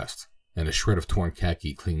toward the west, and a shred of torn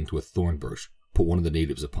khaki clinging to a thorn bush put one of the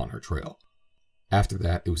natives upon her trail. After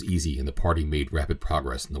that, it was easy, and the party made rapid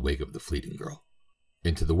progress in the wake of the fleeting girl.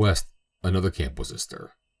 Into the west, another camp was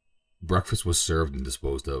astir. Breakfast was served and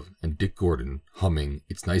disposed of, and Dick Gordon, humming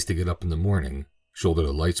 "It's Nice to Get Up in the Morning," shouldered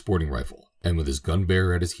a light sporting rifle, and with his gun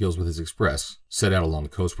bearer at his heels with his express, set out along the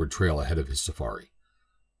coastward trail ahead of his safari.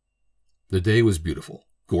 The day was beautiful.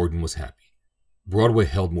 Gordon was happy. Broadway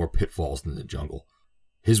held more pitfalls than the jungle.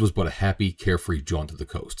 His was but a happy, carefree jaunt to the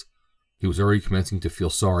coast. He was already commencing to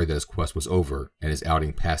feel sorry that his quest was over and his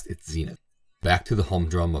outing past its zenith. Back to the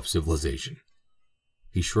humdrum of civilization.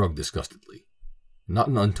 He shrugged disgustedly. Not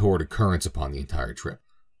an untoward occurrence upon the entire trip.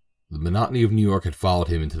 The monotony of New York had followed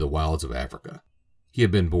him into the wilds of Africa. He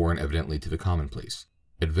had been born evidently to the commonplace.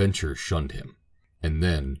 Adventure shunned him. And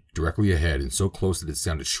then, directly ahead, and so close that it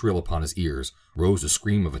sounded shrill upon his ears, rose the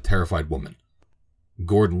scream of a terrified woman.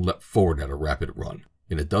 Gordon leapt forward at a rapid run.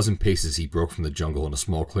 In a dozen paces he broke from the jungle in a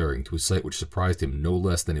small clearing to a sight which surprised him no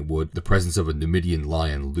less than it would the presence of a Numidian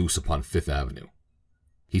lion loose upon Fifth Avenue.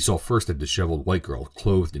 He saw first a disheveled white girl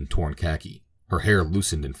clothed in torn khaki, her hair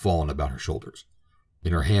loosened and fallen about her shoulders.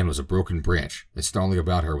 In her hand was a broken branch, and snarling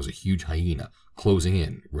about her was a huge hyena, closing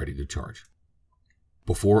in, ready to charge.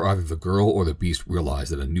 Before either the girl or the beast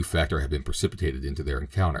realized that a new factor had been precipitated into their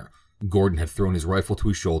encounter, Gordon had thrown his rifle to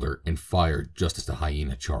his shoulder and fired just as the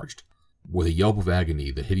hyena charged. With a yelp of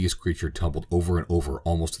agony, the hideous creature tumbled over and over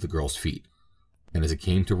almost to the girl's feet, and as it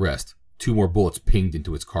came to rest, 2 more bullets pinged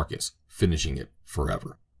into its carcass, finishing it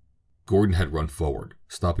forever. Gordon had run forward,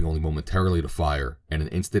 stopping only momentarily to fire, and an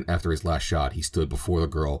instant after his last shot he stood before the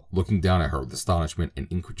girl, looking down at her with astonishment and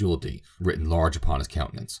incredulity written large upon his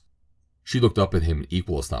countenance. She looked up at him in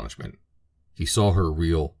equal astonishment. He saw her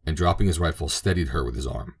reel, and dropping his rifle, steadied her with his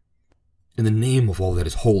arm. "In the name of all that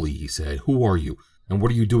is holy," he said, "who are you, and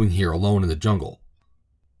what are you doing here alone in the jungle?"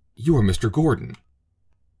 "You are Mr. Gordon."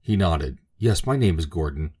 He nodded. "Yes, my name is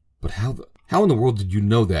Gordon, but how in the world did you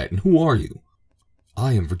know that, and who are you?"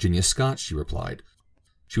 "I am Virginia Scott," she replied.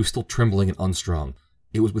 She was still trembling and unstrung.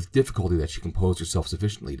 It was with difficulty that she composed herself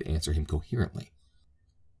sufficiently to answer him coherently.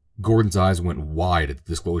 Gordon's eyes went wide at the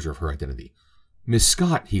disclosure of her identity. "Miss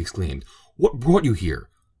Scott," he exclaimed, "what brought you here?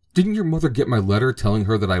 Didn't your mother get my letter telling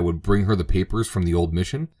her that I would bring her the papers from the old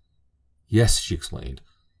mission?" "Yes," she explained,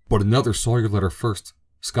 "but another saw your letter first,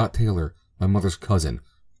 Scott Taylor, my mother's cousin,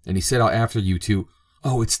 and he set out after you to—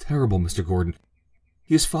 Oh, it's terrible, Mr. Gordon.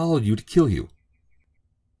 He has followed you to kill you."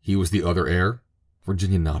 "He was the other heir?"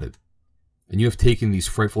 Virginia nodded. "And you have taken these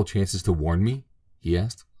frightful chances to warn me?" he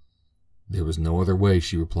asked. "There was no other way,"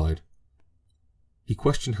 she replied. He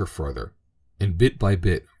questioned her further, and bit by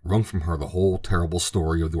bit wrung from her the whole terrible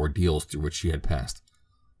story of the ordeals through which she had passed.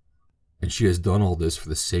 And she has done all this for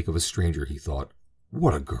the sake of a stranger, he thought.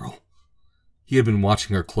 What a girl! He had been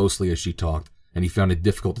watching her closely as she talked, and he found it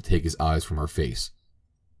difficult to take his eyes from her face.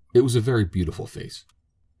 It was a very beautiful face.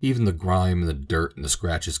 Even the grime and the dirt and the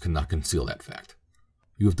scratches could not conceal that fact.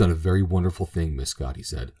 You have done a very wonderful thing, Miss Scott, he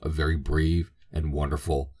said. A very brave and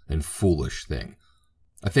wonderful and foolish thing.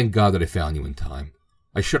 I thank God that I found you in time.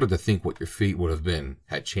 I shudder to think what your fate would have been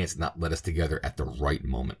had chance not led us together at the right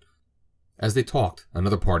moment. As they talked,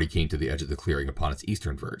 another party came to the edge of the clearing upon its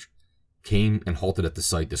eastern verge, came and halted at the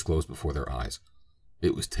sight disclosed before their eyes.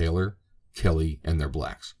 It was Taylor, Kelly, and their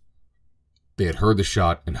blacks. They had heard the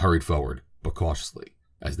shot and hurried forward, but cautiously,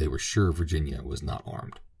 as they were sure Virginia was not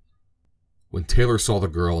armed. When Taylor saw the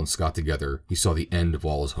girl and Scott together, he saw the end of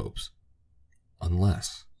all his hopes.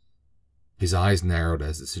 Unless... His eyes narrowed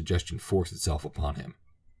as the suggestion forced itself upon him.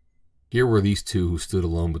 Here were these two who stood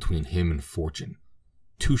alone between him and fortune.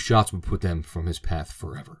 2 shots would put them from his path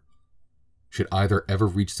forever. Should either ever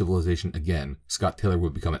reach civilization again, Scott Taylor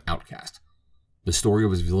would become an outcast. The story of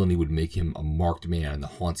his villainy would make him a marked man in the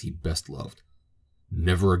haunts he best loved.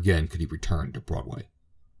 Never again could he return to Broadway.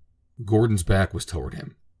 Gordon's back was toward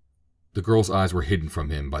him. The girl's eyes were hidden from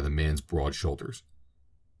him by the man's broad shoulders.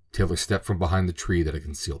 Taylor stepped from behind the tree that had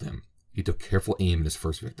concealed him. He took careful aim at his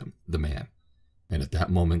first victim, the man. And at that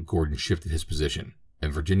moment Gordon shifted his position,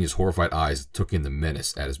 and Virginia's horrified eyes took in the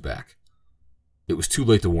menace at his back. It was too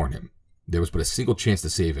late to warn him. There was but a single chance to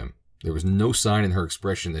save him. There was no sign in her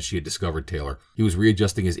expression that she had discovered Taylor. He was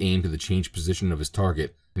readjusting his aim to the changed position of his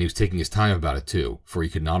target, and he was taking his time about it too, for he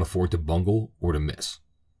could not afford to bungle or to miss.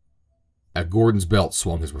 At Gordon's belt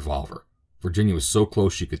swung his revolver. Virginia was so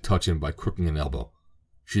close she could touch him by crooking an elbow.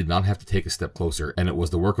 She did not have to take a step closer, and it was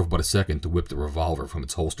the work of but a second to whip the revolver from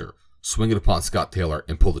its holster, swing it upon Scott Taylor,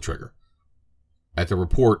 and pull the trigger. At the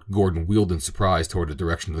report, Gordon wheeled in surprise toward the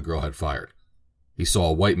direction the girl had fired. He saw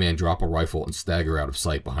a white man drop a rifle and stagger out of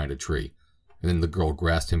sight behind a tree, and then the girl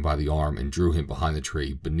grasped him by the arm and drew him behind the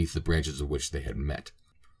tree beneath the branches of which they had met.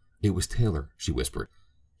 It was Taylor, she whispered.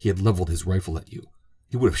 He had leveled his rifle at you.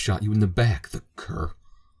 He would have shot you in the back, the cur.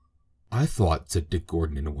 I thought, said Dick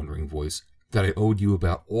Gordon in a wondering voice, that I owed you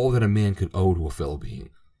about all that a man could owe to a fellow being.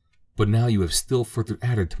 But now you have still further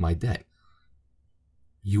added to my debt.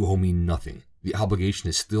 You owe me nothing. The obligation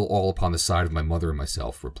is still all upon the side of my mother and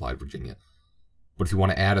myself, replied Virginia. But if you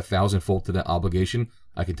want to add 1,000-fold to that obligation,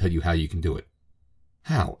 I can tell you how you can do it.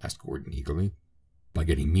 How? Asked Gordon eagerly. By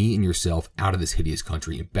getting me and yourself out of this hideous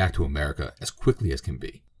country and back to America as quickly as can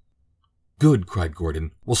be. Good, cried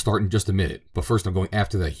Gordon. We'll start in just a minute, but first I'm going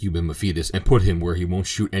after that human Mephitis and put him where he won't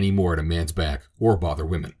shoot any more at a man's back or bother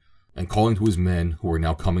women. And calling to his men, who were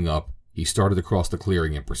now coming up, he started across the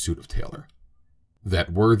clearing in pursuit of Taylor.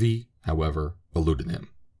 That worthy, however, eluded him.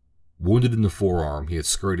 Wounded in the forearm, he had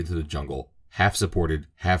scurried into the jungle, half supported,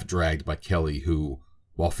 half dragged by Kelly, who,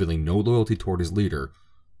 while feeling no loyalty toward his leader,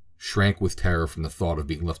 shrank with terror from the thought of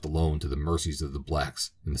being left alone to the mercies of the blacks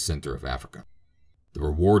in the center of Africa. The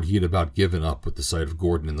reward he had about given up with the sight of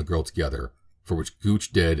Gordon and the girl together, for which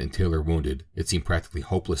Gooch dead and Taylor wounded, it seemed practically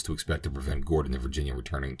hopeless to expect to prevent Gordon and Virginia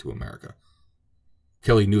returning to America.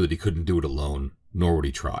 Kelly knew that he couldn't do it alone, nor would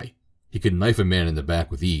he try. He could knife a man in the back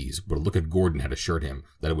with ease, but a look at Gordon had assured him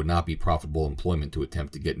that it would not be profitable employment to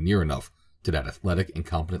attempt to get near enough to that athletic and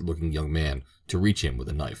competent-looking young man to reach him with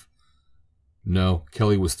a knife. No,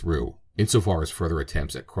 Kelly was through, insofar as further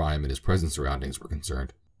attempts at crime in his present surroundings were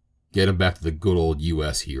concerned. Get him back to the good old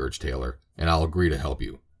U.S., he urged Taylor, and I'll agree to help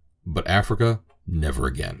you. But Africa, never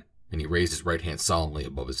again, and he raised his right hand solemnly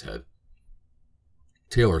above his head.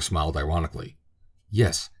 Taylor smiled ironically.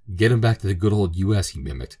 Yes, get him back to the good old U.S., he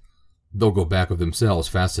mimicked. They'll go back of themselves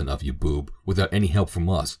fast enough, you boob, without any help from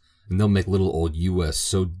us, and they'll make little old U.S.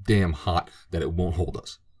 so damn hot that it won't hold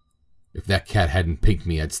us. If that cat hadn't pinked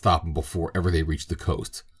me, I'd stop him before ever they reached the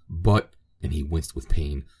coast. But, and he winced with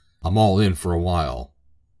pain, I'm all in for a while.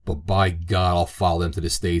 But by God, I'll follow them to the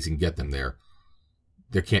States and get them there.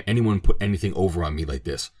 There can't anyone put anything over on me like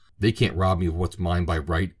this. They can't rob me of what's mine by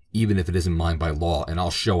right, even if it isn't mine by law, and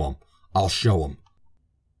I'll show 'em. I'll show 'em.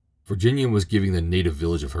 Virginia was giving the native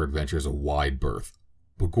village of her adventures a wide berth,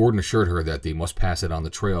 but Gordon assured her that they must pass it on the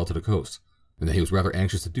trail to the coast, and that he was rather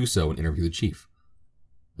anxious to do so and interview the chief.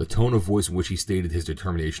 The tone of voice in which he stated his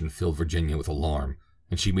determination filled Virginia with alarm,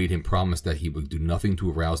 and she made him promise that he would do nothing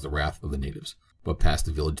to arouse the wrath of the natives. But past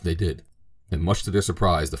the village they did, and much to their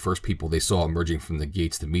surprise, the first people they saw emerging from the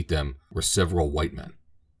gates to meet them were several white men.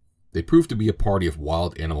 They proved to be a party of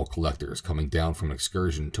wild animal collectors coming down from an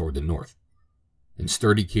excursion toward the north. In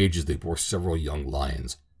sturdy cages they bore several young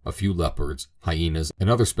lions, a few leopards, hyenas, and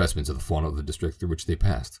other specimens of the fauna of the district through which they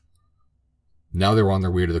passed. Now they were on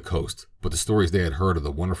their way to the coast, but the stories they had heard of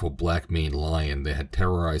the wonderful black-maned lion that had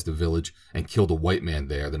terrorized the village and killed a white man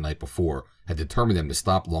there the night before had determined them to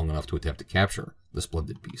stop long enough to attempt to capture the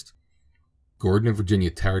splendid beast. Gordon and Virginia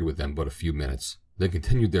tarried with them but a few minutes, then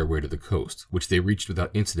continued their way to the coast, which they reached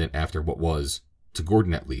without incident after what was, to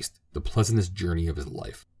Gordon at least, the pleasantest journey of his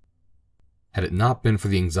life. Had it not been for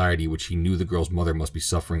the anxiety which he knew the girl's mother must be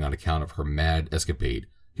suffering on account of her mad escapade,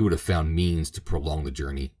 he would have found means to prolong the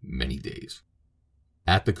journey many days.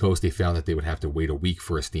 At the coast they found that they would have to wait a week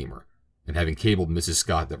for a steamer, and having cabled Mrs.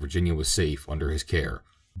 Scott that Virginia was safe under his care,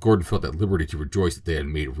 Gordon felt at liberty to rejoice that they had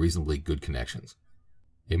made reasonably good connections.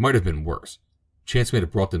 It might have been worse. Chance might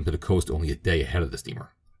have brought them to the coast only a day ahead of the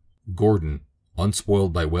steamer. Gordon,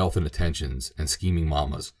 unspoiled by wealth and attentions and scheming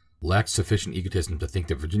mamas, lacked sufficient egotism to think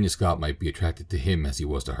that Virginia Scott might be attracted to him as he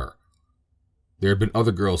was to her. There had been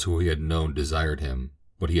other girls who he had known desired him,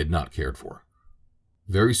 but he had not cared for.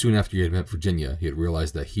 Very soon after he had met Virginia, he had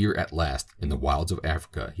realized that here at last, in the wilds of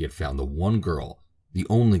Africa, he had found the one girl, the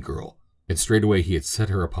only girl, and straightway he had set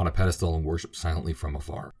her upon a pedestal and worshipped silently from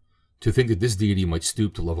afar. To think that this deity might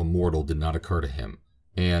stoop to love a mortal did not occur to him,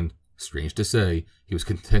 and, strange to say, he was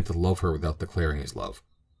content to love her without declaring his love.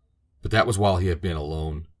 But that was while he had been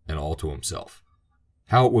alone and all to himself.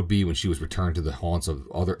 How it would be when she was returned to the haunts of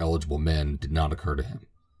other eligible men did not occur to him.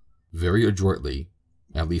 Very adroitly,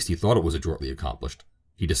 at least he thought it was adroitly accomplished,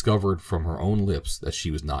 he discovered from her own lips that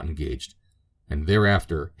she was not engaged, and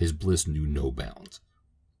thereafter his bliss knew no bounds.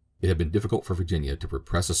 It had been difficult for Virginia to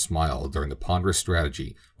repress a smile during the ponderous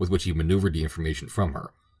strategy with which he maneuvered the information from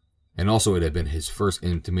her, and also it had been his first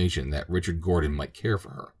intimation that Richard Gordon might care for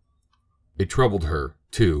her. It troubled her,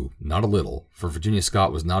 too, not a little, for Virginia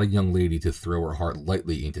Scott was not a young lady to throw her heart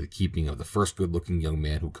lightly into the keeping of the first good-looking young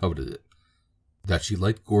man who coveted it. That she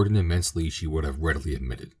liked Gordon immensely she would have readily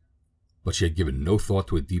admitted, but she had given no thought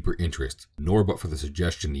to a deeper interest, nor but for the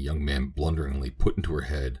suggestion the young man blunderingly put into her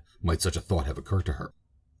head might such a thought have occurred to her.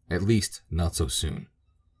 At least, not so soon.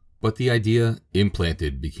 But the idea,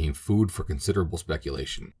 implanted, became food for considerable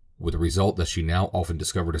speculation, with the result that she now often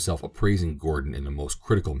discovered herself appraising Gordon in a most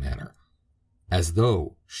critical manner. As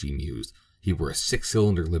though, she mused, he were a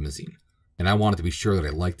six-cylinder limousine, and I wanted to be sure that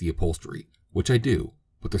I liked the upholstery, which I do,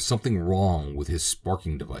 but there's something wrong with his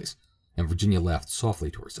sparking device, and Virginia laughed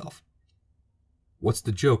softly to herself. "What's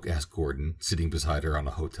the joke?" asked Gordon, sitting beside her on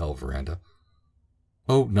a hotel veranda.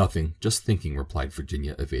 "Oh, nothing, just thinking," replied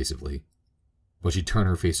Virginia evasively. But she turned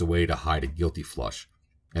her face away to hide a guilty flush,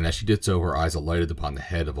 and as she did so her eyes alighted upon the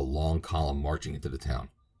head of a long column marching into the town.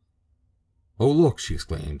 "Oh, look," she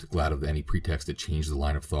exclaimed, glad of any pretext to change the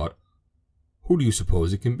line of thought. "Who do you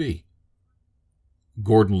suppose it can be?"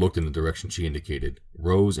 Gordon looked in the direction she indicated,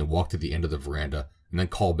 rose and walked to the end of the veranda, and then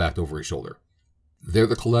called back over his shoulder. "They're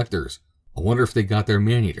the collectors. I wonder if they got their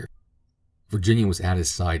man-eater." Virginia was at his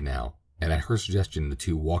side now, and at her suggestion the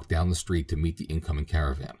two walked down the street to meet the incoming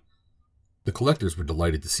caravan. The collectors were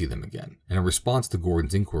delighted to see them again, and in response to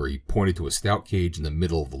Gordon's inquiry pointed to a stout cage in the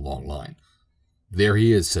middle of the long line. "There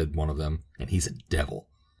he is," said one of them, "and he's a devil."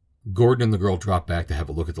 Gordon and the girl dropped back to have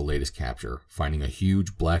a look at the latest capture, finding a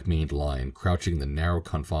huge black-maned lion crouching in the narrow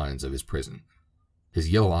confines of his prison. His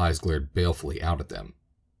yellow eyes glared balefully out at them.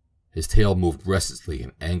 His tail moved restlessly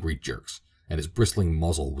in angry jerks, and his bristling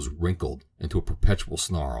muzzle was wrinkled into a perpetual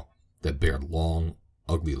snarl that bared long,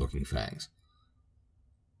 ugly-looking fangs.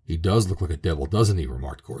 "He does look like a devil, doesn't he?"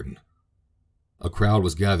 remarked Gordon. A crowd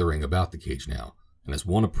was gathering about the cage now, and as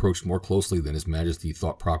one approached more closely than His Majesty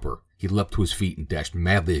thought proper, he leapt to his feet and dashed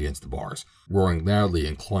madly against the bars, roaring loudly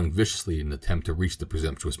and clawing viciously in an attempt to reach the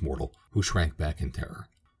presumptuous mortal, who shrank back in terror,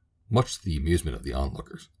 much to the amusement of the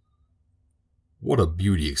onlookers. "What a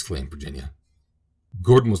beauty!" exclaimed Virginia.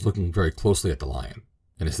 Gordon was looking very closely at the lion,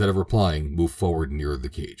 and instead of replying, moved forward nearer the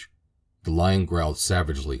cage. The lion growled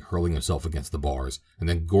savagely, hurling himself against the bars, and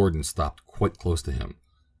then Gordon stopped quite close to him.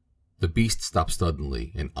 The beast stopped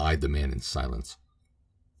suddenly and eyed the man in silence.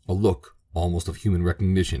 A look, almost of human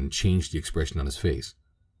recognition, changed the expression on his face.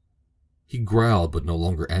 He growled, but no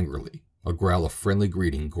longer angrily. A growl of friendly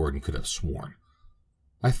greeting, Gordon could have sworn.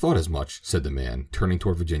 "I thought as much," said the man, turning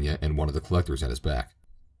toward Virginia and one of the collectors at his back.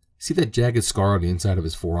 "See that jagged scar on the inside of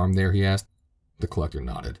his forearm there?" he asked. The collector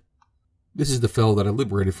nodded. "This is the fellow that I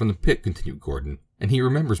liberated from the pit," continued Gordon, "and he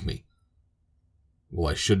remembers me." "Well,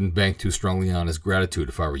 I shouldn't bank too strongly on his gratitude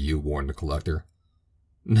if I were you," warned the collector.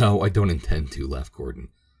 "No, I don't intend to," laughed Gordon.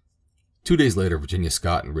 2 days later, Virginia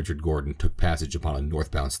Scott and Richard Gordon took passage upon a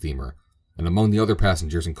northbound steamer, and among the other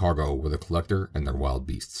passengers and cargo were the collector and their wild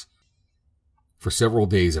beasts. For several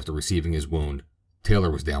days after receiving his wound,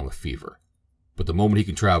 Taylor was down with fever, but the moment he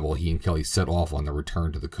could travel, he and Kelly set off on their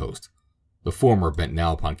return to the coast. The former bent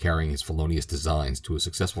now upon carrying his felonious designs to a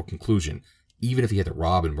successful conclusion, even if he had to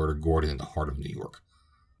rob and murder Gordon in the heart of New York.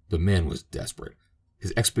 The man was desperate.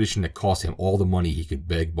 His expedition had cost him all the money he could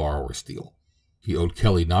beg, borrow, or steal. He owed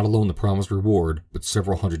Kelly not alone the promised reward, but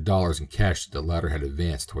several $100s in cash that the latter had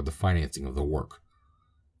advanced toward the financing of the work.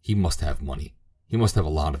 He must have money. He must have a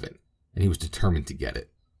lot of it, and he was determined to get it.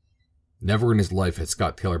 Never in his life had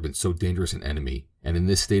Scott Taylor been so dangerous an enemy, and in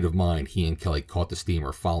this state of mind he and Kelly caught the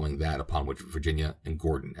steamer following that upon which Virginia and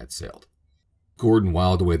Gordon had sailed. Gordon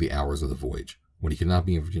whiled away the hours of the voyage, when he could not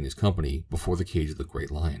be in Virginia's company, before the cage of the great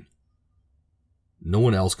lion. No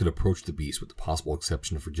one else could approach the beast with the possible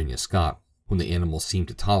exception of Virginia Scott, whom the animal seemed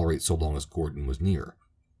to tolerate so long as Gordon was near.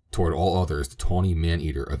 Toward all others, the tawny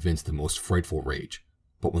man-eater evinced the most frightful rage,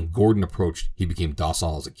 but when Gordon approached, he became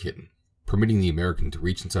docile as a kitten, permitting the American to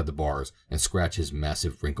reach inside the bars and scratch his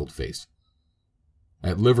massive, wrinkled face.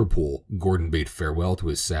 At Liverpool, Gordon bade farewell to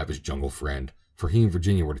his savage jungle friend, for he and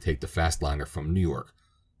Virginia were to take the fast liner from New York,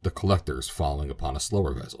 the collectors following upon a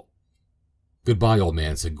slower vessel. "Goodbye, old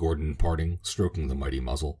man," said Gordon in parting, stroking the mighty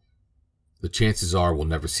muzzle. "The chances are we'll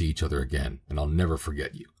never see each other again, and I'll never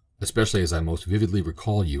forget you, especially as I most vividly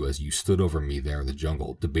recall you as you stood over me there in the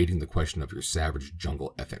jungle, debating the question of your savage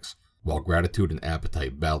jungle ethics, while gratitude and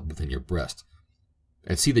appetite battled within your breast.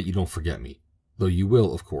 And see that you don't forget me, though you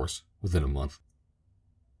will, of course, within a month."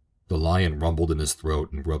 The lion rumbled in his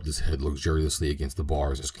throat and rubbed his head luxuriously against the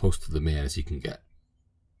bars as close to the man as he can get.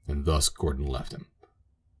 And thus Gordon left him.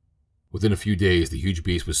 Within a few days the huge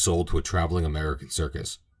beast was sold to a traveling American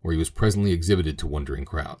circus, where he was presently exhibited to wondering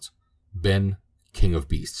crowds. Ben, King of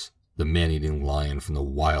Beasts, the man-eating lion from the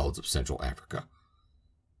wilds of Central Africa.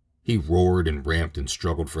 He roared and ramped and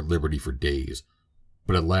struggled for liberty for days,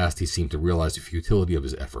 but at last he seemed to realize the futility of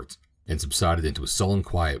his efforts, and subsided into a sullen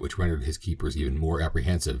quiet which rendered his keepers even more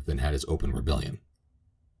apprehensive than had his open rebellion.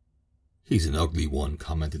 "He's an ugly one,"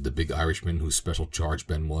 commented the big Irishman whose special charge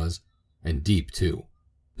Ben was, "and deep, too.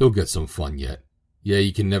 He'll get some fun yet. Yeah,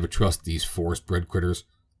 you can never trust these forest-bred critters.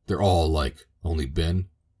 They're all alike, only Ben,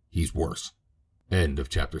 he's worse." End of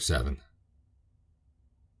Chapter 7.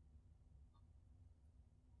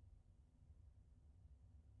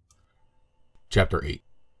 Chapter 8.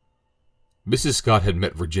 Mrs. Scott had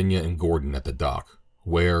met Virginia and Gordon at the dock,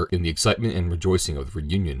 where, in the excitement and rejoicing of the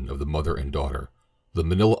reunion of the mother and daughter, the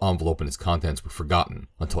manila envelope and its contents were forgotten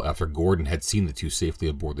until after Gordon had seen the two safely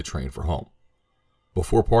aboard the train for home.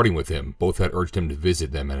 Before parting with him, both had urged him to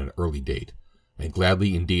visit them at an early date, and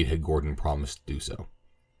gladly indeed had Gordon promised to do so.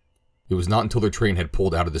 It was not until their train had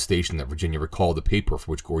pulled out of the station that Virginia recalled the paper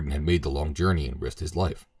for which Gordon had made the long journey and risked his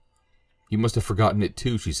life. "He must have forgotten it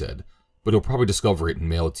too," she said, "but he'll probably discover it and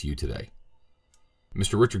mail it to you today."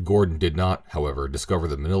 Mr. Richard Gordon did not, however, discover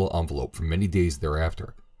the manila envelope for many days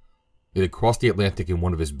thereafter. It had crossed the Atlantic in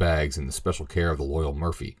one of his bags in the special care of the loyal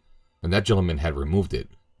Murphy, and that gentleman had removed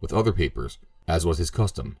it, with other papers, as was his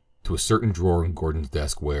custom, to a certain drawer in Gordon's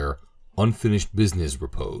desk where unfinished business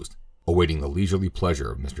reposed, awaiting the leisurely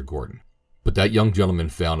pleasure of Mr. Gordon. But that young gentleman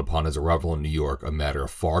found upon his arrival in New York a matter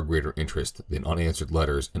of far greater interest than unanswered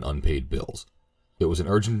letters and unpaid bills. It was an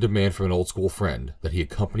urgent demand from an old school friend that he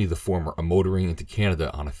accompany the former a motoring into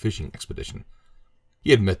Canada on a fishing expedition.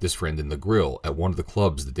 He had met this friend in the grill at one of the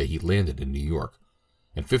clubs the day he landed in New York,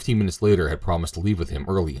 and 15 minutes later had promised to leave with him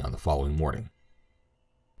early on the following morning.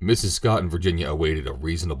 Mrs. Scott and Virginia awaited a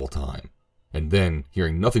reasonable time, and then,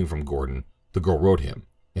 hearing nothing from Gordon, the girl wrote him,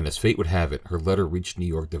 and as fate would have it, her letter reached New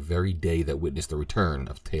York the very day that witnessed the return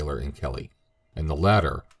of Taylor and Kelly, and the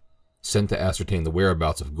latter, sent to ascertain the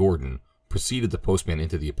whereabouts of Gordon, preceded the postman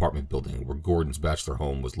into the apartment building where Gordon's bachelor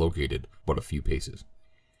home was located but a few paces.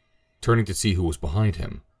 Turning to see who was behind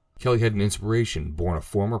him, Kelly had an inspiration born of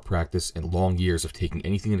former practice and long years of taking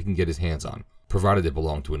anything that he can get his hands on, provided it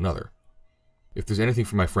belonged to another. "If there's anything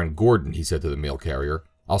for my friend Gordon," he said to the mail carrier,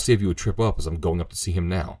 "I'll save you a trip up as I'm going up to see him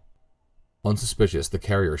now." Unsuspicious, the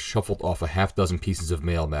carrier shuffled off a half-dozen pieces of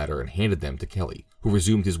mail matter and handed them to Kelly, who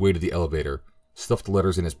resumed his way to the elevator, stuffed the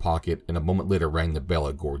letters in his pocket, and a moment later rang the bell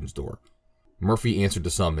at Gordon's door. Murphy answered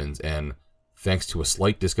the summons and, thanks to a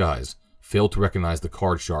slight disguise, failed to recognize the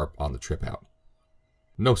card sharp on the trip out.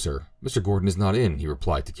 "No, sir, Mr. Gordon is not in," he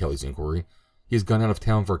replied to Kelly's inquiry. "He has gone out of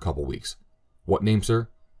town for a couple weeks." "What name, sir?"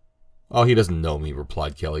 "Oh, he doesn't know me,"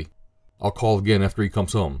 replied Kelly. "I'll call again after he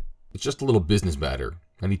comes home. It's just a little business matter,"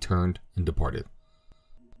 and he turned and departed.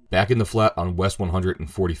 Back in the flat on West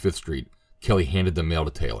 145th Street, Kelly handed the mail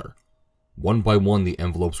to Taylor. One by one the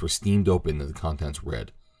envelopes were steamed open and the contents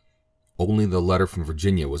read. Only the letter from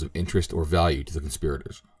Virginia was of interest or value to the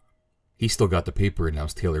conspirators. "He still got the paper,"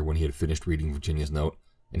 announced Taylor when he had finished reading Virginia's note,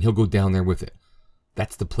 "and he'll go down there with it.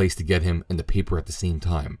 That's the place to get him and the paper at the same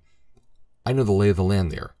time. I know the lay of the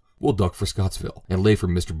land there. We'll duck for Scottsville and lay for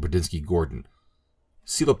Mr. Bodinsky Gordon.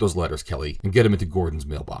 Seal up those letters, Kelly, and get 'em into Gordon's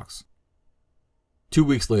mailbox." 2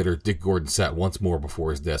 weeks later, Dick Gordon sat once more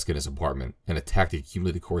before his desk in his apartment and attacked the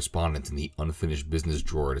accumulated correspondence in the unfinished business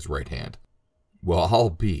drawer at his right hand. "Well, I'll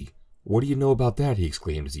be. What do you know about that?" he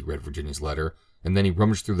exclaimed as he read Virginia's letter, and then he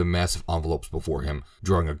rummaged through the mass of envelopes before him,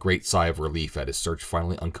 drawing a great sigh of relief at his search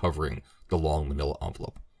finally uncovering the long manila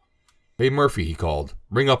envelope. "Hey, Murphy," he called,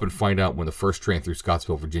 "ring up and find out when the first train through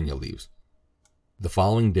Scottsville, Virginia leaves." The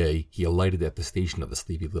following day, he alighted at the station of the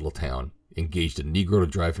sleepy little town, engaged a Negro to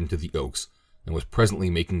drive him to the Oaks, and was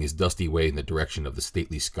presently making his dusty way in the direction of the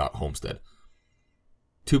stately Scott homestead.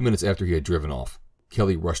 2 minutes after he had driven off,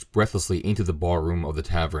 Kelly rushed breathlessly into the barroom of the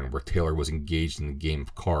tavern where Taylor was engaged in a game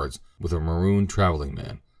of cards with a maroon traveling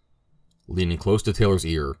man. Leaning close to Taylor's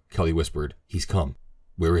ear, Kelly whispered, "He's come."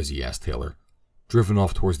 "Where is he?" asked Taylor. "Driven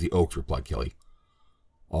off towards the Oaks," replied Kelly.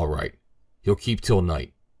 "All right. He'll keep till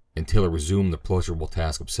night," and Taylor resumed the pleasurable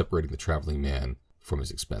task of separating the traveling man from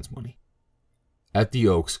his expense money. At the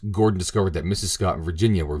Oaks, Gordon discovered that Mrs. Scott and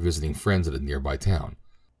Virginia were visiting friends at a nearby town.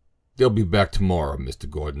 "They'll be back tomorrow, Mr.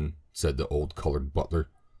 Gordon," said the old colored butler,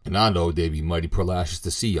 "and I know they be mighty perlashus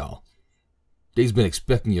to see y'all. They's been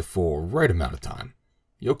expecting you for a right amount of time.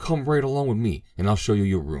 You'll come right along with me, and I'll show you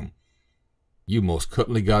your room. You most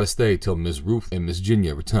cuttin'ly gotta stay till Miss Ruth and Miss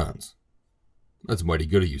Ginia returns." "That's mighty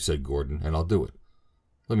good of you," said Gordon, "and I'll do it.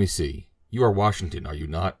 Let me see. You are Washington, are you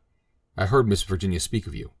not? I heard Miss Virginia speak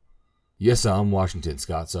of you." "Yes, sir, I'm Washington,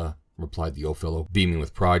 Scott, sir," replied the old fellow, beaming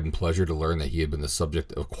with pride and pleasure to learn that he had been the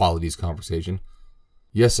subject of Quality's conversation.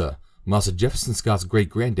 "Yes, sir. Massa Jefferson Scott's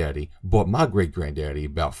great-granddaddy bought my great-granddaddy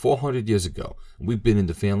about 400 years ago, and we've been in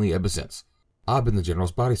the family ever since. I've been the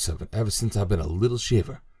general's body servant ever since I've been a little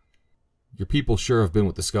shaver." "Your people sure have been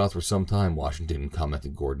with the Scotts for some time, Washington,"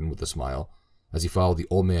 commented Gordon with a smile, as he followed the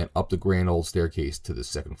old man up the grand old staircase to the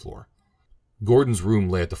second floor. Gordon's room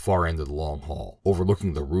lay at the far end of the long hall,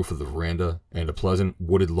 overlooking the roof of the veranda and a pleasant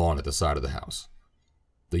wooded lawn at the side of the house.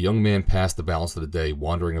 The young man passed the balance of the day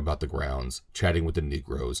wandering about the grounds, chatting with the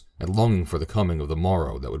Negroes, and longing for the coming of the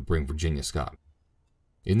morrow that would bring Virginia Scott.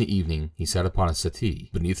 In the evening, he sat upon a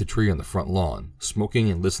settee beneath a tree on the front lawn,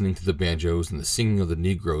 smoking and listening to the banjos and the singing of the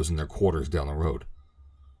Negroes in their quarters down the road.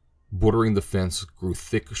 Bordering the fence grew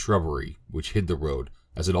thick shrubbery which hid the road,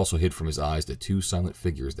 as it also hid from his eyes the two silent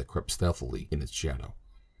figures that crept stealthily in its shadow.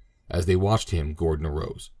 As they watched him, Gordon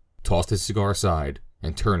arose, tossed his cigar aside,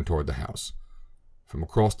 and turned toward the house. From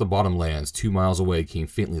across the bottomlands 2 miles away came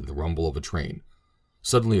faintly the rumble of a train.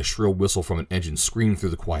 Suddenly a shrill whistle from an engine screamed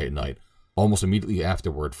through the quiet night, almost immediately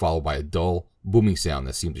afterward followed by a dull, booming sound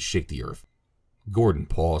that seemed to shake the earth. Gordon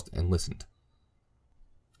paused and listened.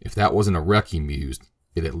 "If that wasn't a wreck," he mused,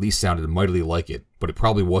 "it at least sounded mightily like it, but it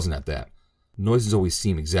probably wasn't at that. Noises always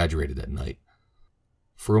seem exaggerated at night."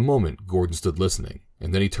 For a moment Gordon stood listening,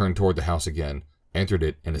 and then he turned toward the house again, entered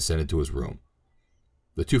it, and ascended to his room.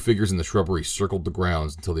 The two figures in the shrubbery circled the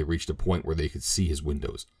grounds until they reached a point where they could see his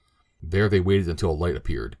windows. There they waited until a light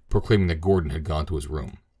appeared, proclaiming that Gordon had gone to his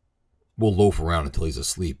room. "We'll loaf around until he's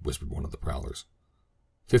asleep," whispered one of the prowlers.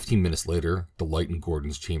 15 minutes later, the light in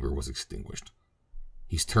Gordon's chamber was extinguished.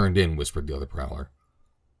 "He's turned in," whispered the other prowler.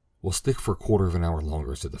 "We'll stick for a quarter of an hour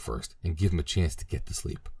longer," said the first, "and give him a chance to get to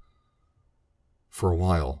sleep." For a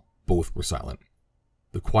while, both were silent.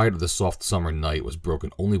 The quiet of the soft summer night was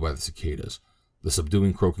broken only by the cicadas, the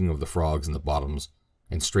subduing croaking of the frogs in the bottoms,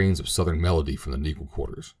 and strains of southern melody from the Negro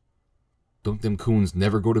quarters. "Don't them coons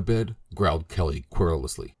never go to bed?" growled Kelly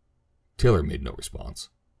querulously. Taylor made no response.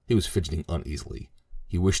 He was fidgeting uneasily.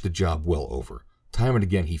 He wished the job well over. Time and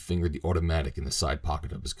again he fingered the automatic in the side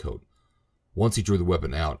pocket of his coat. Once he drew the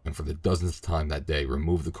weapon out, and for the dozenth time that day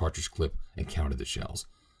removed the cartridge clip and counted the shells.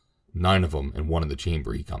 9 of them and 1 in the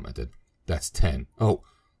chamber, he commented. "That's 10. Oh!"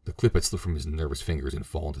 The clip had slipped from his nervous fingers and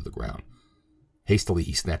fallen to the ground. Hastily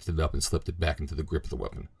he snatched it up and slipped it back into the grip of the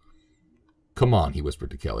weapon. "Come on," he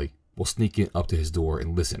whispered to Kelly. "We'll sneak in up to his door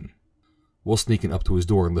and listen.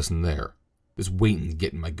 There. Just wait and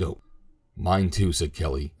get in my goat." "Mine too," said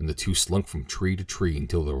Kelly, and the two slunk from tree to tree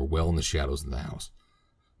until they were well in the shadows of the house.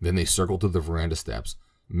 Then they circled to the veranda steps,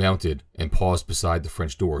 mounted, and paused beside the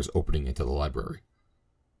French doors opening into the library.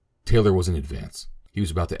 Taylor was in advance. He was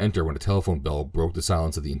about to enter when a telephone bell broke the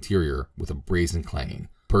silence of the interior with a brazen clanging,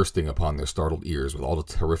 bursting upon their startled ears with all the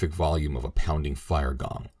terrific volume of a pounding fire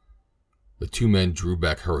gong. The two men drew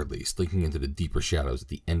back hurriedly, slinking into the deeper shadows at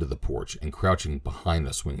the end of the porch and crouching behind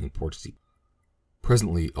the swinging porch seat.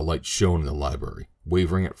 Presently a light shone in the library,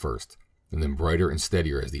 wavering at first, and then brighter and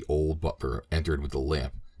steadier as the old butler entered with the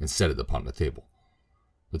lamp and set it upon the table.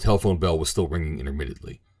 The telephone bell was still ringing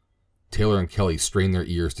intermittently. Taylor and Kelly strained their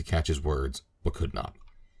ears to catch his words, but could not.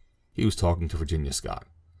 He was talking to Virginia Scott.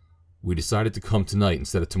 "We decided to come tonight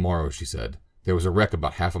instead of tomorrow," she said. "There was a wreck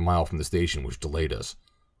about half a mile from the station which delayed us.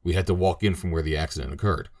 We had to walk in from where the accident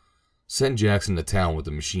occurred. Send Jackson to town with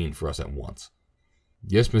the machine for us at once."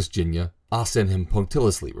 "Yes, Miss Ginya, I'll send him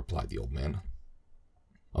punctiliously," replied the old man.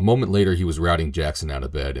 A moment later he was routing Jackson out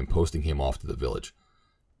of bed and posting him off to the village.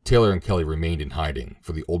 Taylor and Kelly remained in hiding,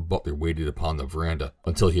 for the old butler waited upon the veranda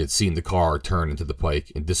until he had seen the car turn into the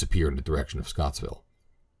pike and disappear in the direction of Scottsville.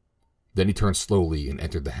 Then he turned slowly and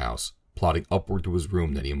entered the house, plodding upward to his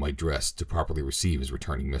room that he might dress to properly receive his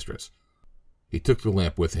returning mistress. He took the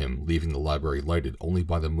lamp with him, leaving the library lighted only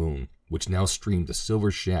by the moon, which now streamed a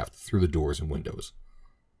silver shaft through the doors and windows.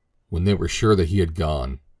 When they were sure that he had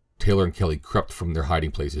gone, Taylor and Kelly crept from their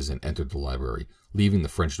hiding places and entered the library, leaving the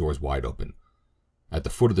French doors wide open. At the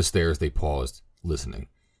foot of the stairs they paused, listening.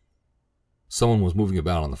 Someone was moving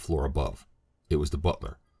about on the floor above. It was the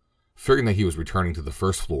butler. Figuring that he was returning to the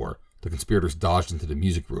first floor, the conspirators dodged into the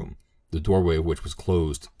music room, the doorway of which was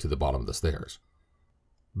closed to the bottom of the stairs.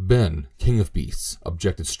 Ben, king of beasts,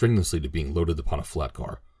 objected strenuously to being loaded upon a flat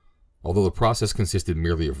car. Although the process consisted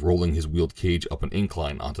merely of rolling his wheeled cage up an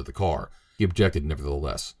incline onto the car, he objected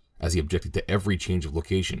nevertheless, as he objected to every change of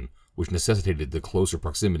location which necessitated the closer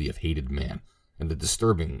proximity of hated man and the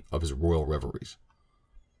disturbing of his royal reveries.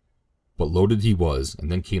 But loaded he was,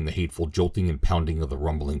 and then came the hateful jolting and pounding of the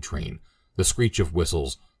rumbling train, the screech of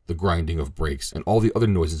whistles, the grinding of brakes, and all the other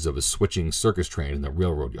noises of a switching circus train in the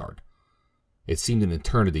railroad yard. It seemed an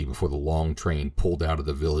eternity before the long train pulled out of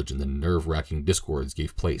the village and the nerve-wracking discords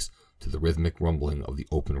gave place to the rhythmic rumbling of the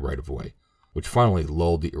open right-of-way, which finally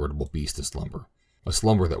lulled the irritable beast to slumber, a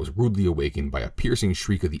slumber that was rudely awakened by a piercing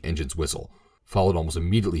shriek of the engine's whistle, followed almost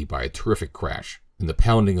immediately by a terrific crash, and the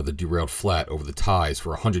pounding of the derailed flat over the ties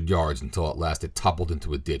for 100 yards until at last it toppled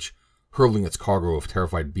into a ditch, hurling its cargo of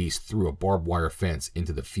terrified beasts through a barbed wire fence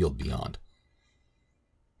into the field beyond.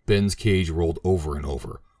 Ben's cage rolled over and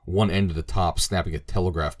over, one end of the top snapping a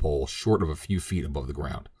telegraph pole short of a few feet above the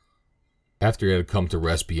ground. After it had come to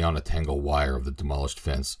rest beyond a tangled wire of the demolished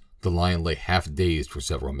fence, the lion lay half-dazed for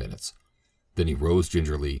several minutes. Then he rose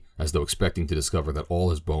gingerly, as though expecting to discover that all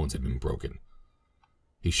his bones had been broken.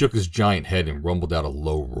 He shook his giant head and rumbled out a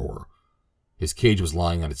low roar. His cage was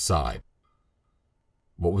lying on its side.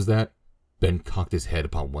 What was that? Ben cocked his head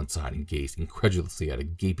upon one side and gazed incredulously at a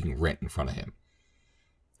gaping rent in front of him.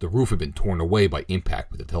 The roof had been torn away by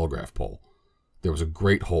impact with the telegraph pole. There was a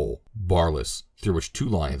great hole, barless, through which two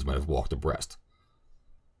lions might have walked abreast.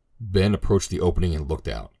 Ben approached the opening and looked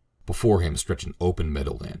out. Before him stretched an open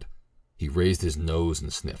meadowland. He raised his nose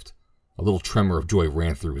and sniffed. A little tremor of joy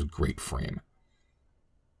ran through his great frame.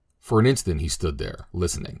 For an instant he stood there,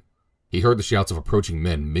 listening. He heard the shouts of approaching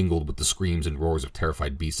men mingled with the screams and roars of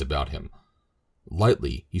terrified beasts about him.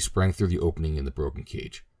 Lightly he sprang through the opening in the broken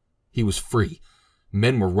cage. He was free.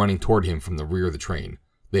 Men were running toward him from the rear of the train.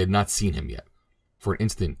 They had not seen him yet. For an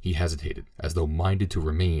instant he hesitated, as though minded to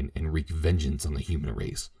remain and wreak vengeance on the human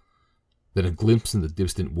race. Then a glimpse in the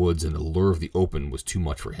distant woods and the lure of the open was too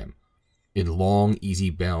much for him. In long, easy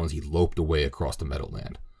bounds he loped away across the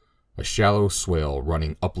meadowland. A shallow swale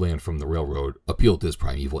running upland from the railroad appealed to his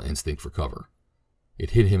primeval instinct for cover.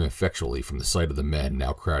 It hid him effectually from the sight of the men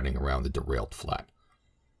now crowding around the derailed flat.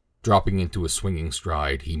 Dropping into a swinging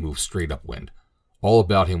stride, he moved straight upwind. All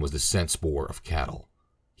about him was the scent spoor of cattle.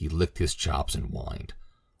 He licked his chops and whined.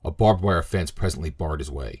 A barbed wire fence presently barred his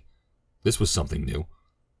way. This was something new.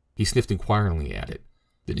 He sniffed inquiringly at it.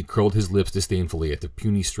 Then he curled his lips disdainfully at the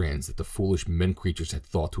puny strands that the foolish men-creatures had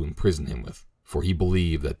thought to imprison him with, for he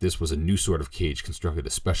believed that this was a new sort of cage constructed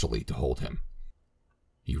especially to hold him.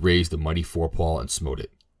 He raised the mighty forepaw and smote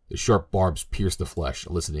it. The sharp barbs pierced the flesh,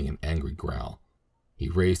 eliciting an angry growl. He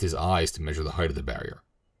raised his eyes to measure the height of the barrier.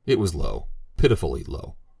 It was low, pitifully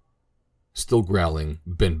low. Still growling,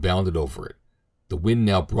 Ben bounded over it. The wind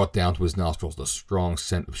now brought down to his nostrils the strong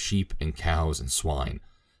scent of sheep and cows and swine,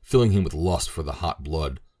 filling him with lust for the hot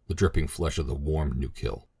blood, the dripping flesh of the warm new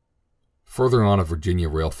kill. Further on a Virginia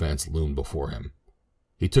rail fence loomed before him.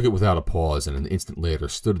 He took it without a pause, and an instant later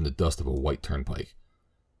stood in the dust of a white turnpike.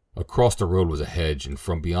 Across the road was a hedge, and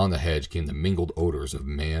from beyond the hedge came the mingled odors of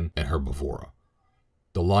man and herbivora.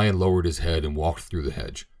 The lion lowered his head and walked through the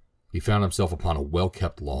hedge. He found himself upon a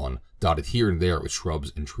well-kept lawn, dotted here and there with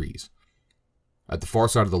shrubs and trees. At the far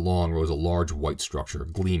side of the lawn rose a large white structure,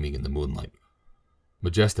 gleaming in the moonlight.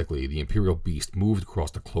 Majestically, the imperial beast moved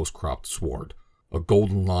across the close-cropped sward, a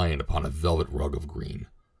golden lion upon a velvet rug of green.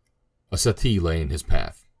 A settee lay in his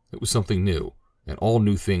path. It was something new, and all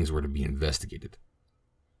new things were to be investigated.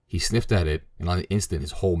 He sniffed at it, and on the instant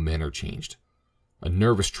his whole manner changed. A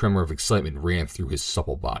nervous tremor of excitement ran through his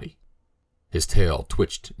supple body. His tail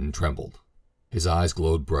twitched and trembled. His eyes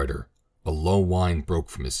glowed brighter. A low whine broke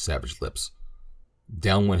from his savage lips.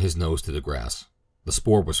 Down went his nose to the grass. The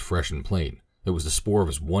spoor was fresh and plain. It was the spoor of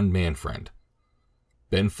his one man friend.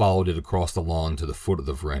 Ben followed it across the lawn to the foot of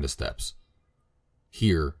the veranda steps.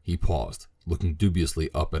 Here he paused, looking dubiously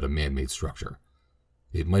up at a man-made structure.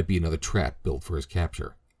 It might be another trap built for his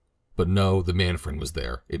capture. But no, the man-friend was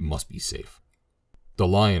there. It must be safe. The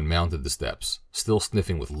lion mounted the steps, still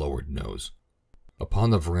sniffing with lowered nose.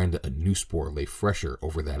 Upon the veranda a new spoor lay fresher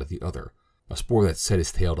over that of the other, a spoor that set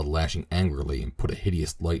his tail to lashing angrily and put a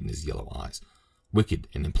hideous light in his yellow eyes, wicked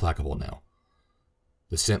and implacable now.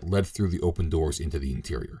 The scent led through the open doors into the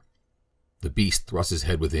interior. The beast thrust his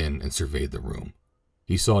head within and surveyed the room.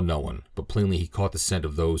 He saw no one, but plainly he caught the scent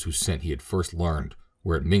of those whose scent he had first learned,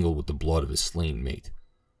 where it mingled with the blood of his slain mate.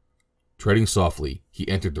 Treading softly, he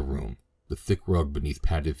entered the room, the thick rug beneath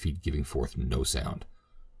padded feet giving forth no sound.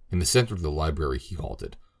 In the center of the library he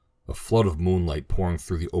halted. A flood of moonlight pouring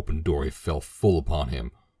through the open doorway fell full upon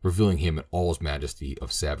him, revealing him in all his majesty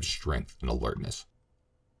of savage strength and alertness.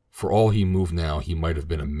 For all he moved now, he might have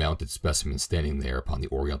been a mounted specimen standing there upon the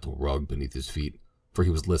oriental rug beneath his feet, for he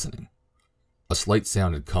was listening. A slight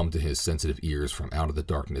sound had come to his sensitive ears from out of the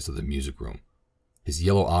darkness of the music room. His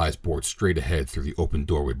yellow eyes bored straight ahead through the open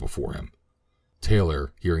doorway before him.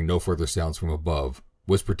 Taylor, hearing no further sounds from above,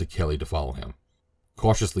 whispered to Kelly to follow him.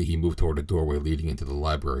 Cautiously he moved toward a doorway leading into the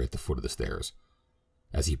library at the foot of the stairs.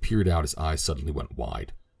 As he peered out, his eyes suddenly went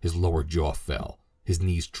wide. His lower jaw fell. His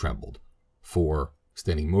knees trembled. For,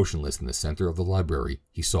 standing motionless in the center of the library,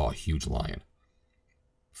 he saw a huge lion.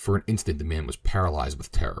 For an instant the man was paralyzed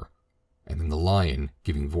with terror, and then the lion,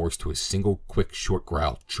 giving voice to a single quick short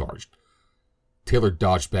growl, charged. Taylor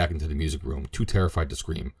dodged back into the music room, too terrified to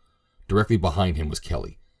scream. Directly behind him was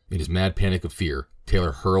Kelly. In his mad panic of fear,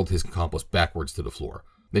 Taylor hurled his accomplice backwards to the floor.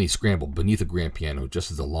 Then he scrambled beneath a grand piano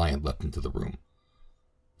just as the lion leapt into the room.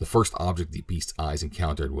 The first object the beast's eyes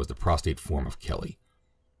encountered was the prostrate form of Kelly.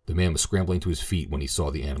 The man was scrambling to his feet when he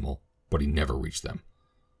saw the animal, but he never reached them.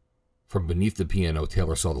 From beneath the piano,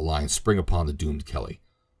 Taylor saw the lion spring upon the doomed Kelly.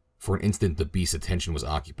 For an instant the beast's attention was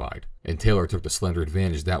occupied, and Taylor took the slender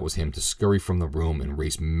advantage that was him to scurry from the room and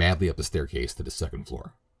race madly up the staircase to the second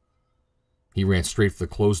floor. He ran straight for the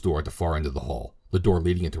closed door at the far end of the hall, the door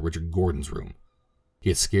leading into Richard Gordon's room. He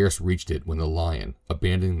had scarce reached it when the lion,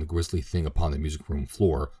 abandoning the grisly thing upon the music room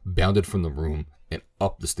floor, bounded from the room and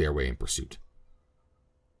up the stairway in pursuit.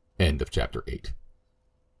 End of Chapter 8.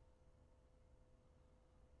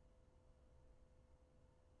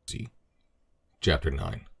 Chapter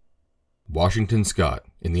 9. Washington Scott,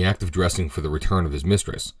 in the act of dressing for the return of his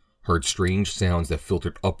mistress, heard strange sounds that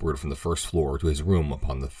filtered upward from the first floor to his room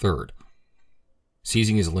upon the third.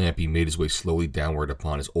 Seizing his lamp, he made his way slowly downward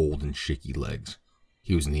upon his old and shaky legs.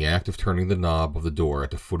 He was in the act of turning the knob of the door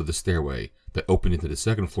at the foot of the stairway that opened into the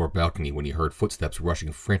second-floor balcony when he heard footsteps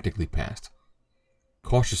rushing frantically past.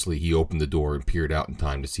 Cautiously, he opened the door and peered out in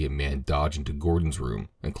time to see a man dodge into Gordon's room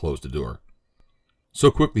and close the door. So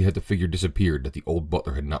quickly had the figure disappeared that the old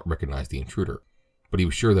butler had not recognized the intruder, but he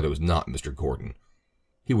was sure that it was not Mr. Gordon.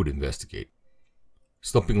 He would investigate.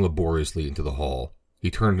 Stumping laboriously into the hall, he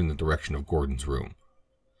turned in the direction of Gordon's room.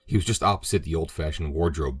 He was just opposite the old-fashioned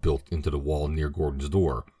wardrobe built into the wall near Gordon's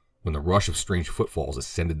door, when the rush of strange footfalls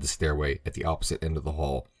ascended the stairway at the opposite end of the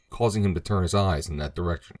hall, causing him to turn his eyes in that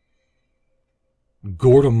direction.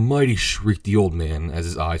 "God Almighty!" shrieked the old man as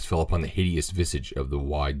his eyes fell upon the hideous visage of the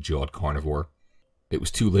wide-jawed carnivore. It was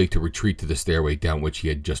too late to retreat to the stairway down which he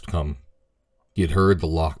had just come. He had heard the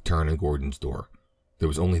lock turn in Gordon's door. There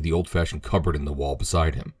was only the old-fashioned cupboard in the wall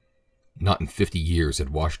beside him. Not in 50 years had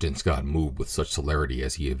Washington Scott moved with such celerity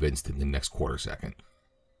as he evinced in the next quarter-second.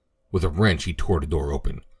 With a wrench he tore the door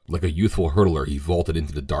open. Like a youthful hurdler he vaulted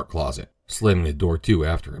into the dark closet, slamming the door to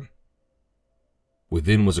after him.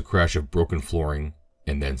 Within was a crash of broken flooring,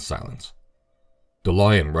 and then silence. The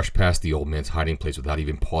lion rushed past the old man's hiding place without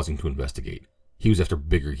even pausing to investigate. He was after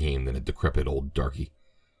bigger game than a decrepit old darky.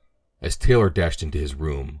 As Taylor dashed into his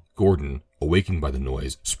room, Gordon, awakened by the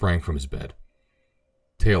noise, sprang from his bed.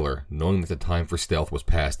 Taylor, knowing that the time for stealth was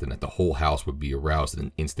past and that the whole house would be aroused in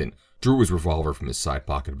an instant, drew his revolver from his side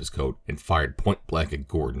pocket of his coat and fired point-blank at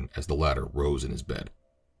Gordon as the latter rose in his bed.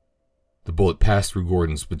 The bullet passed through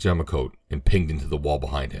Gordon's pajama coat and pinged into the wall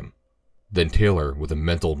behind him. Then Taylor, with a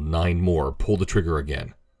mental 9 more, pulled the trigger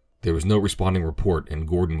again. There was no responding report, and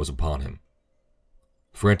Gordon was upon him.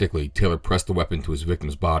 Frantically, Taylor pressed the weapon to his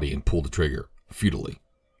victim's body and pulled the trigger, futilely.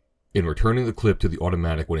 In returning the clip to the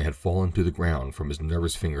automatic when it had fallen to the ground from his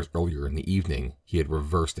nervous fingers earlier in the evening, he had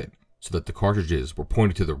reversed it, so that the cartridges were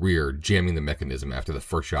pointed to the rear, jamming the mechanism after the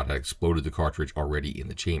first shot had exploded the cartridge already in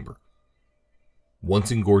the chamber.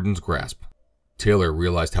 Once in Gordon's grasp, Taylor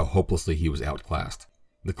realized how hopelessly he was outclassed.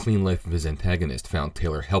 The clean life of his antagonist found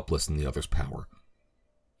Taylor helpless in the other's power.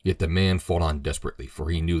 Yet the man fought on desperately, for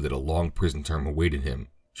he knew that a long prison term awaited him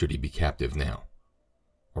should he be captive now.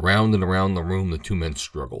 Around and around the room the two men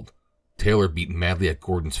struggled. Taylor beat madly at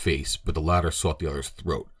Gordon's face, but the latter sought the other's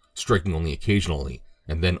throat, striking only occasionally,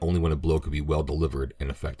 and then only when a blow could be well delivered and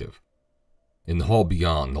effective. In the hall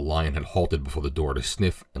beyond, the lion had halted before the door to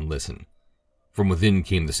sniff and listen. From within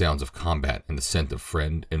came the sounds of combat and the scent of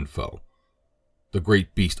friend and foe. The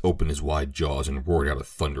great beast opened his wide jaws and roared out a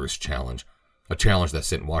thunderous challenge, a challenge that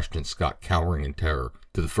sent Washington Scott cowering in terror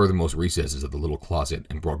to the furthermost recesses of the little closet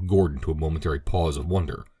and brought Gordon to a momentary pause of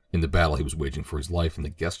wonder in the battle he was waging for his life in the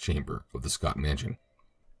guest chamber of the Scott mansion.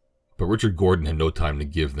 But Richard Gordon had no time to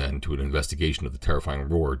give then to an investigation of the terrifying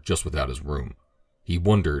roar just without his room. He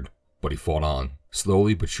wondered, but he fought on,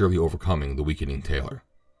 slowly but surely overcoming the weakening Taylor.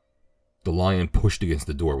 The lion pushed against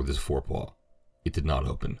the door with his forepaw. It did not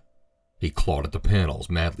open. He clawed at the panels,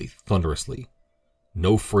 madly, thunderously.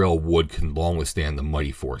 No frail wood could long withstand the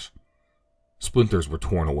mighty force. Splinters were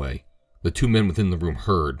torn away. The two men within the room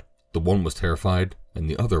heard. The one was terrified, and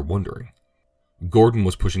the other wondering. Gordon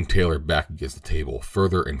was pushing Taylor back against the table,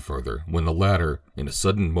 further and further, when the latter, in a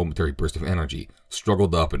sudden momentary burst of energy,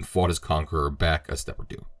 struggled up and fought his conqueror back a step or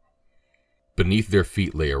two. Beneath their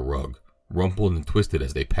feet lay a rug, rumpled and twisted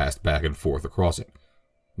as they passed back and forth across it.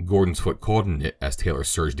 Gordon's foot caught in it as Taylor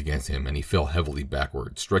surged against him, and he fell heavily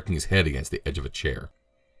backward, striking his head against the edge of a chair.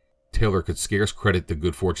 Taylor could scarce credit the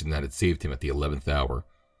good fortune that had saved him at the 11th hour.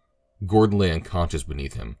 Gordon lay unconscious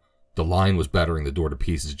beneath him. The lion was battering the door to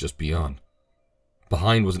pieces just beyond.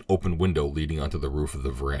 Behind was an open window leading onto the roof of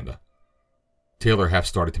the veranda. Taylor half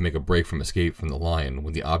started to make a break from escape from the lion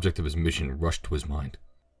when the object of his mission rushed to his mind.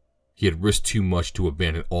 He had risked too much to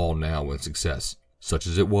abandon all now when success, such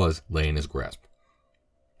as it was, lay in his grasp.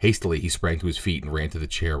 Hastily he sprang to his feet and ran to the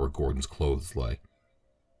chair where Gordon's clothes lay.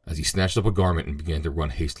 As he snatched up a garment and began to run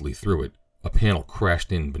hastily through it, a panel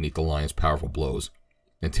crashed in beneath the lion's powerful blows,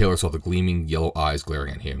 and Taylor saw the gleaming yellow eyes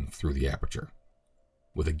glaring at him through the aperture.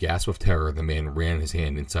 With a gasp of terror, the man ran his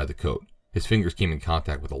hand inside the coat. His fingers came in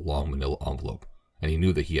contact with a long manila envelope, and he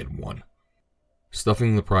knew that he had won.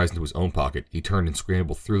 Stuffing the prize into his own pocket, he turned and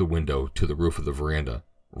scrambled through the window to the roof of the veranda,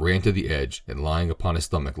 ran to the edge, and lying upon his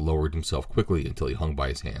stomach lowered himself quickly until he hung by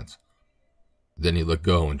his hands. Then he let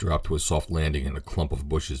go and dropped to a soft landing in a clump of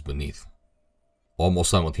bushes beneath. Almost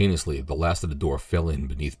simultaneously, the last of the door fell in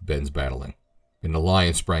beneath Ben's battling, and the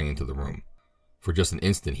lion sprang into the room. For just an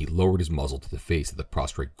instant he lowered his muzzle to the face of the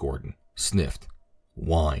prostrate Gordon, sniffed,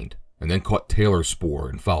 whined, and then caught Taylor's spoor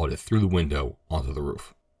and followed it through the window onto the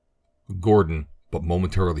roof. Gordon, but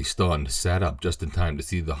momentarily stunned, sat up just in time to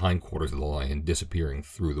see the hindquarters of the lion disappearing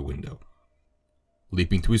through the window.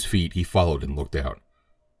 Leaping to his feet, he followed and looked out.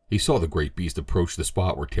 He saw the great beast approach the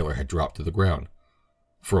spot where Taylor had dropped to the ground.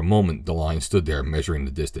 For a moment the lion stood there measuring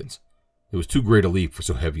the distance. It was too great a leap for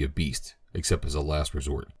so heavy a beast, except as a last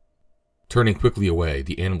resort. Turning quickly away,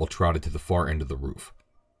 the animal trotted to the far end of the roof.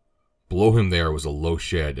 Below him there was a low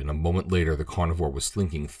shed, and a moment later the carnivore was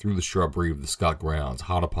slinking through the shrubbery of the Scott grounds,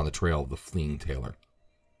 hot upon the trail of the fleeing Taylor.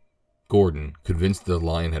 Gordon, convinced that the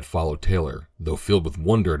lion had followed Taylor, though filled with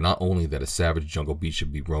wonder not only that a savage jungle beast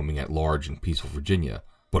should be roaming at large in peaceful Virginia,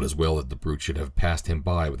 but as well that the brute should have passed him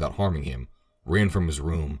by without harming him, ran from his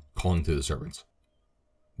room, calling to the servants.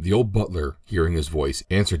 The old butler, hearing his voice,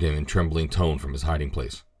 answered him in trembling tone from his hiding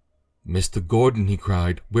place. "Mr. Gordon," he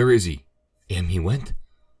cried, "where is he?" "Am he went?"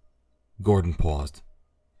 Gordon paused.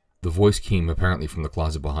 The voice came apparently from the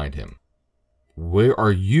closet behind him. "Where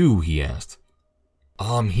are you?" he asked.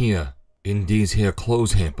 "I'm here, in dese here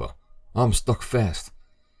clothes hamper. I'm stuck fast.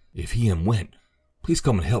 If he am went, please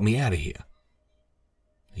come and help me out of here."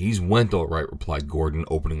 "He's went all right," replied Gordon,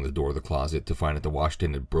 opening the door of the closet to find that the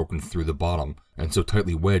washstand had broken through the bottom and so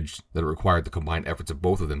tightly wedged that it required the combined efforts of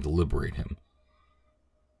both of them to liberate him.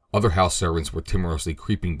 Other house servants were timorously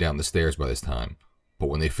creeping down the stairs by this time, but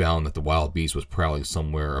when they found that the wild beast was prowling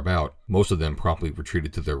somewhere about, most of them promptly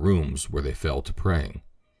retreated to their rooms, where they fell to praying.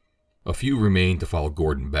 A few remained to follow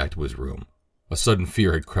Gordon back to his room. A sudden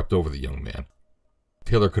fear had crept over the young man.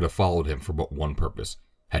 Taylor could have followed him for but one purpose.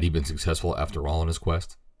 Had he been successful after all in his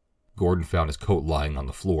quest? Gordon found his coat lying on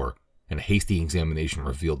the floor, and a hasty examination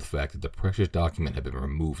revealed the fact that the precious document had been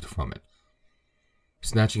removed from it.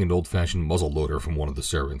 Snatching an old-fashioned muzzle-loader from one of the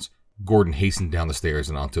servants, Gordon hastened down the stairs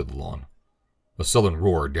and onto the lawn. A sullen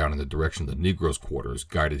roar down in the direction of the Negroes' quarters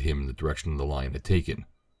guided him in the direction the lion had taken,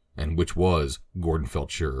 and which was, Gordon felt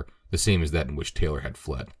sure, the same as that in which Taylor had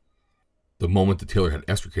fled. The moment the tailor had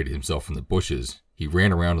extricated himself from the bushes, he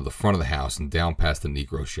ran around to the front of the house and down past the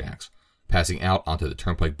Negro shacks, passing out onto the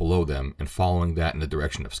turnpike below them and following that in the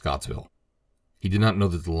direction of Scottsville. He did not know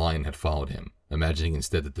that the lion had followed him, imagining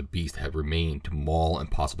instead that the beast had remained to maul and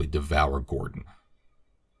possibly devour Gordon.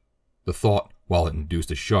 The thought, while it induced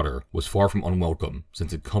a shudder, was far from unwelcome,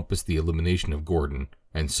 since it compassed the elimination of Gordon,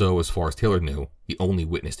 and so, as far as Taylor knew, the only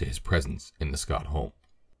witness to his presence in the Scott home.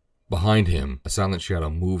 Behind him, a silent shadow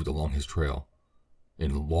moved along his trail.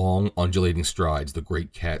 In long, undulating strides, the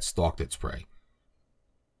great cat stalked its prey.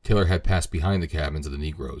 Taylor had passed behind the cabins of the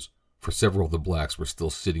Negroes, for several of the blacks were still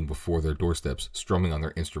sitting before their doorsteps, strumming on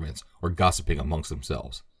their instruments or gossiping amongst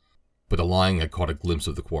themselves. But the lion had caught a glimpse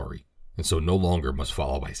of the quarry, and so no longer must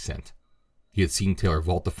follow by scent. He had seen Taylor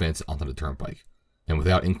vault the fence onto the turnpike, and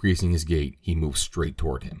without increasing his gait, he moved straight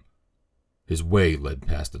toward him. His way led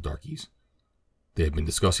past the darkies. They had been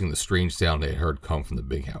discussing the strange sound they had heard come from the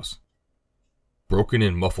big house. Broken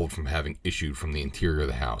and muffled from having issued from the interior of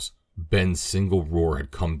the house, Ben's single roar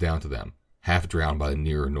had come down to them, half drowned by the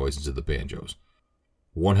nearer noises of the banjos.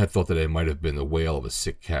 One had thought that it might have been the wail of a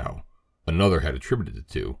sick cow. Another had attributed it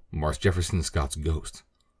to Marse Jefferson Scott's ghost.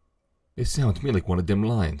 "It sounds to me like one of them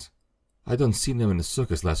lions. I done seen them in the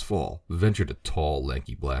circus last fall," ventured a tall,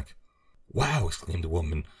 lanky black. "Wow!" exclaimed the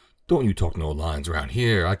woman. "Don't you talk no lions around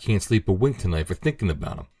here. I can't sleep a wink tonight for thinking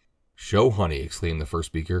about 'em." "Sho, honey," exclaimed the first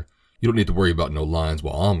speaker. "You don't need to worry about no lions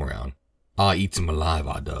while I'm around. I eats 'em alive,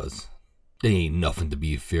 I does. They ain't nothing to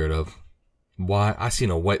be afeared of. Why, I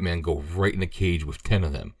seen a white man go right in a cage with 10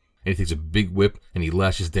 of them, and he takes a big whip and he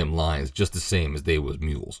lashes them lions just the same as they was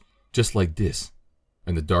mules. Just like this."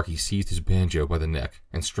 And the darky seized his banjo by the neck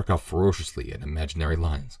and struck out ferociously at imaginary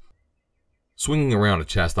lions. Swinging around to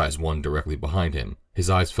chastise one directly behind him,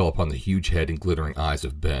 his eyes fell upon the huge head and glittering eyes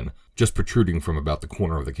of Ben, just protruding from about the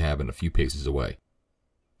corner of the cabin a few paces away.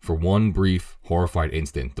 For one brief, horrified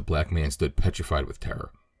instant, the black man stood petrified with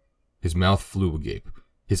terror. His mouth flew agape,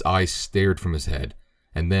 his eyes stared from his head,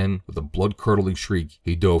 and then, with a blood-curdling shriek,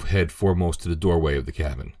 he dove head foremost to the doorway of the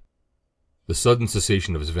cabin. The sudden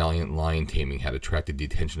cessation of his valiant lion taming had attracted the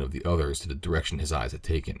attention of the others to the direction his eyes had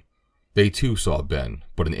taken. They too saw Ben,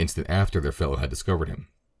 but an instant after their fellow had discovered him.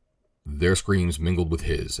 Their screams mingled with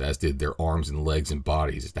his, as did their arms and legs and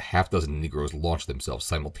bodies, as the half-dozen Negroes launched themselves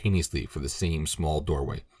simultaneously for the same small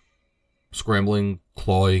doorway. Scrambling,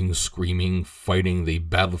 clawing, screaming, fighting, they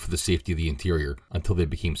battled for the safety of the interior until they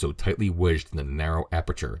became so tightly wedged in the narrow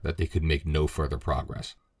aperture that they could make no further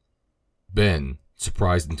progress. Ben,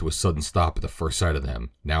 surprised into a sudden stop at the first sight of them,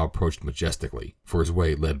 now approached majestically, for his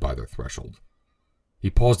way led by their threshold. He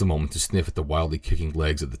paused a moment to sniff at the wildly kicking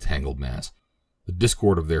legs of the tangled mass. The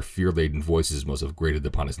discord of their fear-laden voices must have grated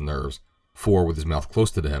upon his nerves, for with his mouth close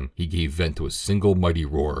to them, he gave vent to a single mighty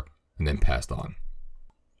roar, and then passed on.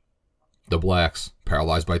 The blacks,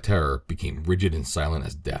 paralyzed by terror, became rigid and silent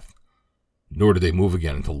as death. Nor did they move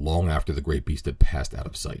again until long after the great beast had passed out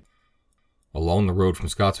of sight. Along the road from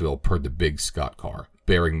Scottsville purred the big Scott car,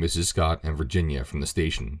 bearing Mrs. Scott and Virginia from the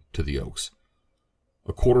station to the Oaks.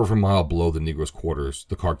 A quarter of a mile below the Negroes' quarters,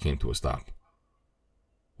 the car came to a stop.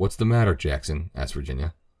 "What's the matter, Jackson?" asked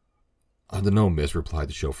Virginia. "I dunno, miss," replied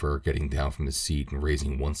the chauffeur, getting down from his seat and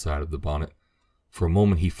raising one side of the bonnet. For a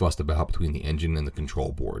moment he fussed about between the engine and the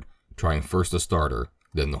control board, trying first the starter,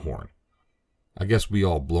 then the horn. "I guess we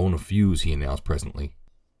all blown a fuse," he announced presently.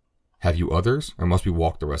 "Have you others, or must we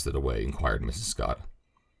walk the rest of the way?" inquired Mrs. Scott.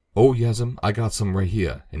 "Oh, yes'm, I got some right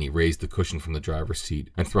here," and he raised the cushion from the driver's seat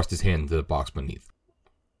and thrust his hand into the box beneath.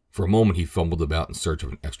 For a moment he fumbled about in search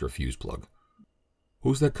of an extra fuse plug.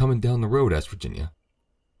 "Who's that coming down the road?" asked Virginia.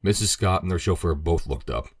 Mrs. Scott and their chauffeur both looked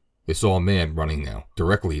up. They saw a man running now,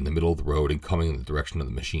 directly in the middle of the road and coming in the direction of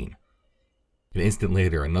the machine. An instant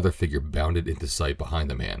later another figure bounded into sight behind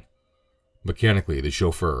the man. Mechanically, the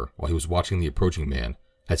chauffeur, while he was watching the approaching man,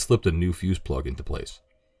 had slipped a new fuse plug into place.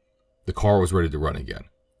 The car was ready to run again,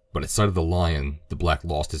 but at sight of the lion, the black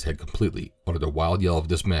lost his head completely, uttered a wild yell of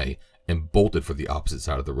dismay, and bolted for the opposite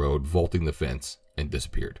side of the road, vaulting the fence, and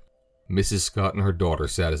disappeared. Mrs. Scott and her daughter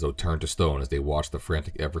sat as though turned to stone as they watched the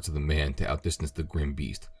frantic efforts of the man to outdistance the grim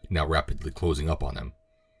beast, now rapidly closing up on them.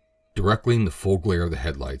 Directly in the full glare of the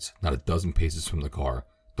headlights, not a dozen paces from the car,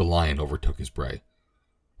 the lion overtook his prey.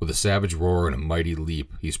 With a savage roar and a mighty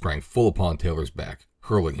leap, he sprang full upon Taylor's back,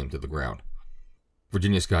 hurling him to the ground.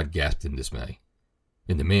 Virginia Scott gasped in dismay.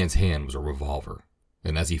 In the man's hand was a revolver,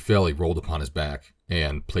 and as he fell he rolled upon his back,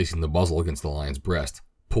 and, placing the muzzle against the lion's breast,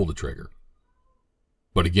 pulled the trigger.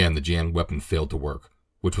 But again the jammed weapon failed to work,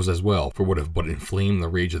 which was as well, for would have but inflamed the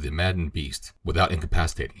rage of the maddened beast, without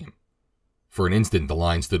incapacitating him. For an instant the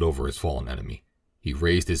lion stood over his fallen enemy. He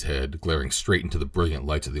raised his head, glaring straight into the brilliant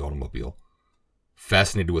lights of the automobile.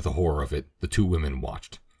 Fascinated with the horror of it, the two women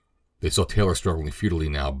watched. They saw Taylor struggling futilely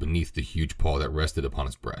now beneath the huge paw that rested upon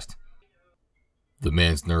his breast. The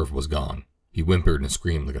man's nerve was gone. He whimpered and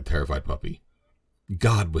screamed like a terrified puppy.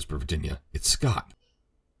 "God," whispered Virginia, "it's Scott."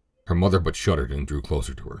 Her mother but shuddered and drew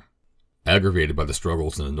closer to her. Aggravated by the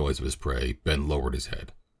struggles and the noise of his prey, Ben lowered his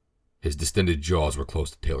head. His distended jaws were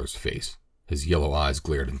close to Taylor's face. His yellow eyes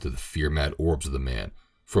glared into the fear-mad orbs of the man.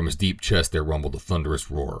 From his deep chest there rumbled a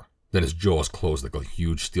thunderous roar. Then his jaws closed like a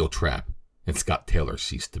huge steel trap, and Scott Taylor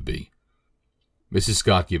ceased to be. Mrs.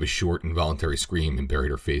 Scott gave a short, involuntary scream and buried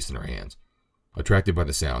her face in her hands. Attracted by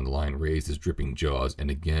the sound, the lion raised his dripping jaws and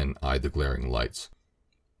again eyed the glaring lights.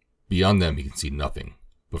 Beyond them he could see nothing,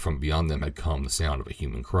 but from beyond them had come the sound of a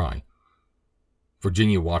human cry.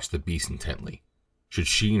 Virginia watched the beast intently. Should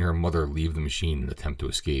she and her mother leave the machine and attempt to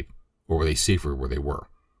escape, or were they safer where they were?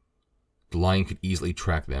 The lion could easily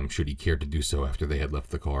track them should he care to do so after they had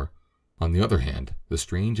left the car. On the other hand, the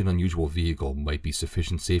strange and unusual vehicle might be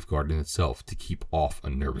sufficient safeguard in itself to keep off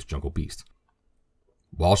a nervous jungle beast.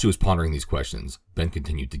 While she was pondering these questions, Ben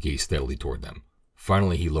continued to gaze steadily toward them.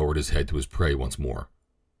 Finally he lowered his head to his prey once more,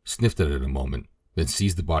 sniffed at it a moment, then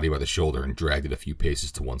seized the body by the shoulder and dragged it a few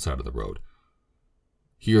paces to one side of the road.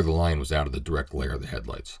 Here the lion was out of the direct glare of the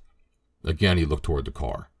headlights. Again he looked toward the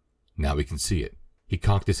car. Now he could see it. He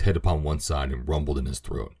cocked his head upon one side and rumbled in his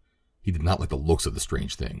throat. He did not like the looks of the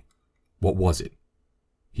strange thing. What was it?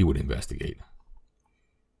 He would investigate.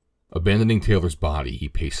 Abandoning Taylor's body, he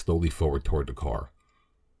paced slowly forward toward the car.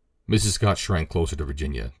 Mrs. Scott shrank closer to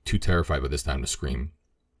Virginia, too terrified by this time to scream.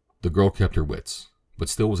 The girl kept her wits, but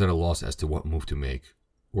still was at a loss as to what move to make,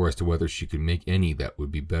 or as to whether she could make any that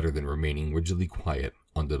would be better than remaining rigidly quiet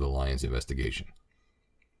under the lion's investigation.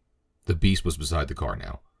 The beast was beside the car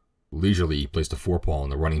now. Leisurely he placed a forepaw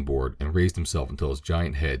on the running board and raised himself until his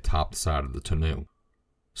giant head topped the side of the tonneau.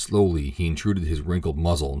 Slowly he intruded his wrinkled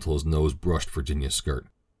muzzle until his nose brushed Virginia's skirt.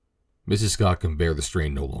 Mrs. Scott could bear the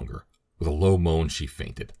strain no longer. With a low moan she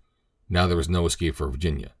fainted. Now there was no escape for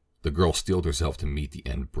Virginia. The girl steeled herself to meet the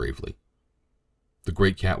end bravely. The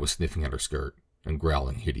great cat was sniffing at her skirt and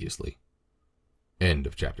growling hideously. End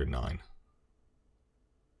of chapter 9.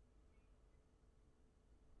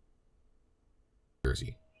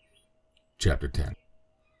 Jersey. Chapter 10.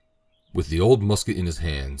 With the old musket in his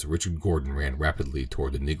hands, Richard Gordon ran rapidly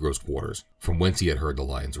toward the Negro's quarters, from whence he had heard the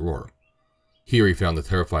lion's roar. Here he found the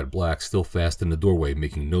terrified blacks still fast in the doorway,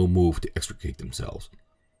 making no move to extricate themselves.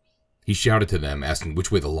 He shouted to them, asking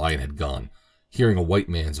which way the lion had gone. Hearing a white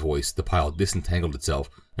man's voice, the pile disentangled itself,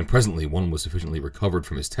 and presently one was sufficiently recovered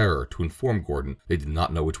from his terror to inform Gordon they did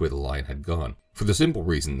not know which way the lion had gone, for the simple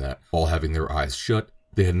reason that, all having their eyes shut,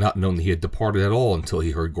 they had not known that he had departed at all until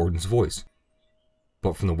he heard Gordon's voice.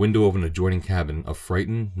 But from the window of an adjoining cabin, a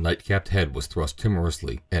frightened, night-capped head was thrust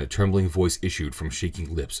timorously, and a trembling voice issued from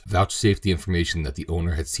shaking lips, vouchsafed the information that the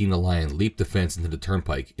owner had seen the lion leap the fence into the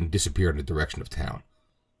turnpike and disappear in the direction of town.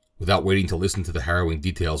 Without waiting to listen to the harrowing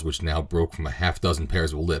details which now broke from a half-dozen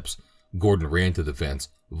pairs of lips, Gordon ran to the fence,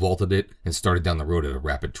 vaulted it, and started down the road at a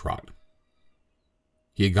rapid trot.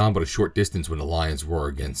 He had gone but a short distance when the lion's roar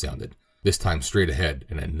again sounded, this time straight ahead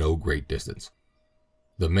and at no great distance.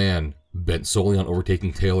 The man, bent solely on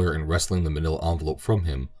overtaking Taylor and wresting the manila envelope from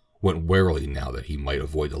him, went warily now that he might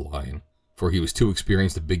avoid the lion, for he was too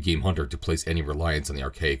experienced a big-game hunter to place any reliance on the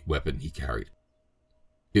archaic weapon he carried.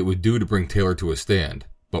 It would do to bring Taylor to a stand,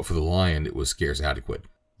 but for the lion it was scarce adequate,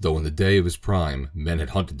 though in the day of his prime men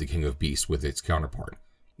had hunted the king of beasts with its counterpart,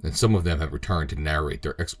 and some of them had returned to narrate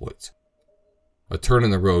their exploits. A turn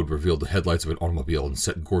in the road revealed the headlights of an automobile and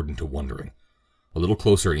set Gordon to wondering. A little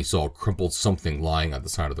closer and he saw a crumpled something lying on the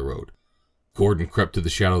side of the road. Gordon crept to the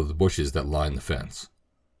shadow of the bushes that lined the fence.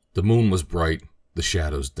 The moon was bright, the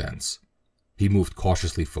shadows dense. He moved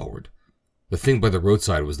cautiously forward. The thing by the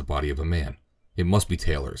roadside was the body of a man. It must be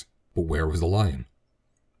Taylor's, but where was the lion?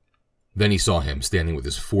 Then he saw him standing with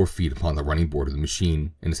his 4 feet upon the running board of the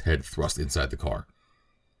machine and his head thrust inside the car.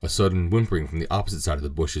 A sudden whimpering from the opposite side of the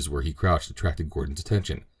bushes where he crouched attracted Gordon's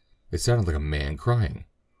attention. It sounded like a man crying.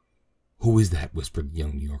 "Who is that?" whispered the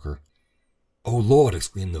young New Yorker. "Oh, Lord!"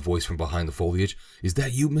 exclaimed the voice from behind the foliage. "Is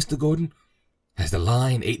that you, Mr. Gordon? Has the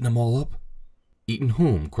lion eaten them all up?" "Eaten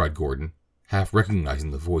whom?" cried Gordon, half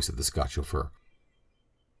recognizing the voice of the Scotch chauffeur.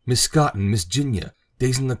 "Miss Scott and Miss Ginia.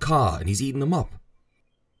 They's in the car, and he's eaten them up."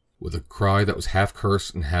 With a cry that was half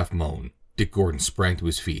curse and half moan, Dick Gordon sprang to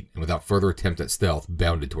his feet, and without further attempt at stealth,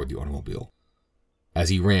 bounded toward the automobile. As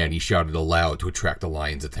he ran, he shouted aloud to attract the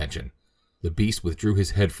lion's attention. The beast withdrew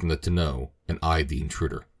his head from the tonneau and eyed the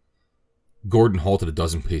intruder. Gordon halted a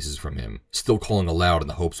dozen paces from him, still calling aloud in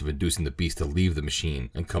the hopes of inducing the beast to leave the machine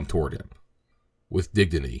and come toward him. With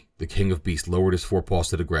dignity, the king of beasts lowered his forepaws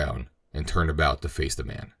to the ground and turned about to face the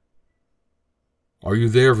man. "Are you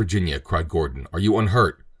there, Virginia?" cried Gordon. "Are you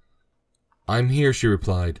unhurt?" "I'm here," she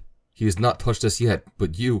replied. "He has not touched us yet,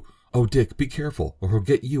 but you... Oh, Dick, be careful, or he'll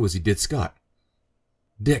get you as he did Scott."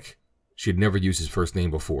 "Dick!" She had never used his first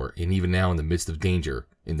name before, and even now in the midst of danger,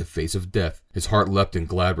 in the face of death, his heart leapt in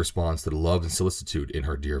glad response to the love and solicitude in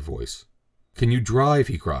her dear voice. "Can you drive?"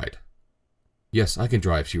 he cried. "Yes, I can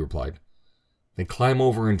drive," she replied. "Then climb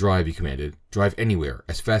over and drive," he commanded. "Drive anywhere,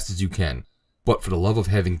 as fast as you can. But for the love of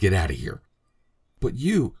heaven, get out of here." "But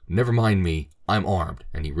you—" "Never mind me. I'm armed,"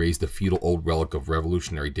 and he raised the feudal old relic of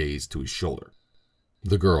revolutionary days to his shoulder.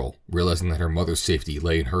 The girl, realizing that her mother's safety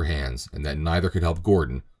lay in her hands and that neither could help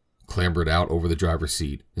Gordon, clambered out over the driver's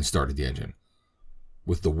seat and started the engine.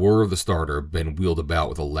 With the whir of the starter, Ben wheeled about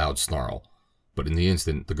with a loud snarl, but in the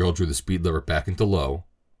instant the girl drew the speed lever back into low,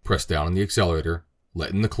 pressed down on the accelerator,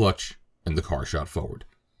 let in the clutch, and the car shot forward.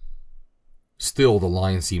 Still, the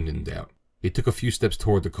lion seemed in doubt. He took a few steps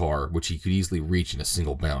toward the car, which he could easily reach in a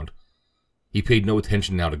single bound. He paid no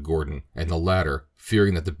attention now to Gordon, and the latter,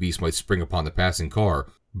 fearing that the beast might spring upon the passing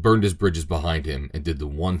car, burned his bridges behind him and did the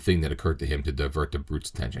one thing that occurred to him to divert the brute's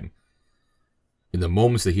attention. In the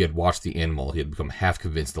moments that he had watched the animal, he had become half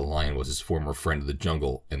convinced the lion was his former friend of the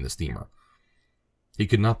jungle and the steamer. He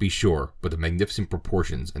could not be sure, but the magnificent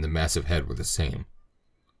proportions and the massive head were the same.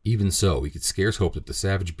 Even so, he could scarce hope that the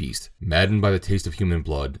savage beast, maddened by the taste of human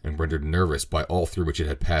blood and rendered nervous by all through which it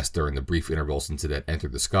had passed during the brief interval since it had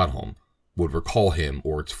entered the Scott home, would recall him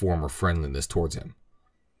or its former friendliness towards him.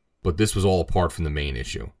 But this was all apart from the main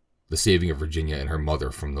issue, the saving of Virginia and her mother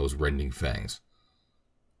from those rending fangs.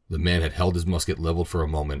 The man had held his musket leveled for a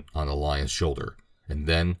moment on the lion's shoulder, and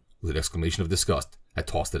then, with an exclamation of disgust, had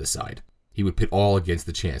tossed it aside. He would pit all against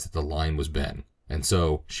the chance that the lion was Ben, and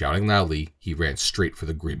so, shouting loudly, he ran straight for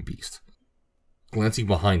the grim beast. Glancing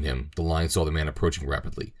behind him, the lion saw the man approaching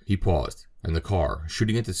rapidly. He paused, and the car,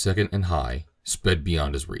 shooting into second and high, sped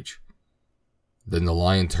beyond his reach. Then the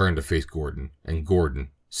lion turned to face Gordon, and Gordon,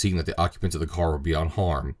 seeing that the occupants of the car were beyond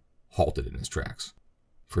harm, halted in his tracks.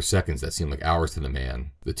 For seconds that seemed like hours to the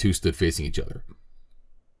man, the two stood facing each other.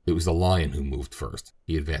 It was the lion who moved first.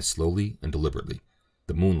 He advanced slowly and deliberately.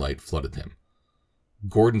 The moonlight flooded him.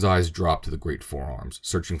 Gordon's eyes dropped to the great forearms,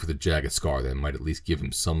 searching for the jagged scar that might at least give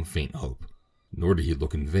him some faint hope. Nor did he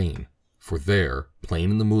look in vain, for there, plain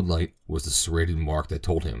in the moonlight, was the serrated mark that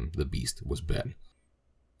told him the beast was Ben.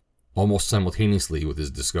 Almost simultaneously with his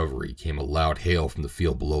discovery came a loud hail from the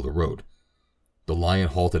field below the road. The lion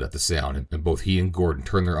halted at the sound, and both he and Gordon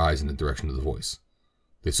turned their eyes in the direction of the voice.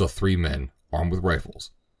 They saw 3 men, armed with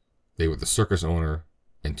rifles. They were the circus owner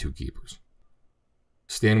and 2 keepers.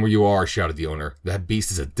 "Stand where you are," shouted the owner. "That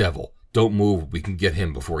beast is a devil. Don't move, we can get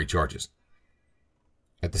him before he charges."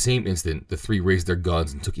 At the same instant, the 3 raised their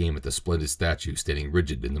guns and took aim at the splendid statue standing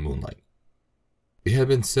rigid in the moonlight. It had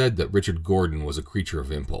been said that Richard Gordon was a creature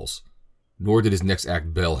of impulse, nor did his next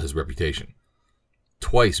act bell his reputation.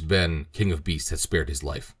 Twice Ben, king of beasts, had spared his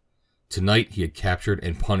life. Tonight he had captured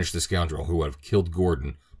and punished the scoundrel who would have killed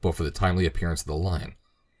Gordon but for the timely appearance of the lion.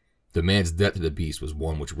 The man's debt to the beast was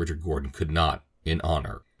one which Richard Gordon could not, in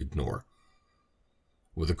honor, ignore.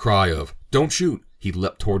 With a cry of, "Don't shoot!" he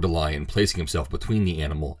leapt toward the lion, placing himself between the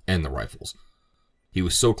animal and the rifles. He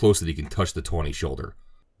was so close that he could touch the tawny shoulder.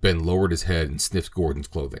 Ben lowered his head and sniffed Gordon's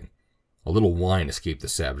clothing. A little whine escaped the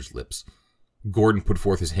savage lips. Gordon put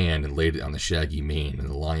forth his hand and laid it on the shaggy mane, and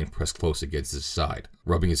the lion pressed close against his side,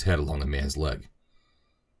 rubbing his head along the man's leg.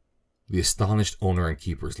 The astonished owner and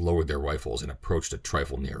keepers lowered their rifles and approached a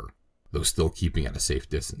trifle nearer, though still keeping at a safe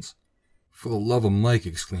distance. "For the love of Mike,"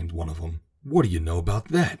 exclaimed one of them, "what do you know about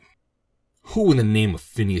that?" "Who in the name of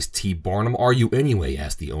Phineas T. Barnum are you anyway?"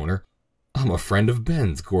 asked the owner. "I'm a friend of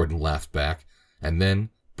Ben's," Gordon laughed back, and then,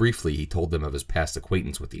 briefly, he told them of his past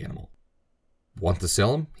acquaintance with the animal. "Want to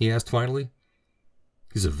sell him?" he asked finally.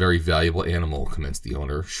 "He's a very valuable animal," commenced the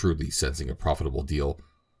owner, shrewdly sensing a profitable deal,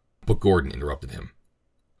 but Gordon interrupted him.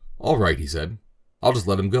 "All right," he said. "I'll just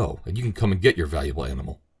let him go, and you can come and get your valuable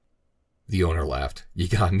animal." The owner laughed. "You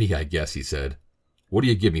got me, I guess," he said. "What do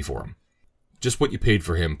you give me for him?" "Just what you paid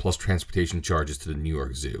for him, plus transportation charges to the New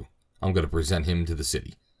York Zoo. I'm going to present him to the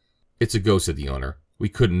city." "It's a go," said the owner. "We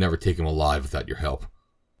couldn't never take him alive without your help."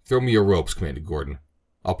 "Throw me your ropes," commanded Gordon.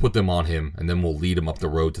 "I'll put them on him, and then we'll lead him up the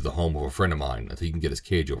road to the home of a friend of mine until he can get his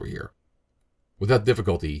cage over here." Without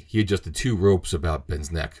difficulty, he adjusted 2 ropes about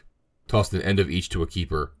Ben's neck, tossed an end of each to a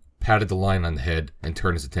keeper, patted the lion on the head, and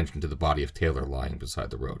turned his attention to the body of Taylor lying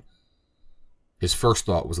beside the road. His first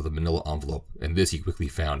thought was of the manila envelope, and this he quickly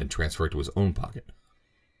found and transferred to his own pocket.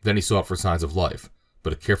 Then he sought for signs of life,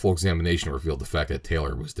 but a careful examination revealed the fact that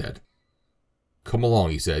Taylor was dead. "Come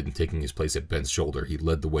along," he said, and taking his place at Ben's shoulder, he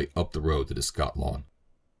led the way up the road to the Scott lawn.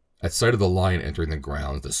 At sight of the lion entering the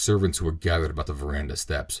grounds, the servants who were gathered about the veranda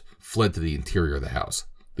steps fled to the interior of the house,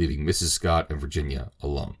 leaving Mrs. Scott and Virginia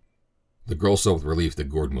alone. The girl saw with relief that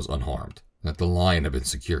Gordon was unharmed, and that the lion had been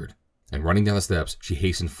secured, and running down the steps, she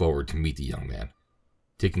hastened forward to meet the young man.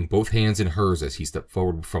 Taking both hands in hers as he stepped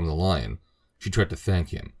forward from the lion, she tried to thank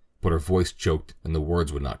him, but her voice choked and the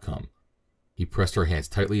words would not come. He pressed her hands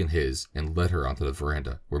tightly in his and led her onto the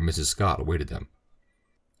veranda, where Mrs. Scott awaited them.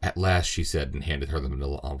 "At last," she said, and handed her the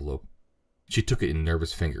manila envelope. She took it in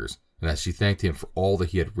nervous fingers, and as she thanked him for all that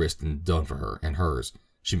he had risked and done for her and hers,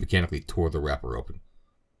 she mechanically tore the wrapper open.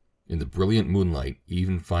 In the brilliant moonlight,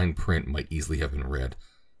 even fine print might easily have been read,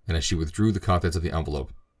 and as she withdrew the contents of the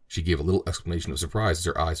envelope, she gave a little exclamation of surprise as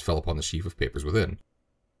her eyes fell upon the sheaf of papers within.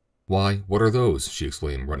 "Why, what are those?" she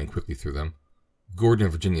exclaimed, running quickly through them. Gordon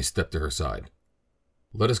and Virginia stepped to her side.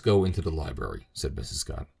 "Let us go into the library," said Mrs.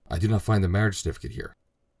 Scott. "I do not find the marriage certificate here."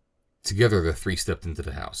 Together the three stepped into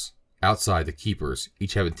the house. Outside, the keepers,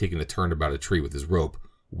 each having taken a turn about a tree with his rope,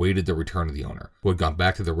 waited the return of the owner, who had gone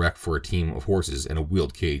back to the wreck for a team of horses and a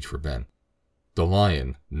wheeled cage for Ben. The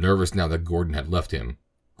lion, nervous now that Gordon had left him,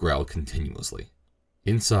 growled continuously.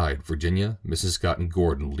 Inside, Virginia, Mrs. Scott, and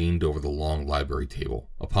Gordon leaned over the long library table,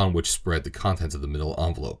 upon which spread the contents of the middle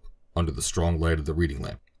envelope, under the strong light of the reading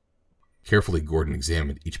lamp. Carefully, Gordon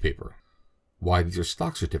examined each paper. "Why, these are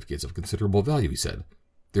stock certificates of considerable value," he said.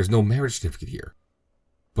 "There's no marriage certificate here."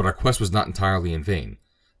 But our quest was not entirely in vain.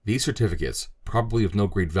 These certificates, probably of no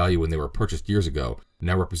great value when they were purchased years ago,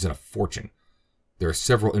 now represent a fortune. There are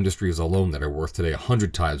several industries alone that are worth today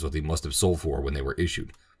 100 times what they must have sold for when they were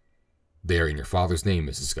issued. "They are in your father's name,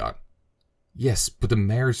 Mrs. Scott." "Yes, but the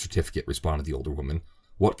marriage certificate," responded the older woman.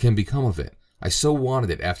 "What can become of it? I so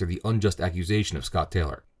wanted it after the unjust accusation of Scott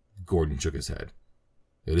Taylor." Gordon shook his head.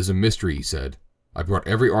 "It is a mystery," he said. "I brought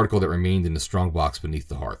every article that remained in the strong box beneath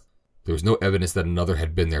the hearth. There was no evidence that another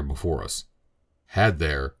had been there before us. Had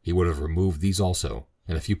there, he would have removed these also,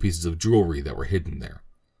 and a few pieces of jewelry that were hidden there."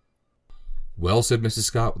 "Well," said Mrs.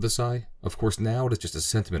 Scott with a sigh, "of course now it is just a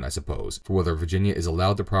sentiment, I suppose, for whether Virginia is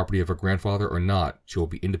allowed the property of her grandfather or not, she will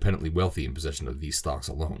be independently wealthy in possession of these stocks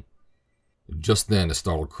alone." Just then a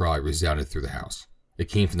startled cry resounded through the house. It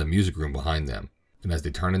came from the music room behind them, and as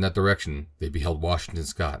they turned in that direction, they beheld Washington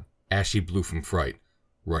Scott, ashy blue from fright,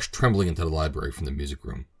 rush trembling into the library from the music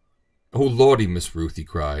room. "Oh, Lordy, Miss Ruth," he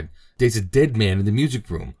cried, "there's a dead man in the music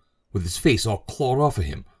room, with his face all clawed off of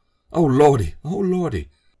him. Oh, Lordy, oh, Lordy."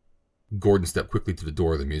 Gordon stepped quickly to the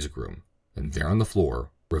door of the music room, and there on the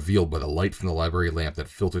floor, revealed by the light from the library lamp that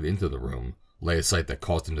filtered into the room, lay a sight that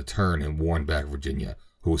caused him to turn and warn back Virginia,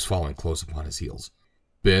 who was following close upon his heels.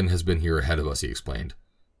 "Ben has been here ahead of us," he explained.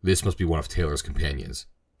 "This must be one of Taylor's companions.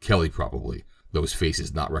 Kelly, probably, though his face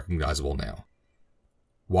is not recognizable now.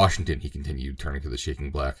 Washington," he continued, turning to the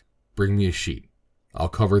shaking black, "bring me a sheet. I'll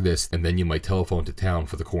cover this, and then you might telephone to town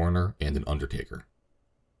for the coroner and an undertaker."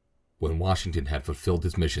 When Washington had fulfilled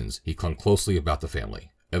his missions, he clung closely about the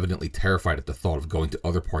family, evidently terrified at the thought of going to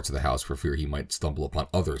other parts of the house for fear he might stumble upon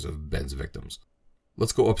others of Ben's victims.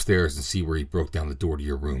 "Let's go upstairs and see where he broke down the door to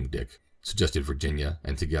your room, Dick," suggested Virginia,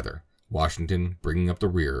 and together, Washington bringing up the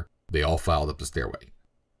rear, they all filed up the stairway.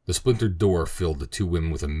 The splintered door filled the two women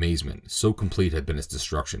with amazement, so complete had been its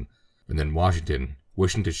destruction, and then Washington,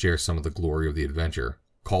 wishing to share some of the glory of the adventure,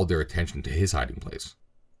 called their attention to his hiding place.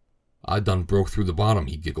 "I done broke through the bottom,"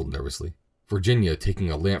 he giggled nervously. Virginia, taking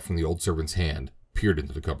a lamp from the old servant's hand, peered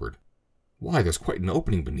into the cupboard. "Why, there's quite an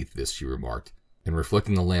opening beneath this," she remarked, and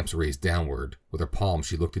reflecting the lamp's rays downward, with her palm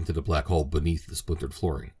she looked into the black hole beneath the splintered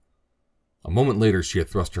flooring. A moment later she had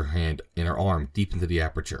thrust her hand and her arm deep into the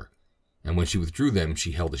aperture, and when she withdrew them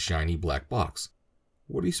she held a shiny black box.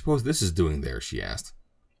 "What do you suppose this is doing there?" she asked.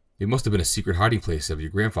 "It must have been a secret hiding place of your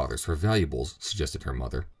grandfather's for valuables," suggested her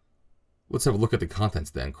mother. "Let's have a look at the contents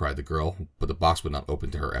then," cried the girl, but the box would not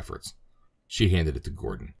open to her efforts. She handed it to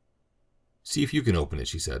Gordon. "See if you can open it,"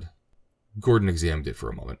 she said. Gordon examined it for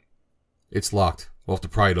a moment. "It's locked. We'll have to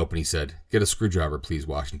pry it open," he said. "Get a screwdriver, please,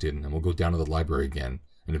 Washington, and we'll go down to the library again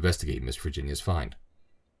and investigate Miss Virginia's find."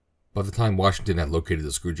 By the time Washington had located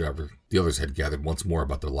the screwdriver, the others had gathered once more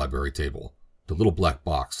about the library table, the little black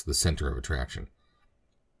box, the center of attraction.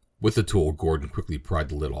 With the tool, Gordon quickly pried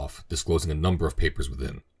the lid off, disclosing a number of papers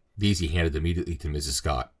within. These he handed immediately to Mrs.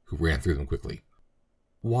 Scott, who ran through them quickly.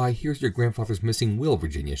 "Why, here's your grandfather's missing will,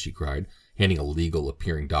 Virginia," she cried, handing a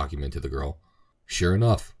legal-appearing document to the girl. "Sure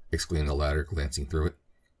enough," exclaimed the latter, glancing through it.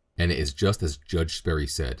 "And it is just as Judge Sperry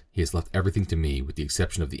said. He has left everything to me, with the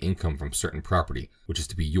exception of the income from certain property, which is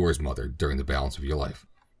to be yours, mother, during the balance of your life."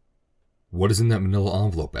 "What is in that manila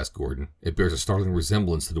envelope?" asked Gordon. "It bears a startling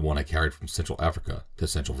resemblance to the one I carried from Central Africa to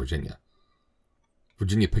Central Virginia."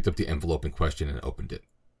 Virginia picked up the envelope in question and opened it.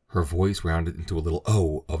 Her voice rounded into a little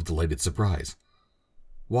 "oh" of delighted surprise.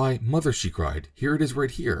 "Why, Mother," she cried, "here it is right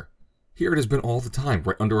here. Here it has been all the time,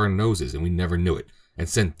 right under our noses, and we never knew it, and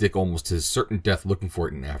sent Dick almost to his certain death looking for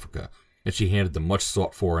it in Africa," and she handed the much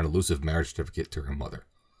sought for and elusive marriage certificate to her mother.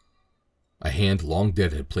 A hand long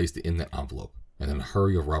dead had placed it in that envelope, and in a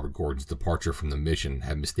hurry of Robert Gordon's departure from the mission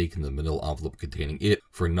had mistaken the manila envelope containing it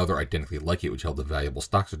for another identically like it which held the valuable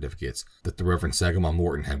stock certificates that the Reverend Sangamon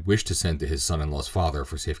Morton had wished to send to his son-in-law's father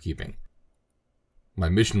for safekeeping. "My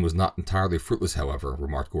mission was not entirely fruitless, however,"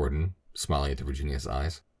 remarked Gordon, smiling into Virginia's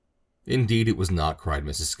eyes. "Indeed it was not," cried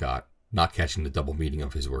Mrs. Scott, not catching the double meaning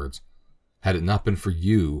of his words. "Had it not been for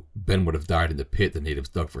you, Ben would have died in the pit the natives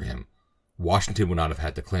dug for him. Washington would not have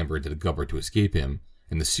had to clamber into the gutter to escape him,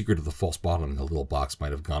 and the secret of the false bottom in the little box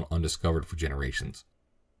might have gone undiscovered for generations.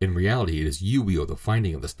 In reality, it is you we owe the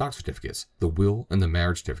finding of the stock certificates, the will, and the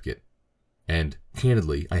marriage certificate. And,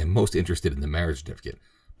 candidly, I am most interested in the marriage certificate,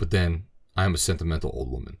 but then, I am a sentimental old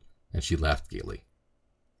woman," and she laughed gaily.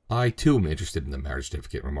 "I, too, am interested in the marriage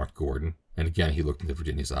certificate," remarked Gordon, and again he looked into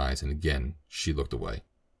Virginia's eyes, and again she looked away.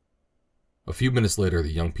 A few minutes later,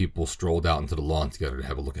 the young people strolled out into the lawn together to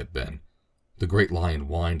have a look at Ben. The great lion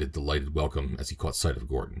whined a delighted welcome as he caught sight of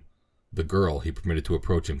Gordon. The girl he permitted to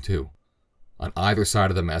approach him, too. On either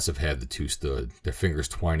side of the massive head the two stood, their fingers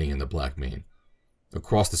twining in the black mane.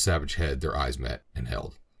 Across the savage head their eyes met and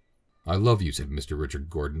held. "I love you," said Mr. Richard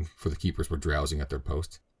Gordon, for the keepers were drowsing at their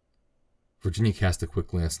post. Virginia cast a quick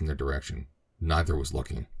glance in their direction. Neither was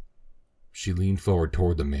looking. She leaned forward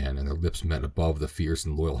toward the man, and their lips met above the fierce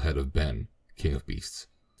and loyal head of Ben, king of beasts.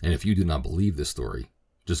 And if you do not believe this story,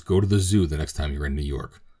 just go to the zoo the next time you're in New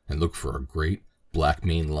York, and look for a great,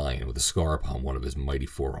 black-maned lion with a scar upon one of his mighty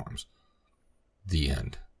forearms. The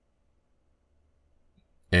end.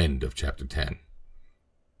 End of Chapter 10.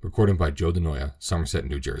 Recorded by Joe DeNoia, Somerset,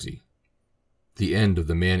 New Jersey. The End of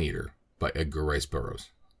The Man-Eater by Edgar Rice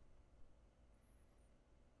Burroughs.